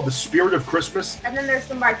 It's called The Spirit of Christmas. And then there's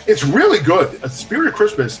the March. It's really good. The Spirit of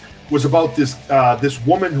Christmas was about this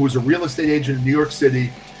woman who was a real estate agent in New York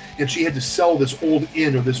City, and she had to sell this old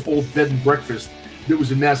inn or this old bed and breakfast that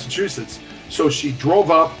was in Massachusetts. So she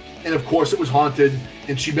drove up, and of course it was haunted,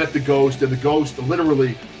 and she met the ghost, and the ghost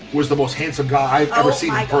literally was the most handsome guy I've ever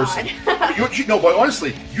seen in person. But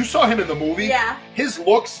honestly, you saw him in the movie. Yeah. His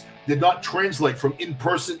looks did not translate from in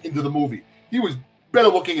person into the movie. He was better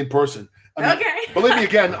looking in person. I mean, okay. Believe me,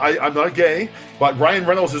 again, I'm not gay, but Ryan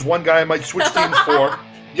Reynolds is one guy I might switch teams for.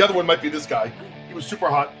 The other one might be this guy. He was super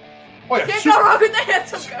hot. Oh yeah, can't go wrong with the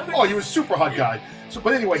handsome ghost. Oh, he was super hot guy. So,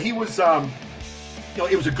 but anyway, he was.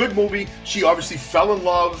 It was a good movie. She obviously fell in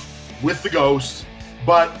love with the ghost,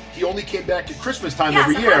 but he only came back at Christmas time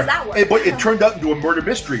every year. How does that work? But it turned out into a murder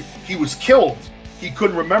mystery. He was killed. He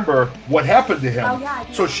couldn't remember what happened to him. Oh, yeah,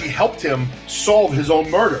 so she helped him solve his own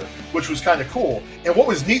murder, which was kind of cool. And what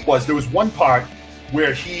was neat was there was one part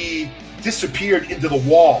where he disappeared into the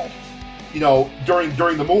wall,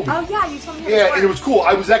 during the movie. Oh yeah, you told me. Yeah, and it was cool.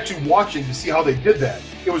 I was actually watching to see how they did that.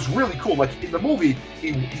 It was really cool. Like in the movie,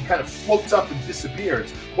 he kind of floats up and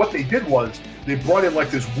disappears. What they did was they brought in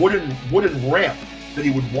like this wooden ramp that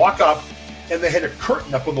he would walk up, and they had a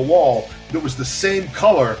curtain up on the wall that was the same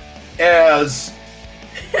color as.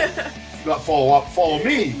 Not follow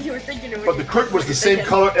me. You were thinking of but the curtain was the same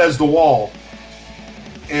color as the wall,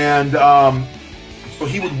 and so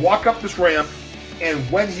he would walk up this ramp, and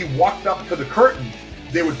when he walked up to the curtain,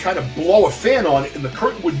 they would kind of blow a fan on it, and the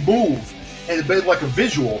curtain would move, and it made like a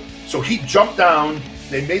visual. So he jumped down,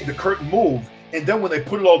 they made the curtain move, and then when they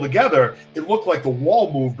put it all together, it looked like the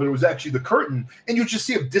wall moved, but it was actually the curtain, and you just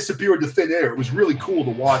see him disappear into thin air. It was really cool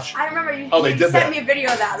to watch. I remember you sent me a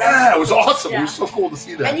video of that. Yeah, it was awesome. Yeah. It was so cool to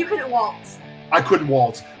see that. And you couldn't waltz. I couldn't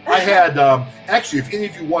waltz. I had, actually, if any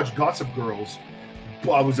of you watch Gossip Girls,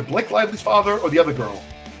 was it Blake Lively's father or the other girl?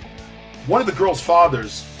 One of the girls'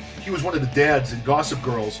 fathers, he was one of the dads in Gossip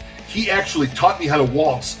Girls. He actually taught me how to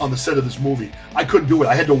waltz on the set of this movie. I couldn't do it.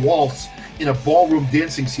 I had to waltz in a ballroom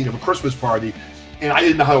dancing scene of a Christmas party, and I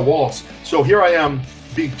didn't know how to waltz. So here I am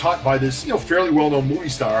being taught by this, fairly well-known movie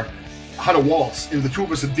star how to waltz, and the two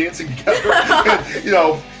of us are dancing together.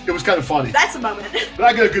 And, it was kind of funny. That's a moment. But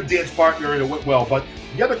I got a good dance partner, and it went well. But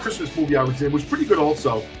the other Christmas movie I was in was pretty good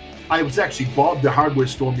also. I was actually Bob the hardware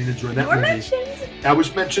store manager in that movie. Mentioned. I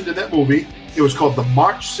was mentioned in that movie. It was called The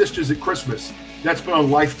March Sisters at Christmas. That's been on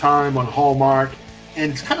Lifetime, on Hallmark,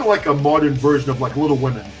 and it's kind of like a modern version of like Little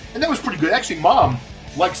Women. And that was pretty good. Actually, Mom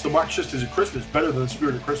likes the March Sisters of Christmas better than the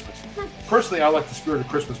Spirit of Christmas. Personally, I like the Spirit of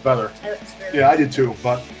Christmas better. I like the Spirit. Yeah, I did too.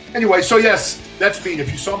 But anyway, so yes, that's me.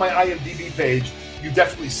 If you saw my IMDb page, you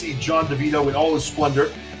definitely see John DeVito in all his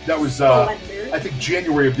splendor. That was, I think,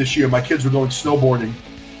 January of this year. My kids were going snowboarding,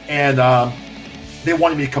 and they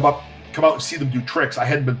wanted me to come out and see them do tricks. I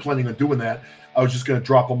hadn't been planning on doing that. I was just going to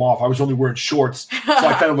drop them off. I was only wearing shorts, so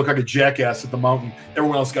I kind of look like a jackass at the mountain.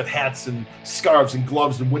 Everyone else got hats and scarves and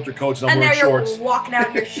gloves and winter coats, and I'm wearing shorts. You're walking out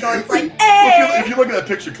in your shorts like, hey! If you look at that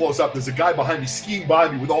picture close up, there's a guy behind me skiing by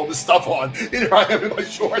me with all this stuff on, and here I am in my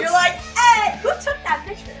shorts. You're like, hey! Who took that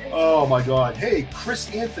picture? Oh, my God. Hey, Chris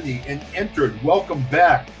Anthony and Entered. Welcome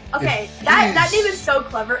back. Okay, that name is so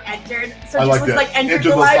clever, Entered. So it I just like looks that. like Entered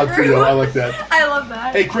Entered the Library. I like that. I love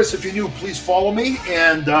that. Hey, Chris, if you're new, please follow me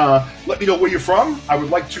and let me know where you're from. I would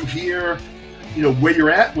like to hear, where you're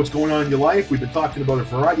at, what's going on in your life. We've been talking about a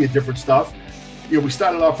variety of different stuff. We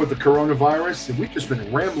started off with the coronavirus, and we've just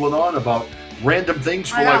been rambling on about random things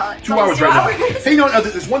for like 2 hours right now. Hey,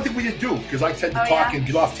 there's one thing we didn't do, because I tend to talk and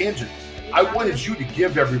get off tangent. I wanted you to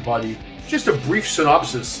give everybody just a brief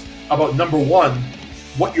synopsis about, number one,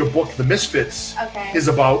 what your book, The Misfits, is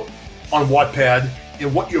about on Wattpad,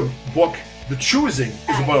 and what your book, The Choosing,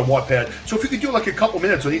 is about on Wattpad. So if you could do like a couple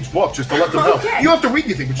minutes on each book, just to let them know. You don't have to read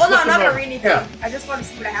anything. But just I'm not going to read anything. Yeah. I just want to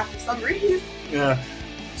see what I have for summaries. Yeah.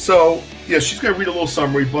 So, yeah, she's going to read a little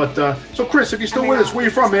summary. But, so Chris, if you're still with us, where are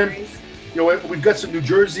you from, man? We've got some New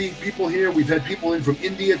Jersey people here. We've had people in from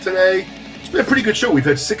India today. It's been a pretty good show. We've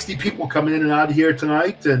had 60 people coming in and out of here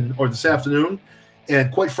tonight or this afternoon.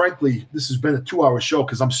 And quite frankly, this has been a 2-hour show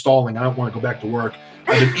because I'm stalling. I don't want to go back to work.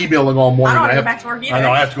 I've been emailing all morning. I don't want to go back to work either. I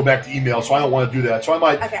know, I have to go back to email, so I don't want to do that. So I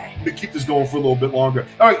might keep this going for a little bit longer.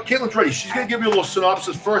 All right, Caitlin's ready. She's going to give you a little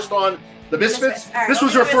synopsis first on The Misfits. Right, this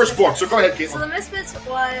was her first book, so go ahead, Caitlin. So The Misfits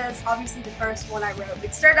was obviously the first one I wrote.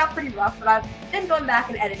 It started off pretty rough, but I've been going back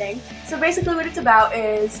and editing. So basically what it's about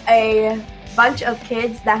is a bunch of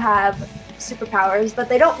kids that have superpowers, but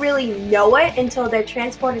they don't really know it until they're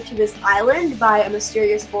transported to this island by a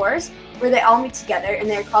mysterious force where they all meet together, and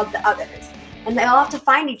they're called the Others. And they all have to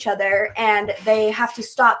find each other, and they have to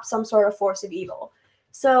stop some sort of force of evil.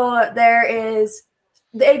 So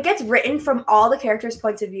it gets written from all the characters'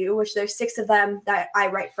 points of view, which there's 6 of them that I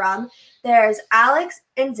write from. There's Alex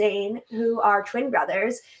and Zane, who are twin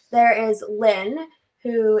brothers. There is Lynn,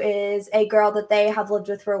 who is a girl that they have lived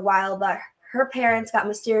with for a while, but her parents got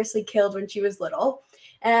mysteriously killed when she was little.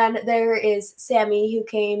 And there is Sammy, who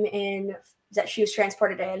came in, that she was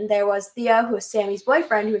transported in. There was Theo, who is Sammy's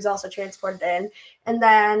boyfriend, who was also transported in. And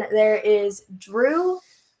then there is Drew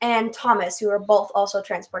and Thomas, who are both also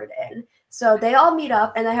transported in. So they all meet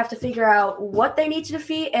up, and they have to figure out what they need to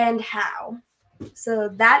defeat and how. So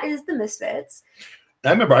that is The Misfits.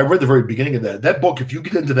 I remember I read the very beginning of that. That book, if you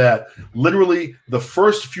get into that, literally the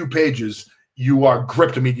first few pages, you are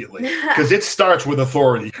gripped immediately because it starts with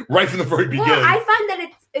authority right from the very beginning. Well, I find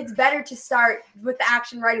that it's better to start with the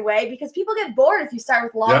action right away because people get bored if you start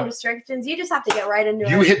with long descriptions. You just have to get right into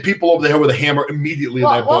it. You hit people over the head with a hammer immediately in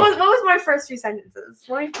that book. What was my first few sentences?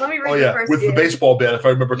 Let me read the first with the baseball bat, if I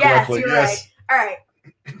remember correctly. You're right. All right.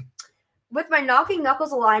 With my knocking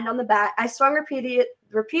knuckles aligned on the bat, I swung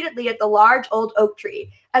repeatedly at the large old oak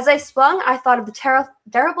tree. As I swung, I thought of the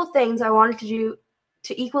terrible things I wanted to do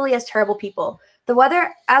to equally as terrible people. The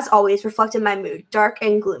weather, as always, reflected my mood, dark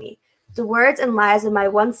and gloomy. The words and lies of my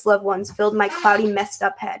once loved ones filled my cloudy, messed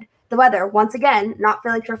up head. The weather, once again, not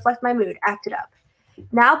failing to reflect my mood, acted up.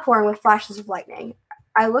 Now pouring with flashes of lightning.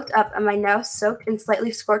 I looked up at my now soaked and slightly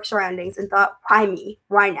scorched surroundings and thought, why me?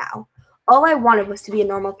 Why now? All I wanted was to be a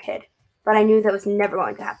normal kid, but I knew that was never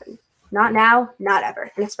going to happen. Not now, not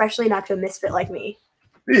ever, and especially not to a misfit like me.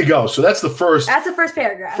 There you go. So that's the first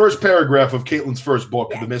paragraph. First paragraph of Caitlin's first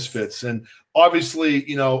book, The Misfits. And obviously,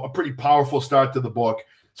 a pretty powerful start to the book.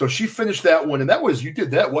 So she finished that one. And you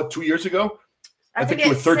did that, 2 years ago? I think you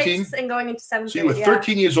were 13. And going into 7th grade. So you were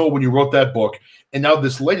 13 years old when you wrote that book. And now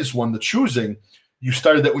this latest one, The Choosing, you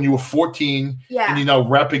started that when you were 14. Yeah. And you're now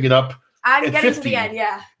wrapping it up I'm at getting 15. To the end,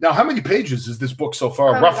 yeah. Now, how many pages is this book so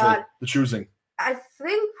far, roughly, The Choosing? I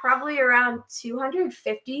think probably around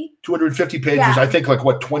 250. 250 pages. Yeah. I think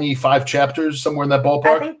 25 chapters, somewhere in that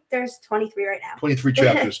ballpark? I think there's 23 right now. 23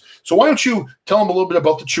 chapters. So why don't you tell them a little bit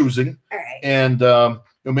about The Choosing? All right. And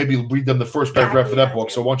maybe read them the first paragraph of that book.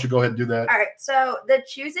 So why don't you go ahead and do that? All right. So The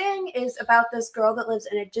Choosing is about this girl that lives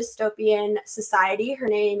in a dystopian society. Her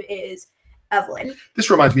name is Evelyn. This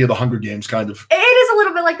reminds me of the Hunger Games, kind of. It is a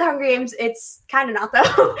little bit like the Hunger Games. It's kind of not,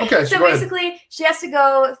 though. Okay, so basically, she has to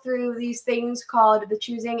go through these things called the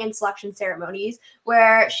choosing and selection ceremonies,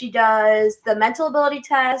 where she does the mental ability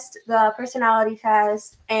test, the personality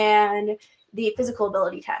test, and the physical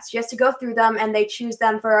ability test. She has to go through them, and they choose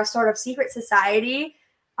them for a sort of secret society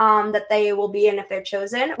that they will be in if they're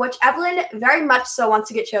chosen, which Evelyn very much so wants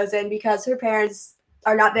to get chosen because her parents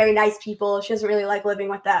are not very nice people. She doesn't really like living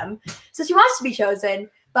with them. So she wants to be chosen,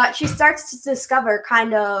 but she starts to discover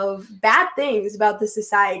kind of bad things about the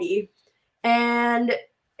society. And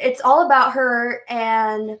it's all about her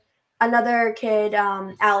and another kid,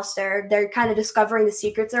 Alistair. They're kind of discovering the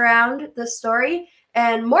secrets around the story.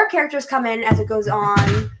 And more characters come in as it goes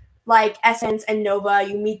on, like Essence and Nova.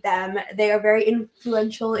 You meet them. They are very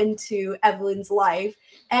influential into Evelyn's life.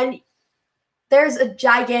 And there's a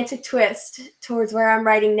gigantic twist towards where I'm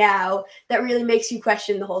writing now that really makes you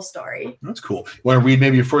question the whole story. That's cool. You want to read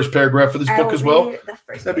maybe your first paragraph for this book as well?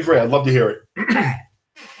 That'd be great. I'd love to hear it.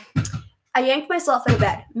 I yanked myself out of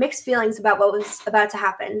bed. Mixed feelings about what was about to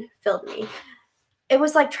happen filled me. It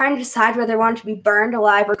was like trying to decide whether I wanted to be burned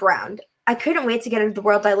alive or drowned. I couldn't wait to get into the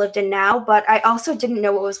world I lived in now, but I also didn't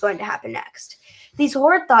know what was going to happen next. These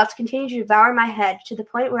horrid thoughts continued to devour my head to the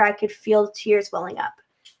point where I could feel tears welling up.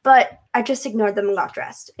 But I just ignored them and got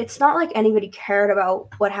dressed. It's not like anybody cared about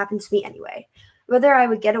what happened to me anyway. Whether I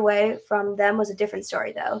would get away from them was a different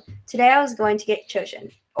story, though. Today I was going to get chosen.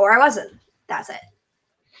 Or I wasn't. That's it.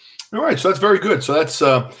 All right, so that's very good. So that's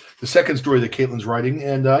the second story that Caitlin's writing,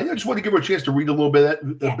 and I just want to give her a chance to read a little bit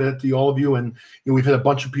to all of you. And we've had a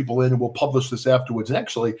bunch of people in, and we'll publish this afterwards. And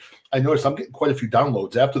actually, I noticed I'm getting quite a few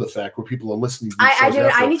downloads after the fact where people are listening. To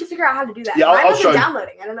I need to figure out how to do that. Yeah, I'll show you.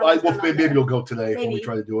 Downloading. I don't know. Maybe it'll go today when we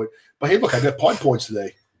try to do it. But hey, look, I got pod points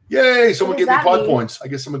today. Yay! Someone gave me pod points. I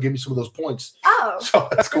guess someone gave me some of those points. Oh, so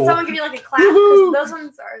that's cool. Did someone give you like a clap? Because those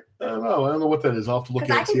ones are. I don't know what that is. I'll have to look at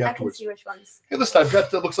it and see afterwards. I can see which ones. Hey, listen, I've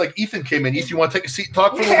got. Looks like Ethan came in. Ethan, you want to take a seat and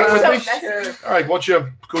talk for a little bit with me? Sure. All right, why don't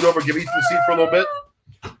you go over, give Ethan a seat for a little bit?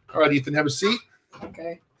 All right, Ethan, have a seat.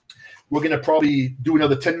 Okay. We're going to probably do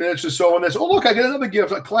another 10 minutes or so on this. Oh, look, I got another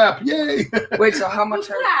gift. A clap. Yay. Wait, so how much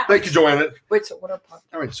Thank you, Joanna. Wait, so what are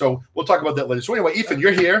podcasts? All right, so we'll talk about that later. So anyway, Ethan,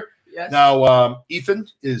 you're here. Yes. Now, Ethan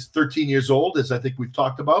is 13 years old, as I think we've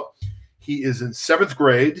talked about. He is in 7th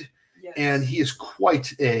grade, and he is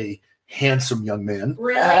quite a handsome young man.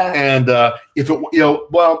 Really? And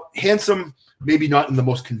handsome, maybe not in the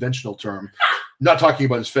most conventional term. Not talking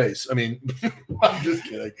about his face. I mean, I'm just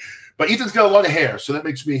kidding. But Ethan's got a lot of hair, so that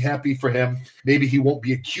makes me happy for him. Maybe he won't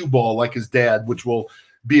be a cue ball like his dad, which will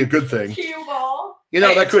be a good thing. Cue ball?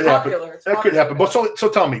 That could happen. That could happen. But so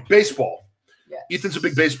tell me, baseball. Yes. Ethan's a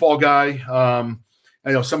big baseball guy.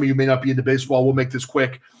 I know some of you may not be into baseball. We'll make this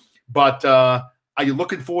quick. But are you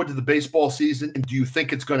looking forward to the baseball season, and do you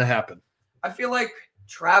think it's going to happen? I feel like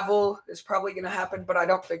travel is probably going to happen, but I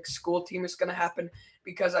don't think school team is going to happen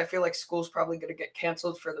because I feel like school's probably going to get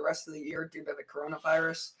canceled for the rest of the year due to the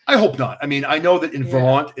coronavirus. I hope not. I mean, I know that in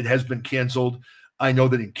Vermont it has been canceled. I know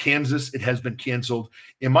that in Kansas it has been canceled.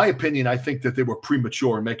 In my opinion, I think that they were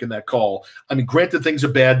premature in making that call. I mean, granted, things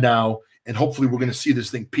are bad now, and hopefully we're going to see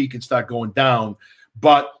this thing peak and start going down.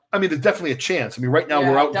 But, I mean, there's definitely a chance. I mean, right now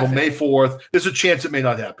we're out until May 4th. There's a chance it may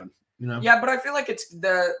not happen. Yeah, but I feel like it's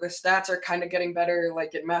the stats are kind of getting better.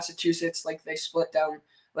 Like in Massachusetts, like they split down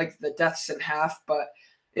like the deaths in half. But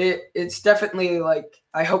it's definitely like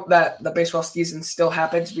I hope that the baseball season still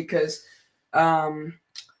happens because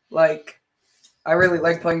like I really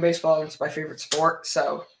like playing baseball. It's my favorite sport.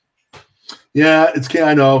 So yeah,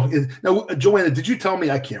 I know. Now, Joanna, did you tell me?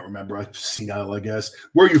 I can't remember. I've seen it, I guess.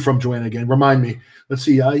 Where are you from, Joanna? Again, remind me. Let's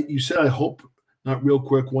see. You said I hope. Not real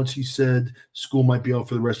quick. Once he said school might be out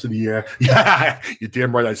for the rest of the year. Yeah, you're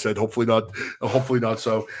damn right. I said hopefully not. Hopefully not.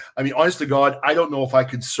 So, I mean, honest to God, I don't know if I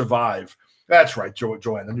could survive. That's right,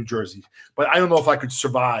 Joanna, New Jersey. But I don't know if I could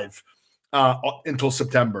survive until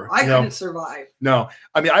September. I couldn't survive. No,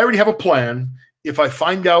 I mean, I already have a plan. If I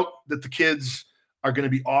find out that the kids are going to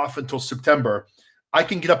be off until September, I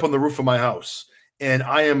can get up on the roof of my house. And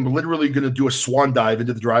I am literally going to do a swan dive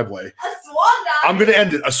into the driveway. A swan dive? I'm going to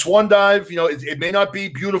end it. A swan dive, it may not be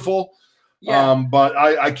beautiful, but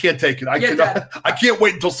I can't take it. I can't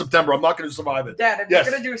wait until September. I'm not going to survive it. Dad, if you're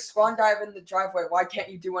going to do a swan dive in the driveway, why can't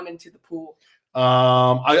you do one into the pool?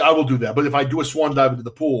 I will do that. But if I do a swan dive into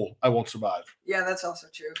the pool, I won't survive. Yeah, that's also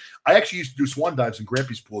true. I actually used to do swan dives in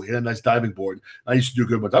Grampy's pool. He had a nice diving board. I used to do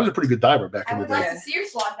good ones. I was a pretty good diver back in the day. I would like to see your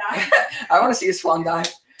swan dive. I want to see a swan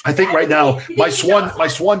dive. I think right now my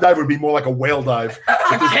swan dive would be more like a whale dive.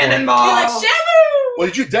 Cannonball. You're like, Shamu! Well,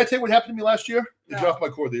 did you take what happened to me last year? You're off my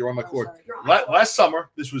cord. You're on my cord. Last summer,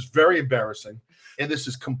 this was very embarrassing, and this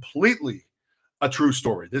is completely a true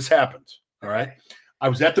story. This happened. All right. I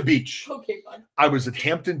was at the beach. Okay, fine. I was at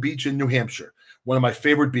Hampton Beach in New Hampshire, one of my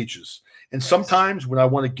favorite beaches. And sometimes when I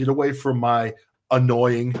want to get away from my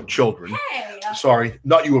annoying children. Hey. Sorry,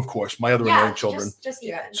 not you, of course. My other annoying children. Just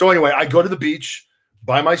even. So anyway, I go to the beach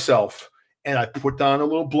by myself, and I put down a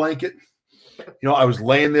little blanket. You know, I was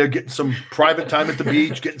laying there getting some private time at the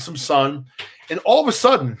beach, getting some sun, and all of a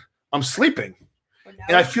sudden, I'm sleeping,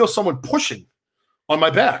 and I feel someone pushing on my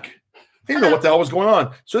back. I didn't know what the hell was going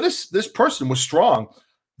on. So this person was strong.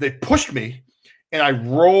 They pushed me, and I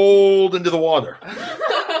rolled into the water.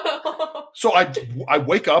 So I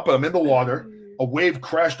wake up, and I'm in the water. A wave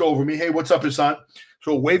crashed over me. Hey, what's up, Hassan?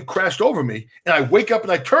 So a wave crashed over me, and I wake up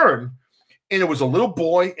and I turn, and it was a little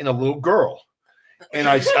boy and a little girl. And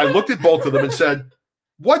I looked at both of them and said,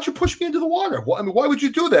 "Why'd you push me into the water? Why would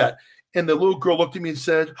you do that?" And the little girl looked at me and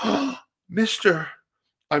said, "Oh, Mister,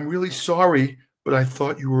 I'm really sorry, but I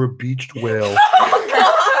thought you were a beached whale."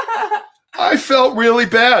 I felt really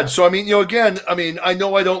bad. So, again, I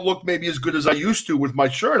know I don't look maybe as good as I used to with my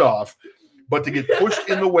shirt off, but to get pushed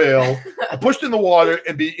in the water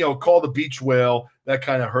and be, called a beach whale, that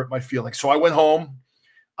kind of hurt my feelings. So I went home.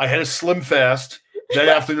 I had a Slim Fast that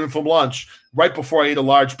afternoon from lunch, right before I ate a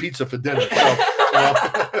large pizza for dinner.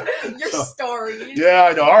 Your story. Yeah,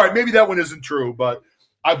 I know. All right, maybe that one isn't true, but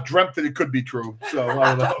I've dreamt that it could be true. So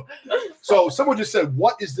I don't know. So someone just said,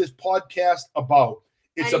 "What is this podcast about?"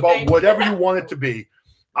 It's about whatever you want it to be.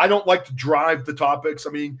 I don't like to drive the topics.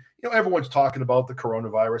 Everyone's talking about the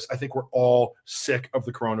coronavirus. I think we're all sick of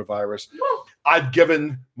the coronavirus. I've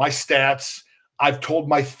given my stats. I've told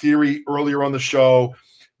my theory earlier on the show.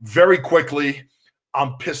 Very quickly,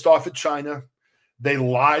 I'm pissed off at China. They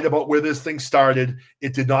lied about where this thing started.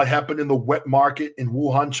 It did not happen in the wet market in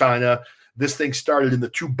Wuhan, China. This thing started in the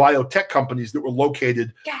two biotech companies that were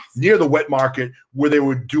located near the wet market, where they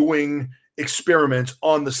were doing experiments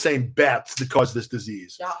on the same bats that caused this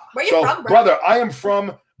disease. Yeah. Where you from, brother? I am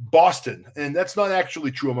from Boston, and that's not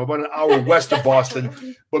actually true. I'm about an hour west of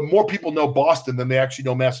Boston, but more people know Boston than they actually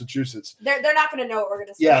know Massachusetts. They're not going to know what we're going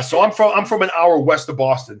to say. Yeah, so I'm from an hour west of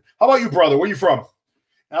Boston. How about you, brother? Where are you from?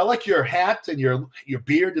 And I like your hat and your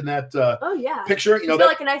beard in that picture. It's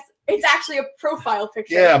like a nice. It's actually a profile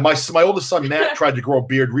picture. Yeah, my oldest son Matt tried to grow a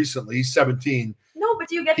beard recently. He's 17. No, but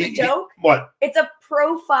do you get the joke? What? It's a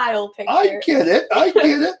profile picture. I get it.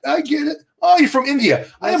 Oh, you're from India.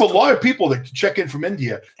 I have a lot of people that check in from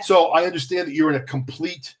India. Okay. So I understand that you're in a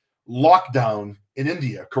complete lockdown in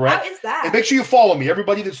India, correct? How is that? And make sure you follow me.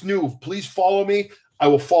 Everybody that's new, please follow me. I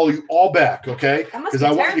will follow you all back, okay? Because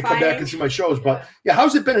I want you to come back and see my shows. But yeah,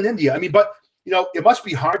 how's it been in India? It must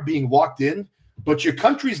be hard being locked in. But your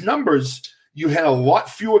country's numbers, you had a lot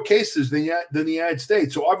fewer cases than the United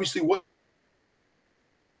States. So obviously, what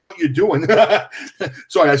you're doing.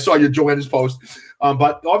 Sorry, I saw your Joanna's post.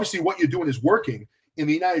 But obviously what you're doing is working. In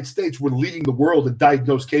the United States, we're leading the world in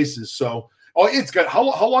diagnosed cases. So how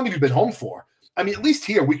long have you been home for? At least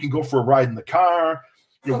here we can go for a ride in the car.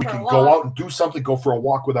 We can go out and do something, go for a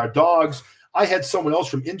walk with our dogs. I had someone else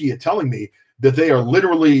from India telling me that they are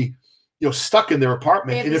literally stuck in their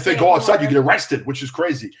apartment. And if they go outside, you get arrested, which is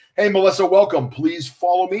crazy. Hey, Melissa, welcome. Please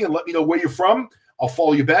follow me and let me know where you're from. I'll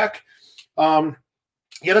follow you back.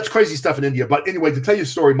 Yeah, that's crazy stuff in India. But anyway, to tell you a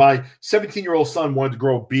story, my 17-year-old son wanted to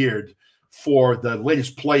grow a beard for the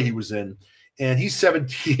latest play he was in. And he's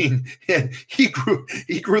 17, and he grew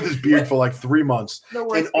this beard for like 3 months.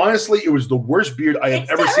 And honestly, it was the worst beard I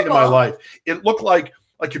have ever seen in my life. It looked like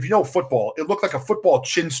if you know football, it looked like a football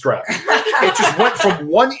chin strap. It just went from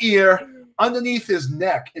one ear underneath his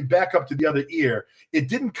neck and back up to the other ear. It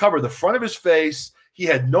didn't cover the front of his face. He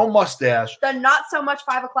had no mustache. The not so much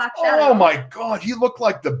 5 o'clock shadow. Oh my God, he looked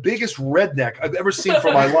like the biggest redneck I've ever seen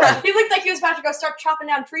for my life. He looked like he was about to go start chopping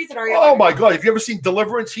down trees at our yard. Oh my God, have you ever seen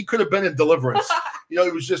Deliverance? He could have been in Deliverance.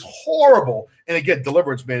 It was just horrible. And again,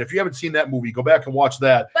 Deliverance, man, if you haven't seen that movie, go back and watch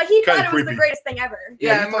that. But he thought it was the greatest thing ever.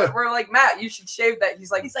 Yeah, and we're like, Matt, you should shave that. He's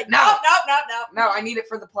like, no. No, I need it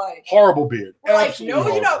for the play. Horrible beard. We're like, no,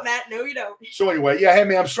 you don't, Matt. No, you don't. So anyway, yeah, hey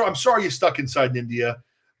man, I'm sorry you're stuck inside in India.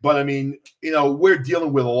 But we're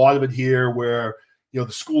dealing with a lot of it here where,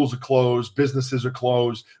 the schools are closed, businesses are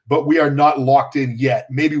closed, but we are not locked in yet.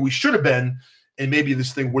 Maybe we should have been, and maybe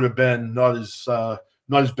this thing would have been not as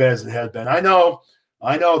bad as it had been. I know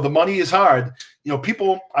the money is hard.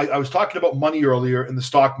 People, I was talking about money earlier in the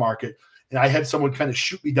stock market, and I had someone kind of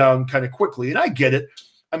shoot me down kind of quickly, and I get it.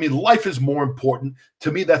 Life is more important.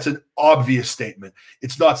 To me, that's an obvious statement.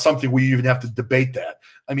 It's not something where you even have to debate that.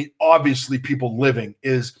 Obviously, people living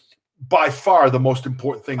is by far the most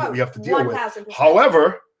important thing that we have to deal 1,000%. with.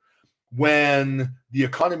 However, when the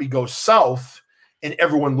economy goes south and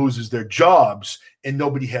everyone loses their jobs and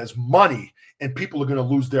nobody has money and people are going to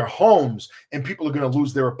lose their homes, and people are going to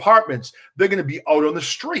lose their apartments. They're going to be out on the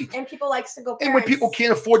street. And people like single parents. And when people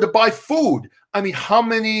can't afford to buy food, I mean, how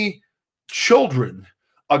many children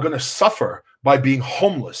are going to suffer by being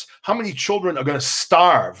homeless? How many children are going to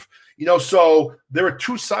starve? So there are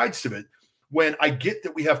two sides to it. When I get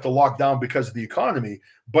that we have to lock down because of the economy,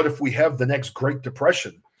 but if we have the next Great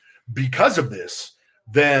Depression because of this,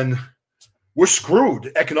 then we're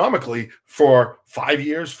screwed economically for 5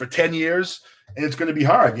 years, for 10 years, and it's going to be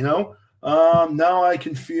hard, Now I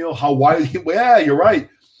can feel how wild, yeah, you're right.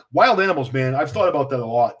 Wild animals, man, I've thought about that a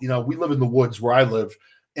lot. We live in the woods where I live,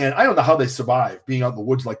 and I don't know how they survive being out in the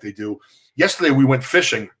woods like they do. Yesterday, we went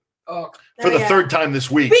fishing for the third time this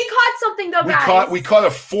week. We caught something, though, guys. We caught a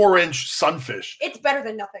 4-inch sunfish. It's better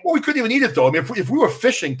than nothing. Well, we couldn't even eat it, though. I mean, if we were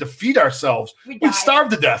fishing to feed ourselves, we'd starve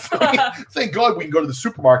to death. I mean, thank God we can go to the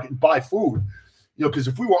supermarket and buy food. Because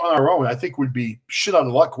if we were on our own, I think we'd be shit out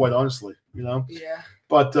of luck, quite honestly. Yeah.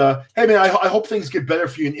 But, hey, man, I hope things get better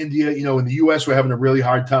for you in India. In the U.S., we're having a really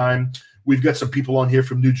hard time. We've got some people on here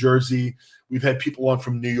from New Jersey. We've had people on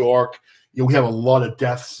from New York. We have a lot of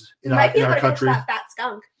deaths in our country. That fat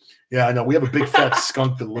skunk. Yeah, I know. We have a big fat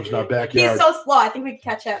skunk that lives in our backyard. He's so slow. I think we can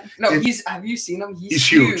catch him. No, have you seen him? He's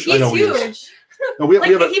huge. He's huge. No,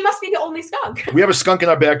 he must be the only skunk. We have a skunk in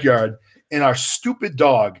our backyard, and our stupid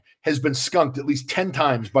dog has been skunked at least 10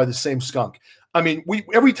 times by the same skunk. I mean,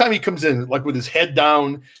 every time he comes in, like with his head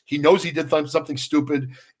down, he knows he did something stupid,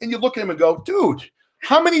 and you look at him and go, dude,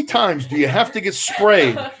 how many times do you have to get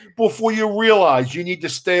sprayed before you realize you need to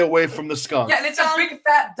stay away from the skunk? Yeah, and it's a big,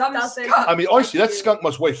 fat, dumb skunk. I mean, honestly, that skunk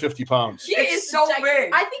must weigh 50 pounds. He is so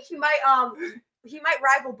big. I think he might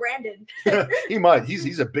rival Brandon. He might.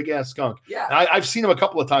 He's a big-ass skunk. Yeah. I've seen him a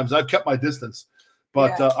couple of times. I've kept my distance.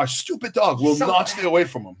 But our stupid dog will not stay away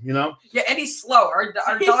from him, Yeah, and he's slow. Our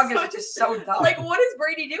dog is just so dumb. Like, what is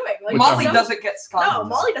Brady doing? Like, Molly doesn't get skunked. No,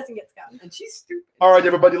 Molly doesn't get skunked. And she's stupid. All right,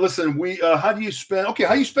 everybody, listen. How do you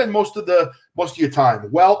spend most of your time?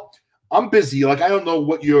 Well, I'm busy. Like, I don't know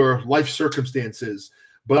what your life circumstance is,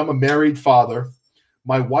 but I'm a married father.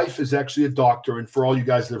 My wife is actually a doctor, and for all you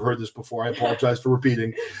guys that have heard this before, I apologize for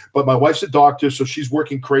repeating, but my wife's a doctor, so she's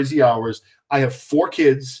working crazy hours. I have 4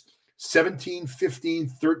 kids. 17, 15,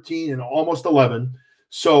 13, and almost 11.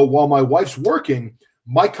 So while my wife's working,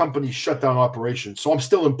 my company shut down operations. So I'm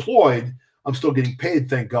still employed. I'm still getting paid,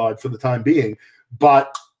 thank God, for the time being.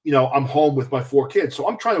 But, I'm home with my 4 kids. So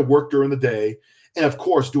I'm trying to work during the day and, of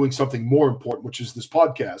course, doing something more important, which is this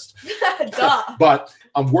podcast. But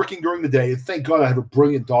I'm working during the day. And thank God I have a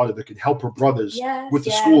brilliant daughter that can help her brothers with the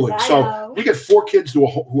schooling. So we get 4 kids who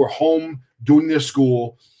are home doing their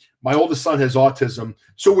school. My oldest son has autism.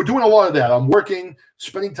 So we're doing a lot of that. I'm working,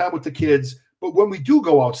 spending time with the kids. But when we do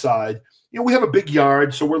go outside, we have a big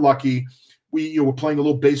yard, so we're lucky. We're playing a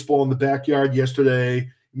little baseball in the backyard yesterday,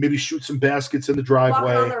 maybe shoot some baskets in the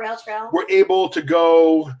driveway. Walking on the rail trail. We're able to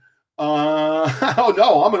go, oh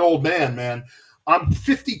no, I'm an old man. I'm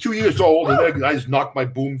 52 years old, and I just knocked my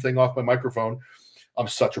boom thing off my microphone. I'm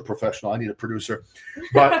such a professional. I need a producer.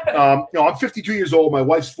 But, I'm 52 years old. My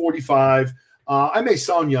wife's 45. I may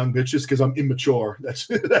sound young, but it's just because I'm immature. That's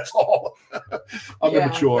all. I'm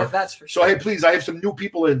immature. That's for sure. So, hey, please, I have some new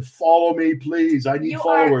people in. Follow me, please. I need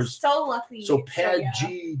followers. You are so lucky. So,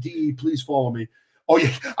 PadGD, please follow me. Oh,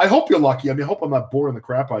 yeah. I hope you're lucky. I mean, I hope I'm not boring the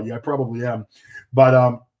crap out of you. I probably am. But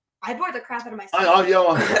I bored the crap out of myself.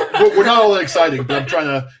 We're not all that exciting, but I'm trying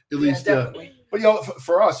to at least. But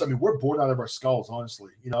for us, I mean, we're bored out of our skulls,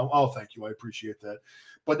 honestly. Oh, thank you. I appreciate that.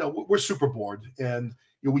 But no, we're super bored. And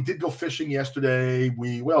we did go fishing yesterday.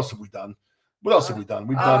 What else have we done? We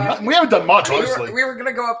haven't done much, honestly. We were going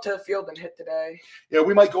to go up to the field and hit today. Yeah,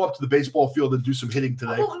 we might go up to the baseball field and do some hitting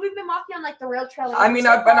today. Oh, we've been walking on the rail trail. I mean,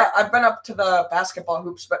 I've been up to the basketball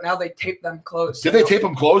hoops, but now they tape them closed. Did they tape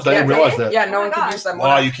them closed? I didn't realize that. Yeah, no one can use them.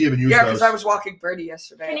 Wow, you can't even use those. Yeah, because I was walking Brady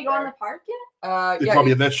yesterday. Can you go in the park yet? They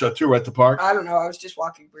probably have that shut too, right at the park. I don't know. I was just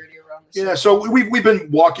walking Brady around the city. Yeah, so we've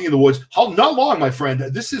been walking in the woods. Not long, my friend.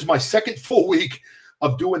 This is my second full week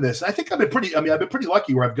of doing this. And I think I've been pretty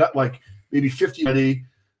lucky where I've got maybe 50 ready.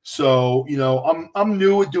 So, I'm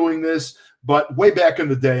new at doing this, but way back in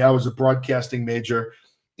the day, I was a broadcasting major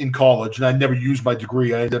in college and I never used my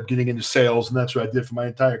degree. I ended up getting into sales and that's what I did for my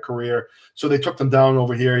entire career. So they took them down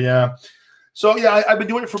over here. Yeah. So yeah, I've been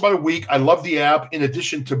doing it for about a week. I love the app. In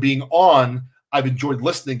addition to being on, I've enjoyed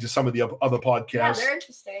listening to some of the other podcasts. Yeah, they're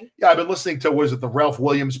interesting. Yeah, I've been listening to the Ralph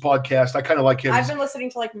Williams podcast. I kind of like him. I've been listening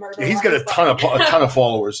to murder. Yeah, he's got a ton of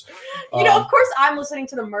followers. Of course, I'm listening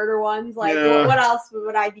to the murder ones. What else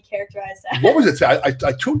would I be characterized as? What was it?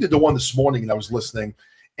 I tuned into one this morning and I was listening,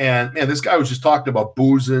 And man, this guy was just talking about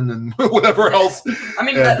boozing and whatever else. I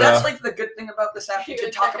mean, And, that's like the good thing about this app. You You can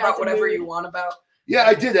can talk check out about the whatever movie. you want about. Yeah,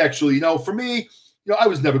 I did actually. For me, I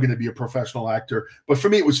was never going to be a professional actor, but for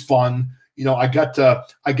me, it was fun. I get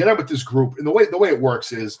out with this group, and the way it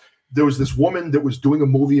works is there was this woman that was doing a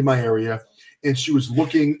movie in my area, and she was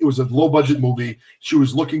looking. It was a low budget movie. She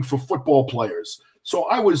was looking for football players. So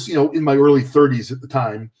I was, in my early 30s at the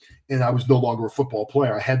time, and I was no longer a football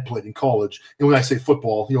player. I had played in college, and when I say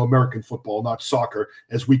football, American football, not soccer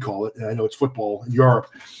as we call it. And I know it's football in Europe,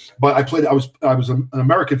 but I played. I was an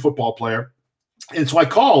American football player. And so I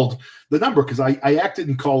called the number because I acted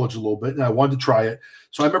in college a little bit and I wanted to try it.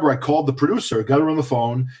 So I remember I called the producer, got her on the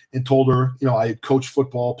phone and told her, I had coached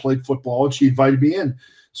football, played football, and she invited me in.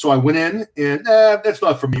 So I went in and that's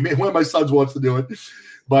not for me. One of my sons wants to do it,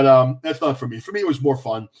 but that's not for me. For me, it was more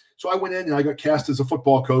fun. So I went in and I got cast as a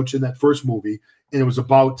football coach in that first movie. And it was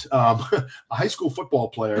about a high school football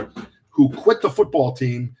player who quit the football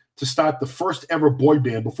team to start the first ever boy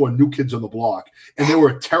band before New Kids on the Block. And they were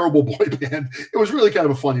a terrible boy band. It was really kind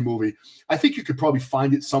of a funny movie. I think you could probably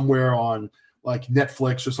find it somewhere on like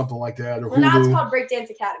Netflix or something like that. Or Well, now it's Hulu. called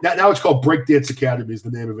Breakdance Academy. Now it's called Breakdance Academy is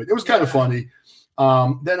the name of it. It was kind of funny.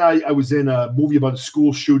 Then I was in a movie about a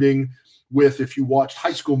school shooting with, if you watched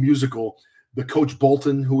High School Musical, the Coach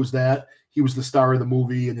Bolton, who was that. He was the star of the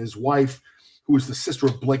movie, and his wife, who was the sister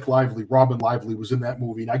of Blake Lively, Robin Lively, was in that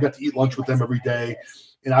movie. And I got to eat lunch with them every day.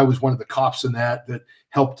 And I was one of the cops in that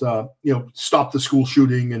helped, stop the school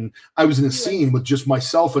shooting. And I was in a scene with just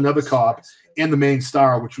myself, another cop, and the main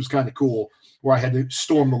star, which was kind of cool, where I had to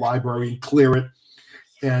storm the library and clear it.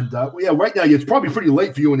 And right now it's probably pretty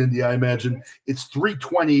late for you in India, I imagine. It's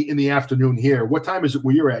 3:20 in the afternoon here. What time is it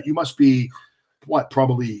where you're at? You must be,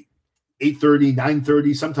 probably 8:30,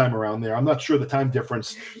 9:30, sometime around there. I'm not sure the time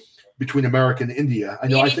difference between America and India. I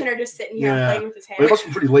know. Me and Ethan are just sitting here playing with his hair. But it must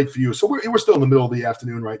be pretty late for you. So we're still in the middle of the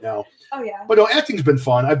afternoon right now. Oh yeah. But no, acting's been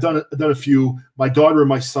fun. I've done a few. My daughter and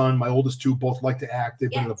my son, my oldest two, both like to act. They've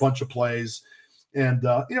been in a bunch of plays, and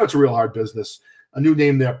it's a real hard business. A new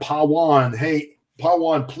name there, Pawan. Hey,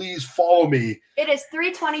 Pawan, please follow me. It is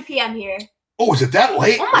 3:20 p.m. here. Oh, is it that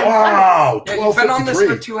late? Oh my wow, Yeah, you've been on this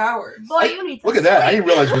for 2 hours. Boy, you need to Look at that. I sleep. didn't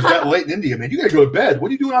realize it was that late in India, man. You got to go to bed. What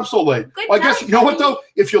are you doing up so late? Good Well, I guess, night, you know what, buddy. though?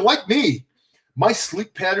 If you're like me, my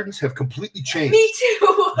sleep patterns have completely changed. Me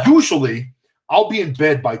too. Usually, I'll be in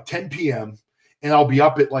bed by 10 p.m., and I'll be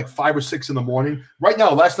up at like 5 or 6 in the morning. Right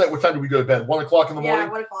now, last night, what time did we go to bed? 1 o'clock in the morning?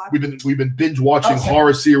 Yeah, 1 o'clock. We've been binge watching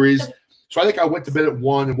horror series. So I think I went to bed at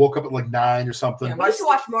 1 and woke up at like 9 or something. Yeah, We used to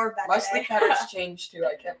watch more of that My today. sleep patterns changed too.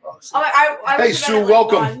 I can't fall asleep. I Hey, went to bed Sue, at, like,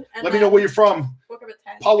 welcome. 1 and Let me then know where you're from. woke up at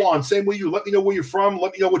 10. Pawan, same with you. Let me know where you're from.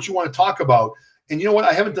 Let me know what you want to talk about. And you know what?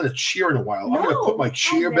 I haven't done a cheer in a while. I'm going to No. put my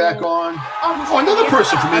cheer Oh, back no. on. Oh, Oh, another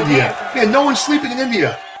person from India. Yeah. Man, no one's sleeping in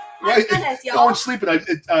India. My Right? goodness, No y'all. one's sleeping.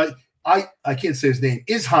 I can't say his name.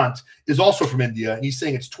 Ishant is also from India, and he's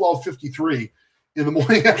saying it's 12:53 in the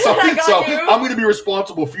morning. I got So you. I'm going to be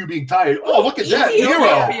responsible for you being tired. Oh, look at that. Hero.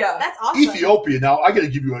 Ethiopia. That's awesome. Ethiopia. Now, I got to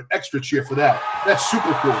give you an extra cheer for that. That's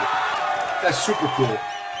super cool. That's super cool.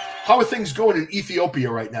 How are things going in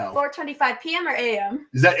Ethiopia right now? 4:25 p.m. or a.m.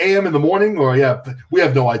 Is that AM in the morning or we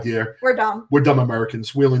have no idea. We're dumb. We're dumb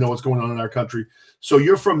Americans. We only know what's going on in our country. So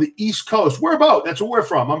you're from the East Coast. Where about? That's where we're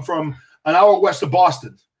from. I'm from an hour west of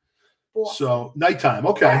Boston. So nighttime.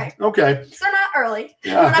 Okay. Right. Okay. So not early.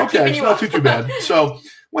 We're Yeah. not Okay. keeping It's you not up. too bad. So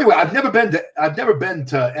anyway, I've never been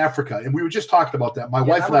to Africa, and we were just talking about that. My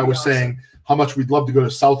wife that and I would were be awesome. saying how much we'd love to go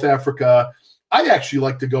to South Africa. I'd actually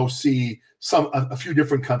like to go see a few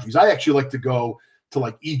different countries. I actually like to go to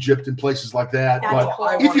like Egypt and places like that. That's But cool.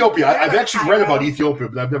 Ethiopia, Where I've about actually read about Cairo? Ethiopia,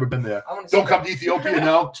 but I've never been there. I wanna see Don't that. come to Ethiopia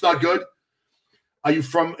now. It's not good. Have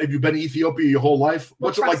you been to Ethiopia your whole life? We'll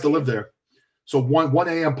What's it like trust to you. live there? So 1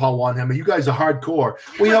 a.m. Pawan Hammer. You guys are hardcore.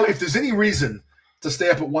 Well, if there's any reason to stay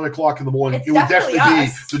up at 1 o'clock in the morning, It's it would definitely definitely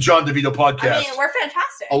be us. the John DeVito podcast, I mean, we're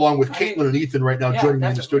fantastic. along with I Caitlin mean, and Ethan right now yeah, joining me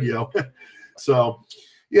in the definitely. studio. So,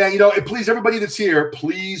 yeah, and please, everybody that's here,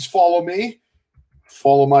 please follow me,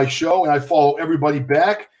 follow my show, and I follow everybody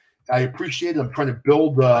back. I appreciate it. I'm trying to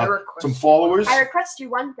build I request- some followers. I request you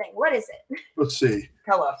one thing. What is it? Let's see.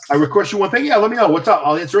 Tell us. I request you one thing. Yeah, let me know. What's up?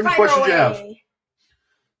 I'll answer any Fire questions you have. away.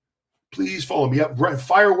 Please follow me up.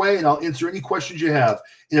 Fire away, and I'll answer any questions you have.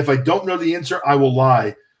 And if I don't know the answer, I will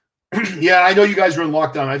lie. Yeah, I know you guys are in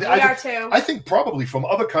lockdown. We are too. I think probably from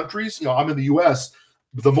other countries. I'm in the U.S.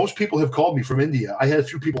 The most people have called me from India. I had a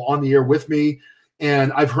few people on the air with me,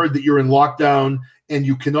 and I've heard that you're in lockdown and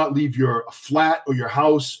you cannot leave your flat or your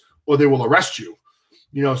house, or they will arrest you.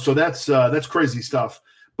 So that's crazy stuff.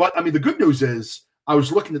 But I mean, the good news is I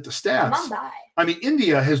was looking at the stats. Mumbai. I mean,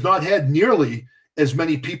 India has not had nearly as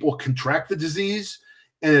many people contract the disease,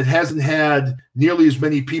 and it hasn't had nearly as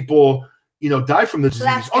many people, die from the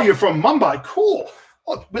disease. Oh, you're from Mumbai. Cool.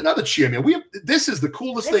 Oh, but another cheer, man. This is the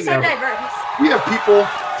coolest thing so ever. Diverse. We have people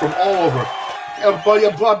from all over. Buddy,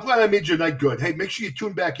 I'm glad I made your night good. Hey, make sure you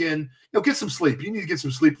tune back in. Get some sleep. You need to get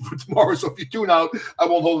some sleep for tomorrow. So if you tune out, I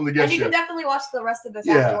won't hold it against you. And you can definitely watch the rest of this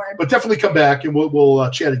afterward. But definitely come back and we'll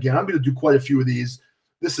chat again. I'm going to do quite a few of these.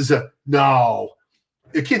 This is no.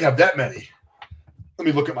 You can't have that many. Let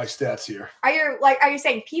me look at my stats here. Are you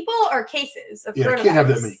saying people or cases of coronavirus? I can't have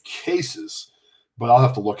that many cases. But I'll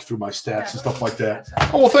have to look through my stats and stuff like that.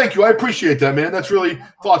 Oh, well, thank you. I appreciate that, man. That's really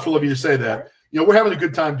thoughtful of you to say that. We're having a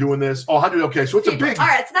good time doing this. Oh, 100. Okay, so it's a big. All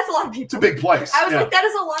right, so that's a lot of people. It's a big place. I was like, that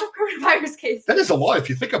is a lot of coronavirus cases. That is a lot if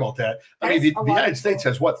you think about that. The United States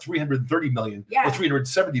has 330 million or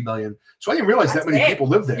 370 million. So I didn't realize that many people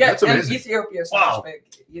live there. Yeah, that's amazing. Ethiopia is not big.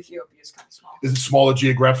 Ethiopia is kind of small. Is it smaller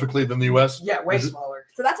geographically than the U.S.? Yeah, way smaller.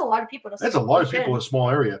 So that's a lot of people. That's a lot of people in a small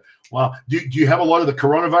area. Wow. Do you have a lot of the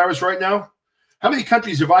coronavirus right now? How many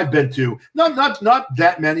countries have I been to? Not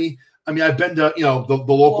that many. I mean, I've been to, the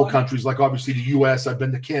local countries, like obviously the U.S. I've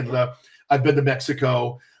been to Canada. I've been to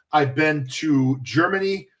Mexico. I've been to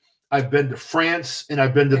Germany. I've been to France, and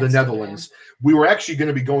I've been to the Netherlands. We were actually going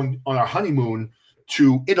to be going on our honeymoon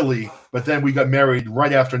to Italy, but then we got married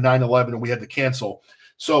right after 9/11, and we had to cancel.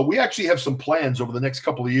 So we actually have some plans over the next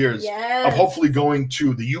couple of years of hopefully going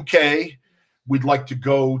to the UK. We'd like to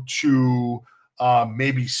go to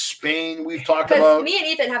maybe Spain. We've talked about. Me and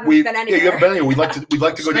Ethan haven't been anywhere. Yeah, you haven't been anywhere. We'd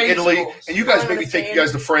like to go to Italy, and you guys maybe take you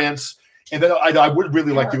guys to France, and then I would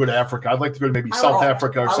really like to go to Africa. I'd like to go to maybe South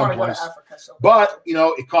Africa or someplace. But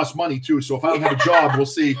it costs money too. So if I don't have a job, we'll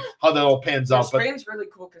see how that all pans out. Spain's really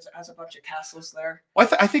cool because it has a bunch of castles there.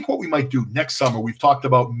 I think what we might do next summer, we've talked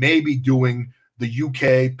about maybe doing the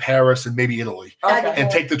UK, Paris, and maybe Italy, and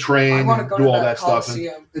take the train and do all that stuff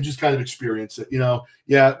and just kind of experience it.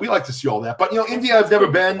 Yeah, we like to see all that. But India, I've never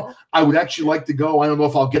been. I would actually like to go. I don't know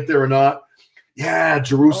if I'll get there or not. Yeah,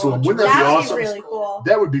 Jerusalem. Wouldn't that be awesome? Really cool.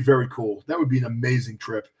 That would be very cool. That would be an amazing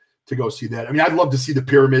trip to go see that. I mean, I'd love to see the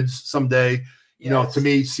pyramids someday. To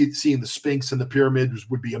me, seeing the Sphinx and the pyramids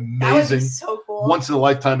would be amazing. That would be so cool. Once in a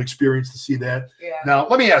lifetime experience to see that. Yeah. Now,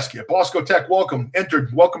 let me ask you, Bosco Tech, welcome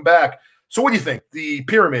back. So what do you think? The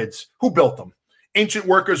pyramids, who built them? Ancient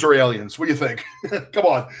workers or aliens? What do you think? Come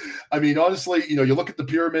on. I mean, honestly, you look at the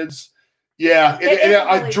pyramids. Yeah,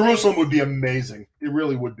 really Jerusalem would be amazing. It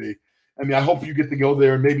really would be. I mean, I hope you get to go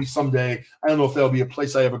there, and maybe someday. I don't know if that'll be a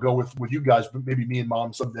place I ever go with you guys, but maybe me and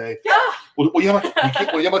Mom someday. Yeah. Well,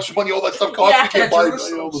 how much money all that stuff costs? Yeah, we can't buy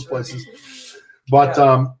all those places. But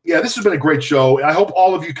this has been a great show. I hope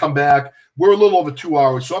all of you come back. We're a little over 2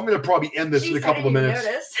 hours, so I'm going to probably end this in a couple of minutes.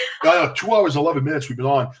 2 hours, 11 minutes we've been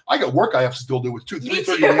on. I got work I have to still do. It's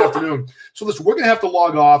 3:30 in the afternoon. So listen, we're going to have to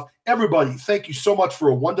log off. Everybody, thank you so much for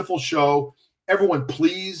a wonderful show. Everyone,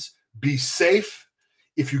 please be safe.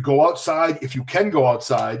 If you go outside, if you can go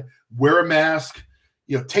outside, wear a mask.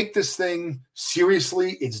 Take this thing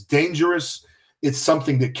seriously. It's dangerous. It's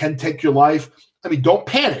something that can take your life. I mean, don't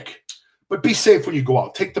panic. But be safe when you go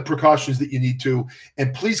out. Take the precautions that you need to.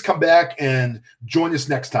 And please come back and join us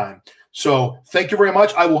next time. So thank you very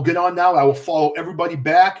much. I will get on now. I will follow everybody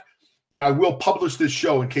back. I will publish this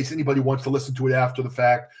show in case anybody wants to listen to it after the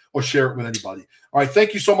fact or share it with anybody. All right.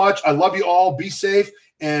 Thank you so much. I love you all. Be safe.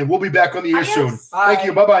 And we'll be back on the air soon. Bye. Thank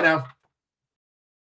you. Bye-bye now.